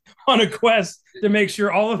just on a quest to make sure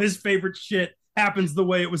all of his favorite shit happens the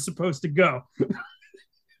way it was supposed to go.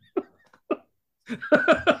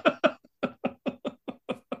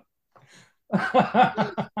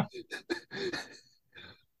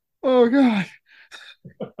 Oh god.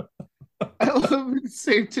 I love the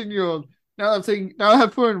same 10-year-old. Now I'm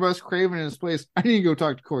putting Wes Craven in his place. I need to go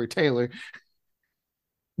talk to Corey Taylor.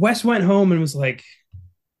 Wes went home and was like,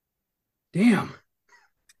 damn,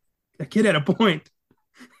 that kid had a point.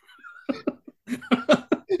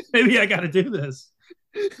 Maybe I got to do this.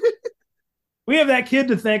 We have that kid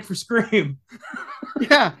to thank for Scream.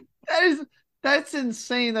 Yeah, that's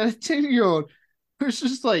insane. That a 10-year-old was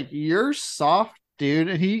just like, "You're soft, dude,"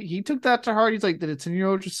 and he took that to heart. He's like, "Did a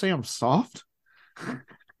 10-year-old just say I'm soft?"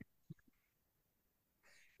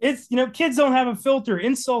 It's, kids don't have a filter.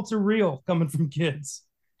 Insults are real coming from kids.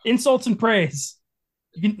 Insults and praise.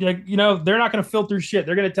 They're not going to filter shit.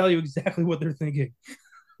 They're going to tell you exactly what they're thinking.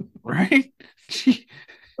 Right?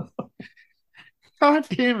 God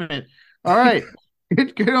damn it. All right.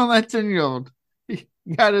 Good on that 10-year-old. You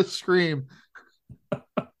gotta scream.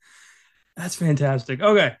 That's fantastic.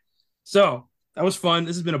 Okay. So that was fun.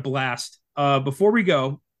 This has been a blast. Before we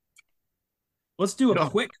go, let's do a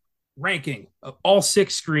quick ranking of all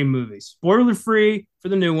 6 Scream movies. Spoiler free for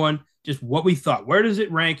the new one. Just what we thought. Where does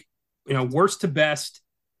it rank? Worst to best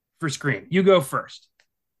for Scream. You go first.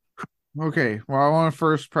 Okay, well, I want to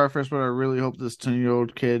first preface, but I really hope this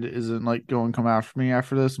 10-year-old kid isn't like going come after me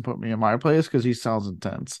after this and put me in my place because he sounds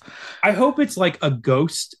intense. I hope it's like a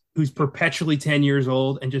ghost who's perpetually 10 years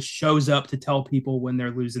old and just shows up to tell people when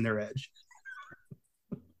they're losing their edge.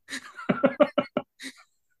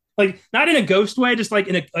 Like, not in a ghost way, just like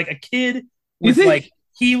in a kid with like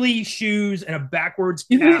Heeley shoes and a backwards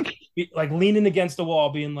cap, like leaning against the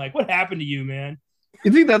wall, being like, "What happened to you, man?"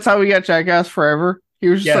 You think that's how we got Jackass Forever? He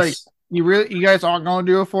was just like, you guys aren't going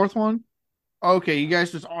to do a fourth one? Okay, you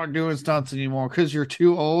guys just aren't doing stunts anymore because you're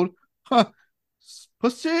too old? Huh.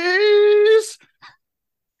 Pussies!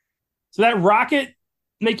 So that rocket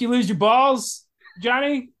make you lose your balls,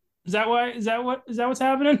 Johnny? Is that what's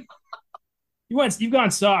happening? You've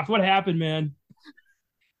gone soft. What happened, man?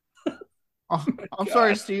 Oh, I'm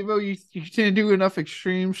sorry, Steve-O. You didn't do enough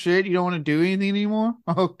extreme shit. You don't want to do anything anymore?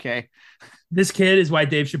 Okay. This kid is why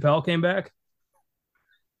Dave Chappelle came back.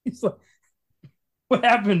 He's like, "What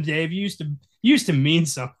happened, Dave? You used to mean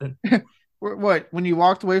something." What? When you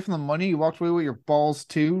walked away from the money, you walked away with your balls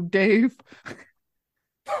too, Dave?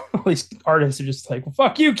 All these artists are just like, "Well,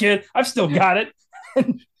 fuck you, kid. I've still got it."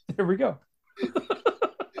 And there we go.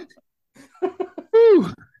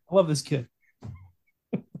 I love this kid.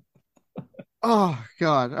 Oh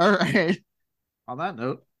God! All right. On that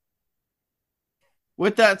note,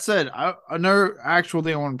 with that said, another actual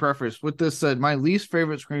thing I want to preface. With this said, my least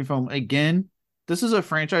favorite Scream film, again, this is a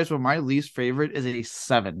franchise, but my least favorite is a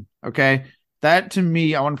 7. Okay, that to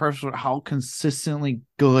me, I want to preface with how consistently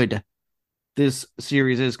good this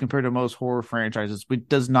series is compared to most horror franchises, which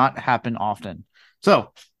does not happen often.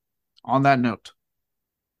 So, on that note,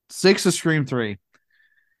 6 is Scream 3.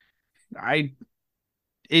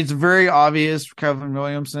 It's very obvious for Kevin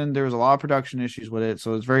Williamson. There was a lot of production issues with it,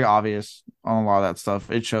 so it's very obvious on a lot of that stuff.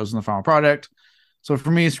 It shows in the final product. So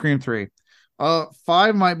for me, Scream 3.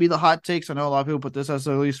 5 might be the hot takes. I know a lot of people put this as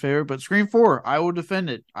their least favorite, but Scream 4, I will defend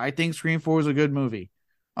it. I think Scream 4 is a good movie.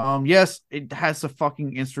 Yes, it has a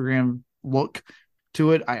fucking Instagram look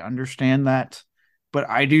to it. I understand that, but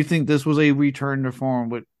I do think this was a return to form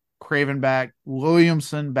with Craven back,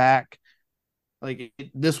 Williamson back. Like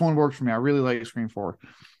this one worked for me. I really like Scream 4.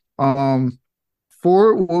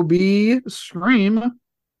 4 will be Scream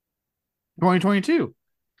 2022.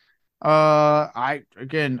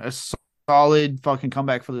 A solid fucking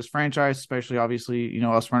comeback for this franchise, especially obviously,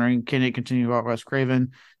 us wondering, can it continue about Wes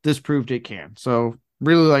Craven? This proved it can. So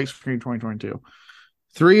really like Scream 2022.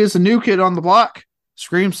 3 is a new kid on the block,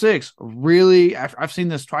 Scream 6, really, I've seen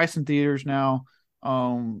this twice in theaters now.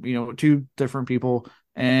 Two different people,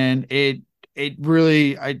 and it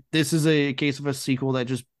really, this is a case of a sequel that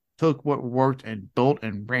just took what worked and built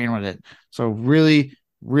and ran with it. So really,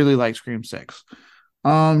 really like Scream 6.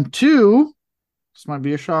 Two, this might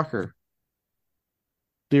be a shocker.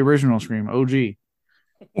 The original Scream, OG.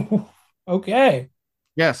 Okay.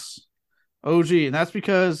 Yes, OG, and that's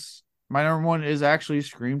because my number one is actually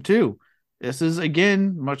Scream 2. This is,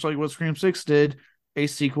 again, much like what Scream 6 did, a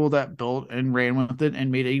sequel that built and ran with it and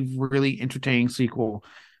made a really entertaining sequel.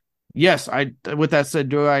 Yes, with that said,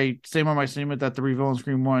 do I stand by my statement that the reveal in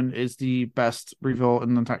Scream 1 is the best reveal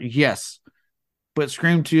in the entire? Yes. But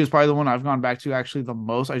Scream 2 is probably the one I've gone back to actually the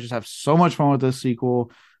most. I just have so much fun with this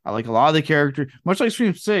sequel. I like a lot of the characters, much like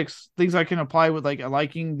Scream 6, things I can apply with, like,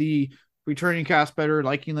 liking the returning cast better,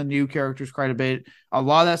 liking the new characters quite a bit. A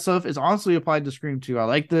lot of that stuff is honestly applied to Scream 2. I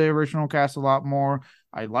like the original cast a lot more.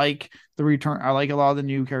 I like the return. I like a lot of the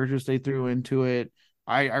new characters they threw into it.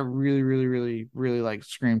 I really, really, really, really like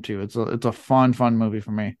Scream 2. It's a fun movie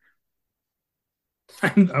for me.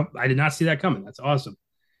 I did not see that coming. That's awesome.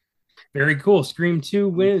 Very cool. Scream 2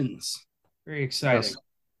 wins. Very exciting.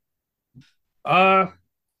 Yes.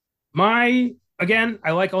 My again,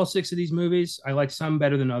 I like all six of these movies. I like some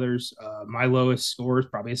better than others. My lowest score is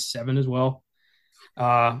probably a 7 as well.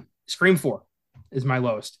 Scream 4 is my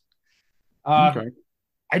lowest. Okay.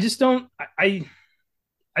 I just don't. I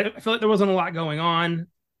feel like there wasn't a lot going on.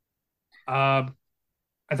 I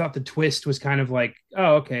thought the twist was kind of like,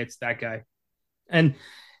 oh, okay, it's that guy, and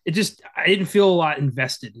I didn't feel a lot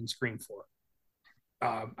invested in Scream 4.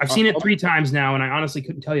 I've seen it 3 times now, and I honestly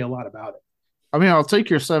couldn't tell you a lot about it. I mean, I'll take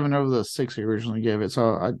your 7 over the 6 you originally gave it.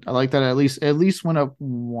 So I like that. At least went up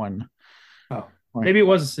 1. Oh, maybe it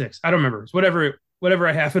was a 6. I don't remember. It's whatever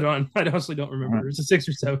I have it on. I honestly don't remember. It's a 6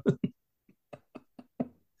 or 7.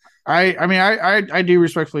 I do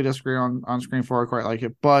respectfully disagree on Scream 4. I quite like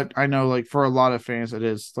it, but I know, like, for a lot of fans, it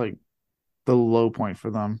is like the low point for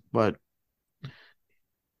them. But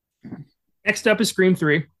next up is Scream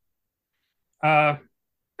 3. I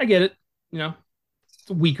get it. It's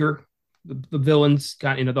weaker. The villains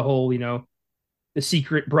got into the whole, the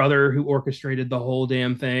secret brother who orchestrated the whole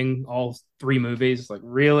damn thing, all 3 movies. It's like,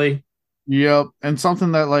 really? yep, and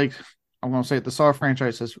something that, like, I'm gonna say it, the Saw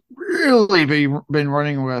franchise has really been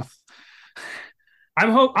running with.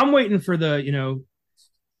 I'm waiting for the,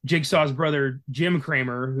 Jigsaw's brother Jim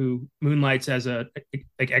Kramer, who moonlights as a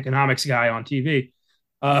like economics guy on TV.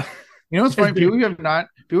 It's funny. People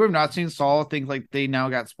who have not seen Saw think like they now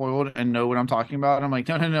got spoiled and know what I'm talking about. And I'm like,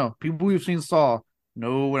 no. People who've seen Saw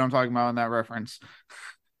know what I'm talking about in that reference.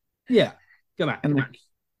 Yeah, come on. And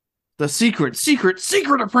the secret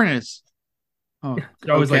apprentice. Oh, it's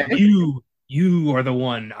always like, you are the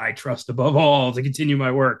one I trust above all to continue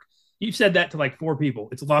my work. You've said that to like 4 people.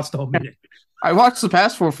 It's lost all meaning. I watched the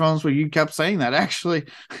past 4 films where you kept saying that, actually.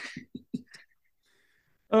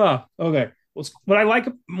 Oh, okay. Well, what I like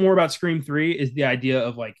more about Scream 3 is the idea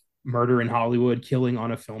of like murder in Hollywood, killing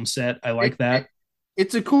on a film set. I like that.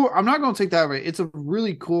 It's a cool. I'm not going to take that away. It's a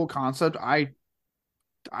really cool concept. I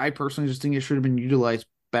personally just think it should have been utilized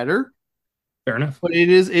better. Fair enough. But it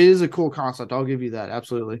is a cool concept. I'll give you that.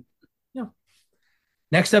 Absolutely. Yeah.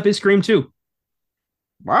 Next up is Scream 2.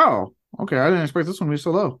 Wow. Okay, I didn't expect this one to be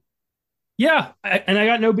so low. Yeah, and I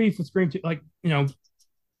got no beef with Scream 2. Like,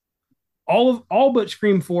 all but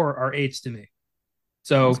Scream 4 are 8s to me.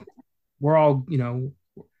 So we're all,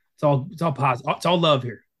 it's all positive. It's all love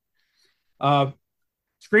here.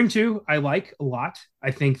 Scream 2, I like a lot.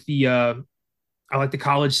 I think I like the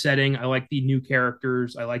college setting. I like the new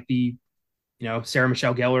characters. I like the, Sarah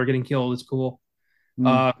Michelle Gellar getting killed. It's cool.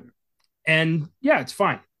 And yeah, it's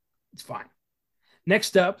fine. It's fine.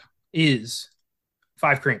 Next up is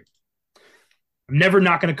 5 Cream. I'm never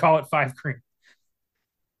not going to call it 5 Cream.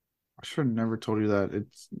 I should have never told you that.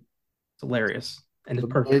 It's hilarious and it's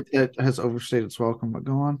perfect. It has overstayed its welcome, but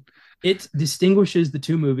go on. It distinguishes the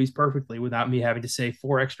 2 movies perfectly without me having to say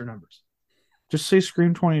 4 extra numbers. Just say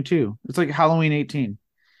Scream 22. It's like Halloween 18.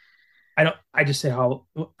 I just say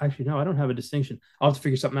actually, no, I don't have a distinction. I'll have to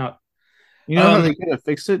figure something out. You know how they could have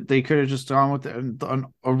fixed it? They could have just gone with an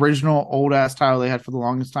original old ass title they had for the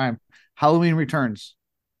longest time. Halloween Returns.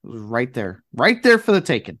 It was right there for the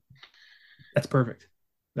taking. That's perfect.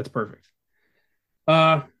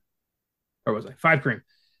 Where was I? 5 Cream.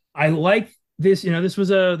 I like this. There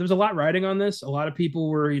was a lot riding on this. A lot of people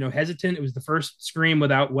were, hesitant. It was the first Scream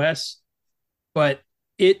without Wes, but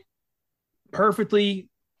it perfectly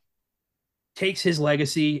takes his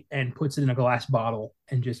legacy and puts it in a glass bottle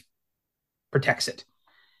and just protects it.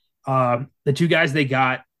 The 2 guys they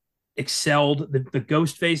got excelled. The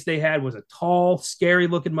ghost face they had was a tall, scary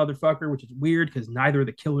looking motherfucker, which is weird because neither of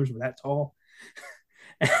the killers were that tall.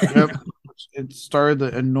 Yep. It started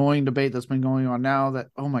the annoying debate that's been going on now that,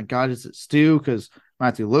 oh my God, is it Stu? Because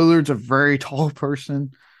Matthew Lillard's a very tall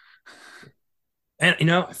person.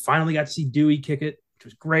 And, I finally got to see Dewey kick it, which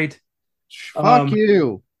was great. Fuck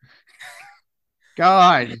you.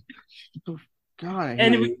 God. God.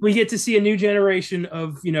 And we get to see a new generation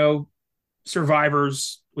of,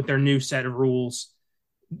 survivors with their new set of rules,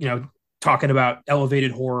 talking about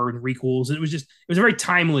elevated horror and requels. And it was a very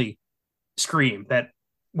timely Scream that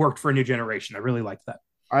worked for a new generation. I really liked that.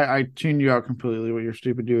 I tuned you out completely with your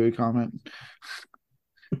stupid Dewey comment.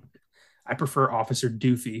 I prefer Officer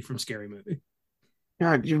Doofy from Scary Movie.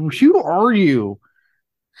 God, who are you?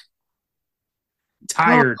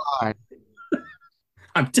 Tired.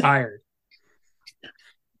 I'm tired.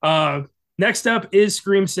 Next up is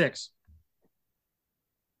Scream 6.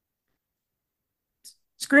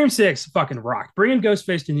 Scream 6 fucking rocked. Bringing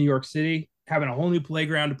Ghostface to New York City, having a whole new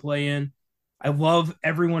playground to play in. I love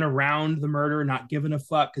everyone around the murder not giving a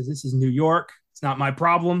fuck because this is New York. It's not my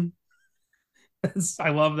problem. I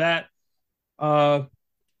love that. And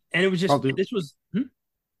it was just, this was...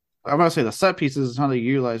 I'm about to say the set pieces and how they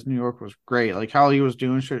utilized New York was great. Like how he was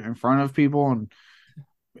doing shit in front of people and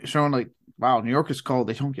showing like, wow, New York is cold.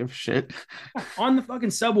 They don't give a shit. On the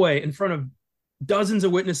fucking subway in front of dozens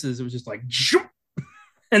of witnesses, it was just like,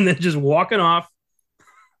 and then just walking off.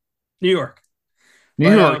 New York.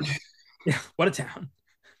 New York. Yeah, what a town.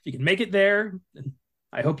 If you can make it there, then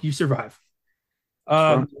I hope you survive.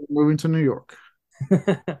 Moving to New York.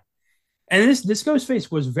 And this Ghostface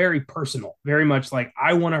was very personal, very much like,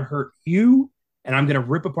 I want to hurt you, and I'm going to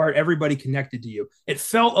rip apart everybody connected to you. It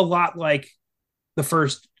felt a lot like the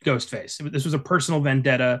first Ghostface. This was a personal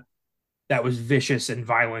vendetta that was vicious and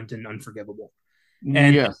violent and unforgivable.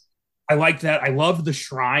 And yes. I liked that. I loved the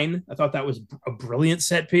shrine. I thought that was a brilliant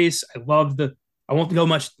set piece. I won't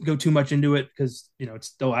go too much into it because, it's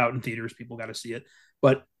still out in theaters. People got to see it.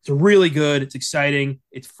 But it's really good. It's exciting.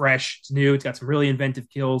 It's fresh. It's new. It's got some really inventive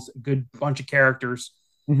kills, a good bunch of characters,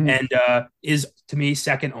 and is, to me,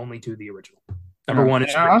 second only to the original. Number one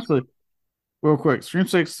is honestly, real quick, Scream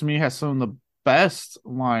 6 to me has some of the best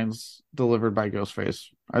lines delivered by Ghostface.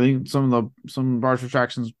 I think some of Bart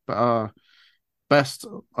Retraction's best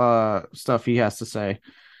stuff he has to say.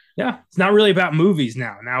 Yeah, it's not really about movies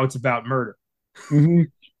now. Now it's about murder. Mm-hmm.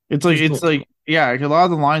 It's like yeah, like a lot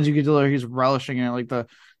of the lines you get to he's relishing in it. Like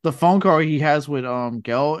the phone call he has with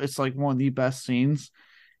Gel, it's like one of the best scenes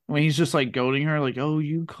when he's just like goading her, like, "Oh,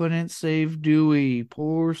 you couldn't save Dewey,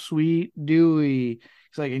 poor sweet Dewey."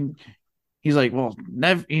 He's like, "Well,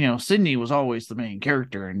 Sydney was always the main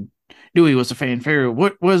character, and Dewey was a fan favorite.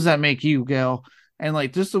 What does that make you, Gel?" And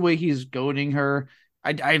like just the way he's goading her,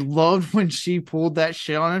 I loved when she pulled that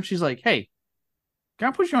shit on him. She's like, "Hey, can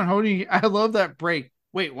I put you on hold? I love that break."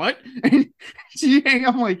 Wait, what?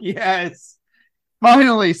 I'm like, yes.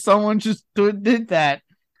 Finally, someone just did that.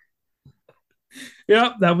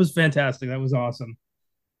 Yeah, that was fantastic. That was awesome.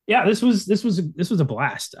 Yeah, this was a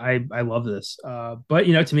blast. I love this. But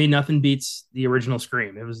to me, nothing beats the original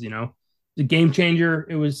Scream. It was the game changer.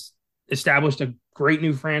 It was established a great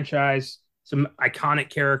new franchise, some iconic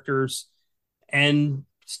characters, and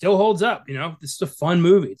still holds up. This is a fun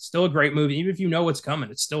movie. It's still a great movie, even if you know what's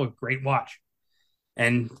coming. It's still a great watch.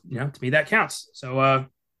 And to me that counts. So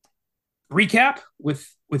recap with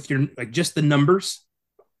your just the numbers.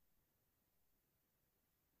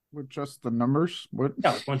 With just the numbers? What?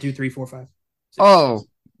 Yeah, like 1, 2, 3, 4, 5. 6, oh, 6.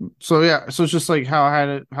 So yeah, so it's just like how I had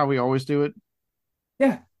it, how we always do it.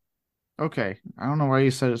 Yeah. Okay. I don't know why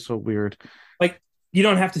you said it so weird. Like you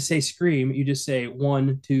don't have to say Scream. You just say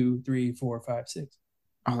 1, 2, 3, 4, 5, 6.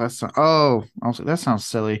 Oh, that sounds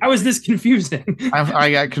silly. How is this confusing?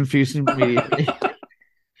 I got confused immediately.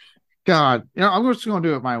 God, I'm just going to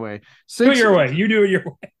do it my way. 6, do it your way. You do it your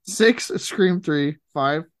way. 6, Scream 3,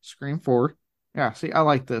 5, Scream 4. Yeah, see, I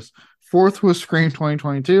like this. 4th was Scream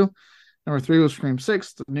 2022. Number 3 was Scream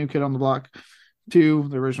 6, the new kid on the block. 2,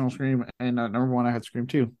 the original Scream, and number 1, I had Scream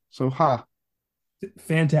 2. So,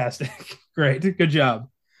 fantastic, great, good job.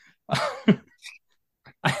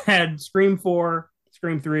 I had Scream 4,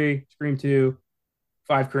 Scream 3, Scream 2,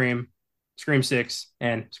 5 Cream, Scream 6,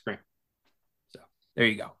 and Scream. There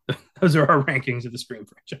you go. Those are our rankings of the Scream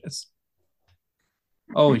franchise.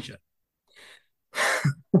 Holy shit.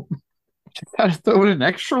 Gotta throw in an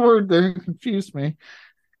extra word there and confuse me.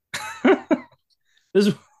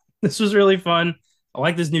 This was really fun. I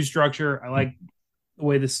like this new structure. I like the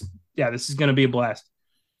way this is going to be a blast.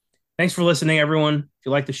 Thanks for listening, everyone. If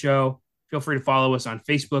you like the show, Feel free to follow us on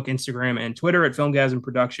Facebook, Instagram, and Twitter at Filmgasm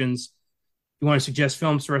Productions. If you want to suggest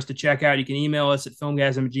films for us to check out, you can email us at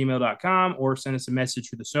filmgasm@gmail.com or send us a message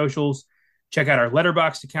through the socials. Check out our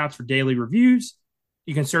Letterboxd accounts for daily reviews.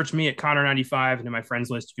 You can search me at Connor95, and in my friends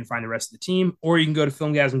list, you can find the rest of the team, or you can go to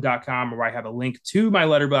filmgasm.com where I have a link to my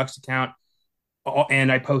Letterboxd account,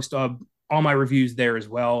 and I post all my reviews there as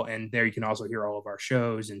well. And there you can also hear all of our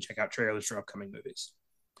shows and check out trailers for upcoming movies.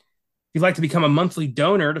 If you'd like to become a monthly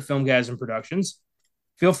donor to Filmgasm Productions,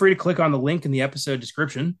 feel free to click on the link in the episode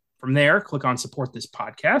description. From there, click on support this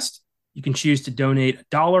podcast. You can choose to donate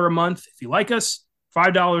 $1 a month if you like us,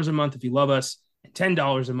 $5 a month if you love us, and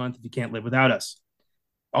 $10 a month if you can't live without us.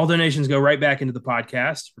 All donations go right back into the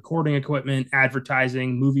podcast, recording equipment,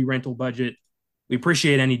 advertising, movie rental budget. We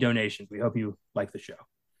appreciate any donations. We hope you like the show.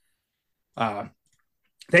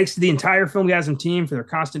 Thanks to the entire Filmgasm team for their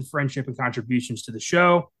constant friendship and contributions to the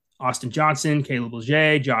show. Austin Johnson, Caleb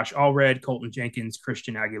Leger, Josh Allred, Colton Jenkins,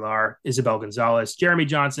 Christian Aguilar, Isabel Gonzalez, Jeremy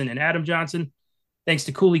Johnson, and Adam Johnson. Thanks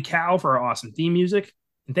to Cooley Cow for our awesome theme music.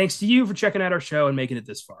 And thanks to you for checking out our show and making it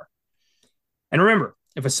this far. And remember,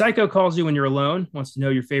 if a psycho calls you when you're alone, wants to know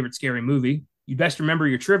your favorite scary movie, you best remember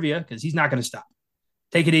your trivia because he's not going to stop.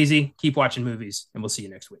 Take it easy, keep watching movies, and we'll see you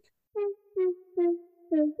next week.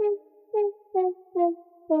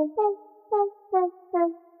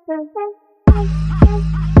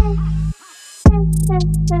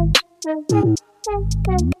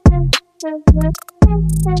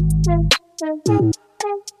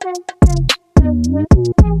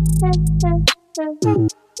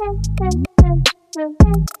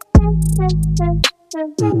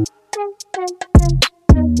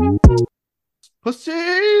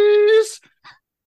 Pussy.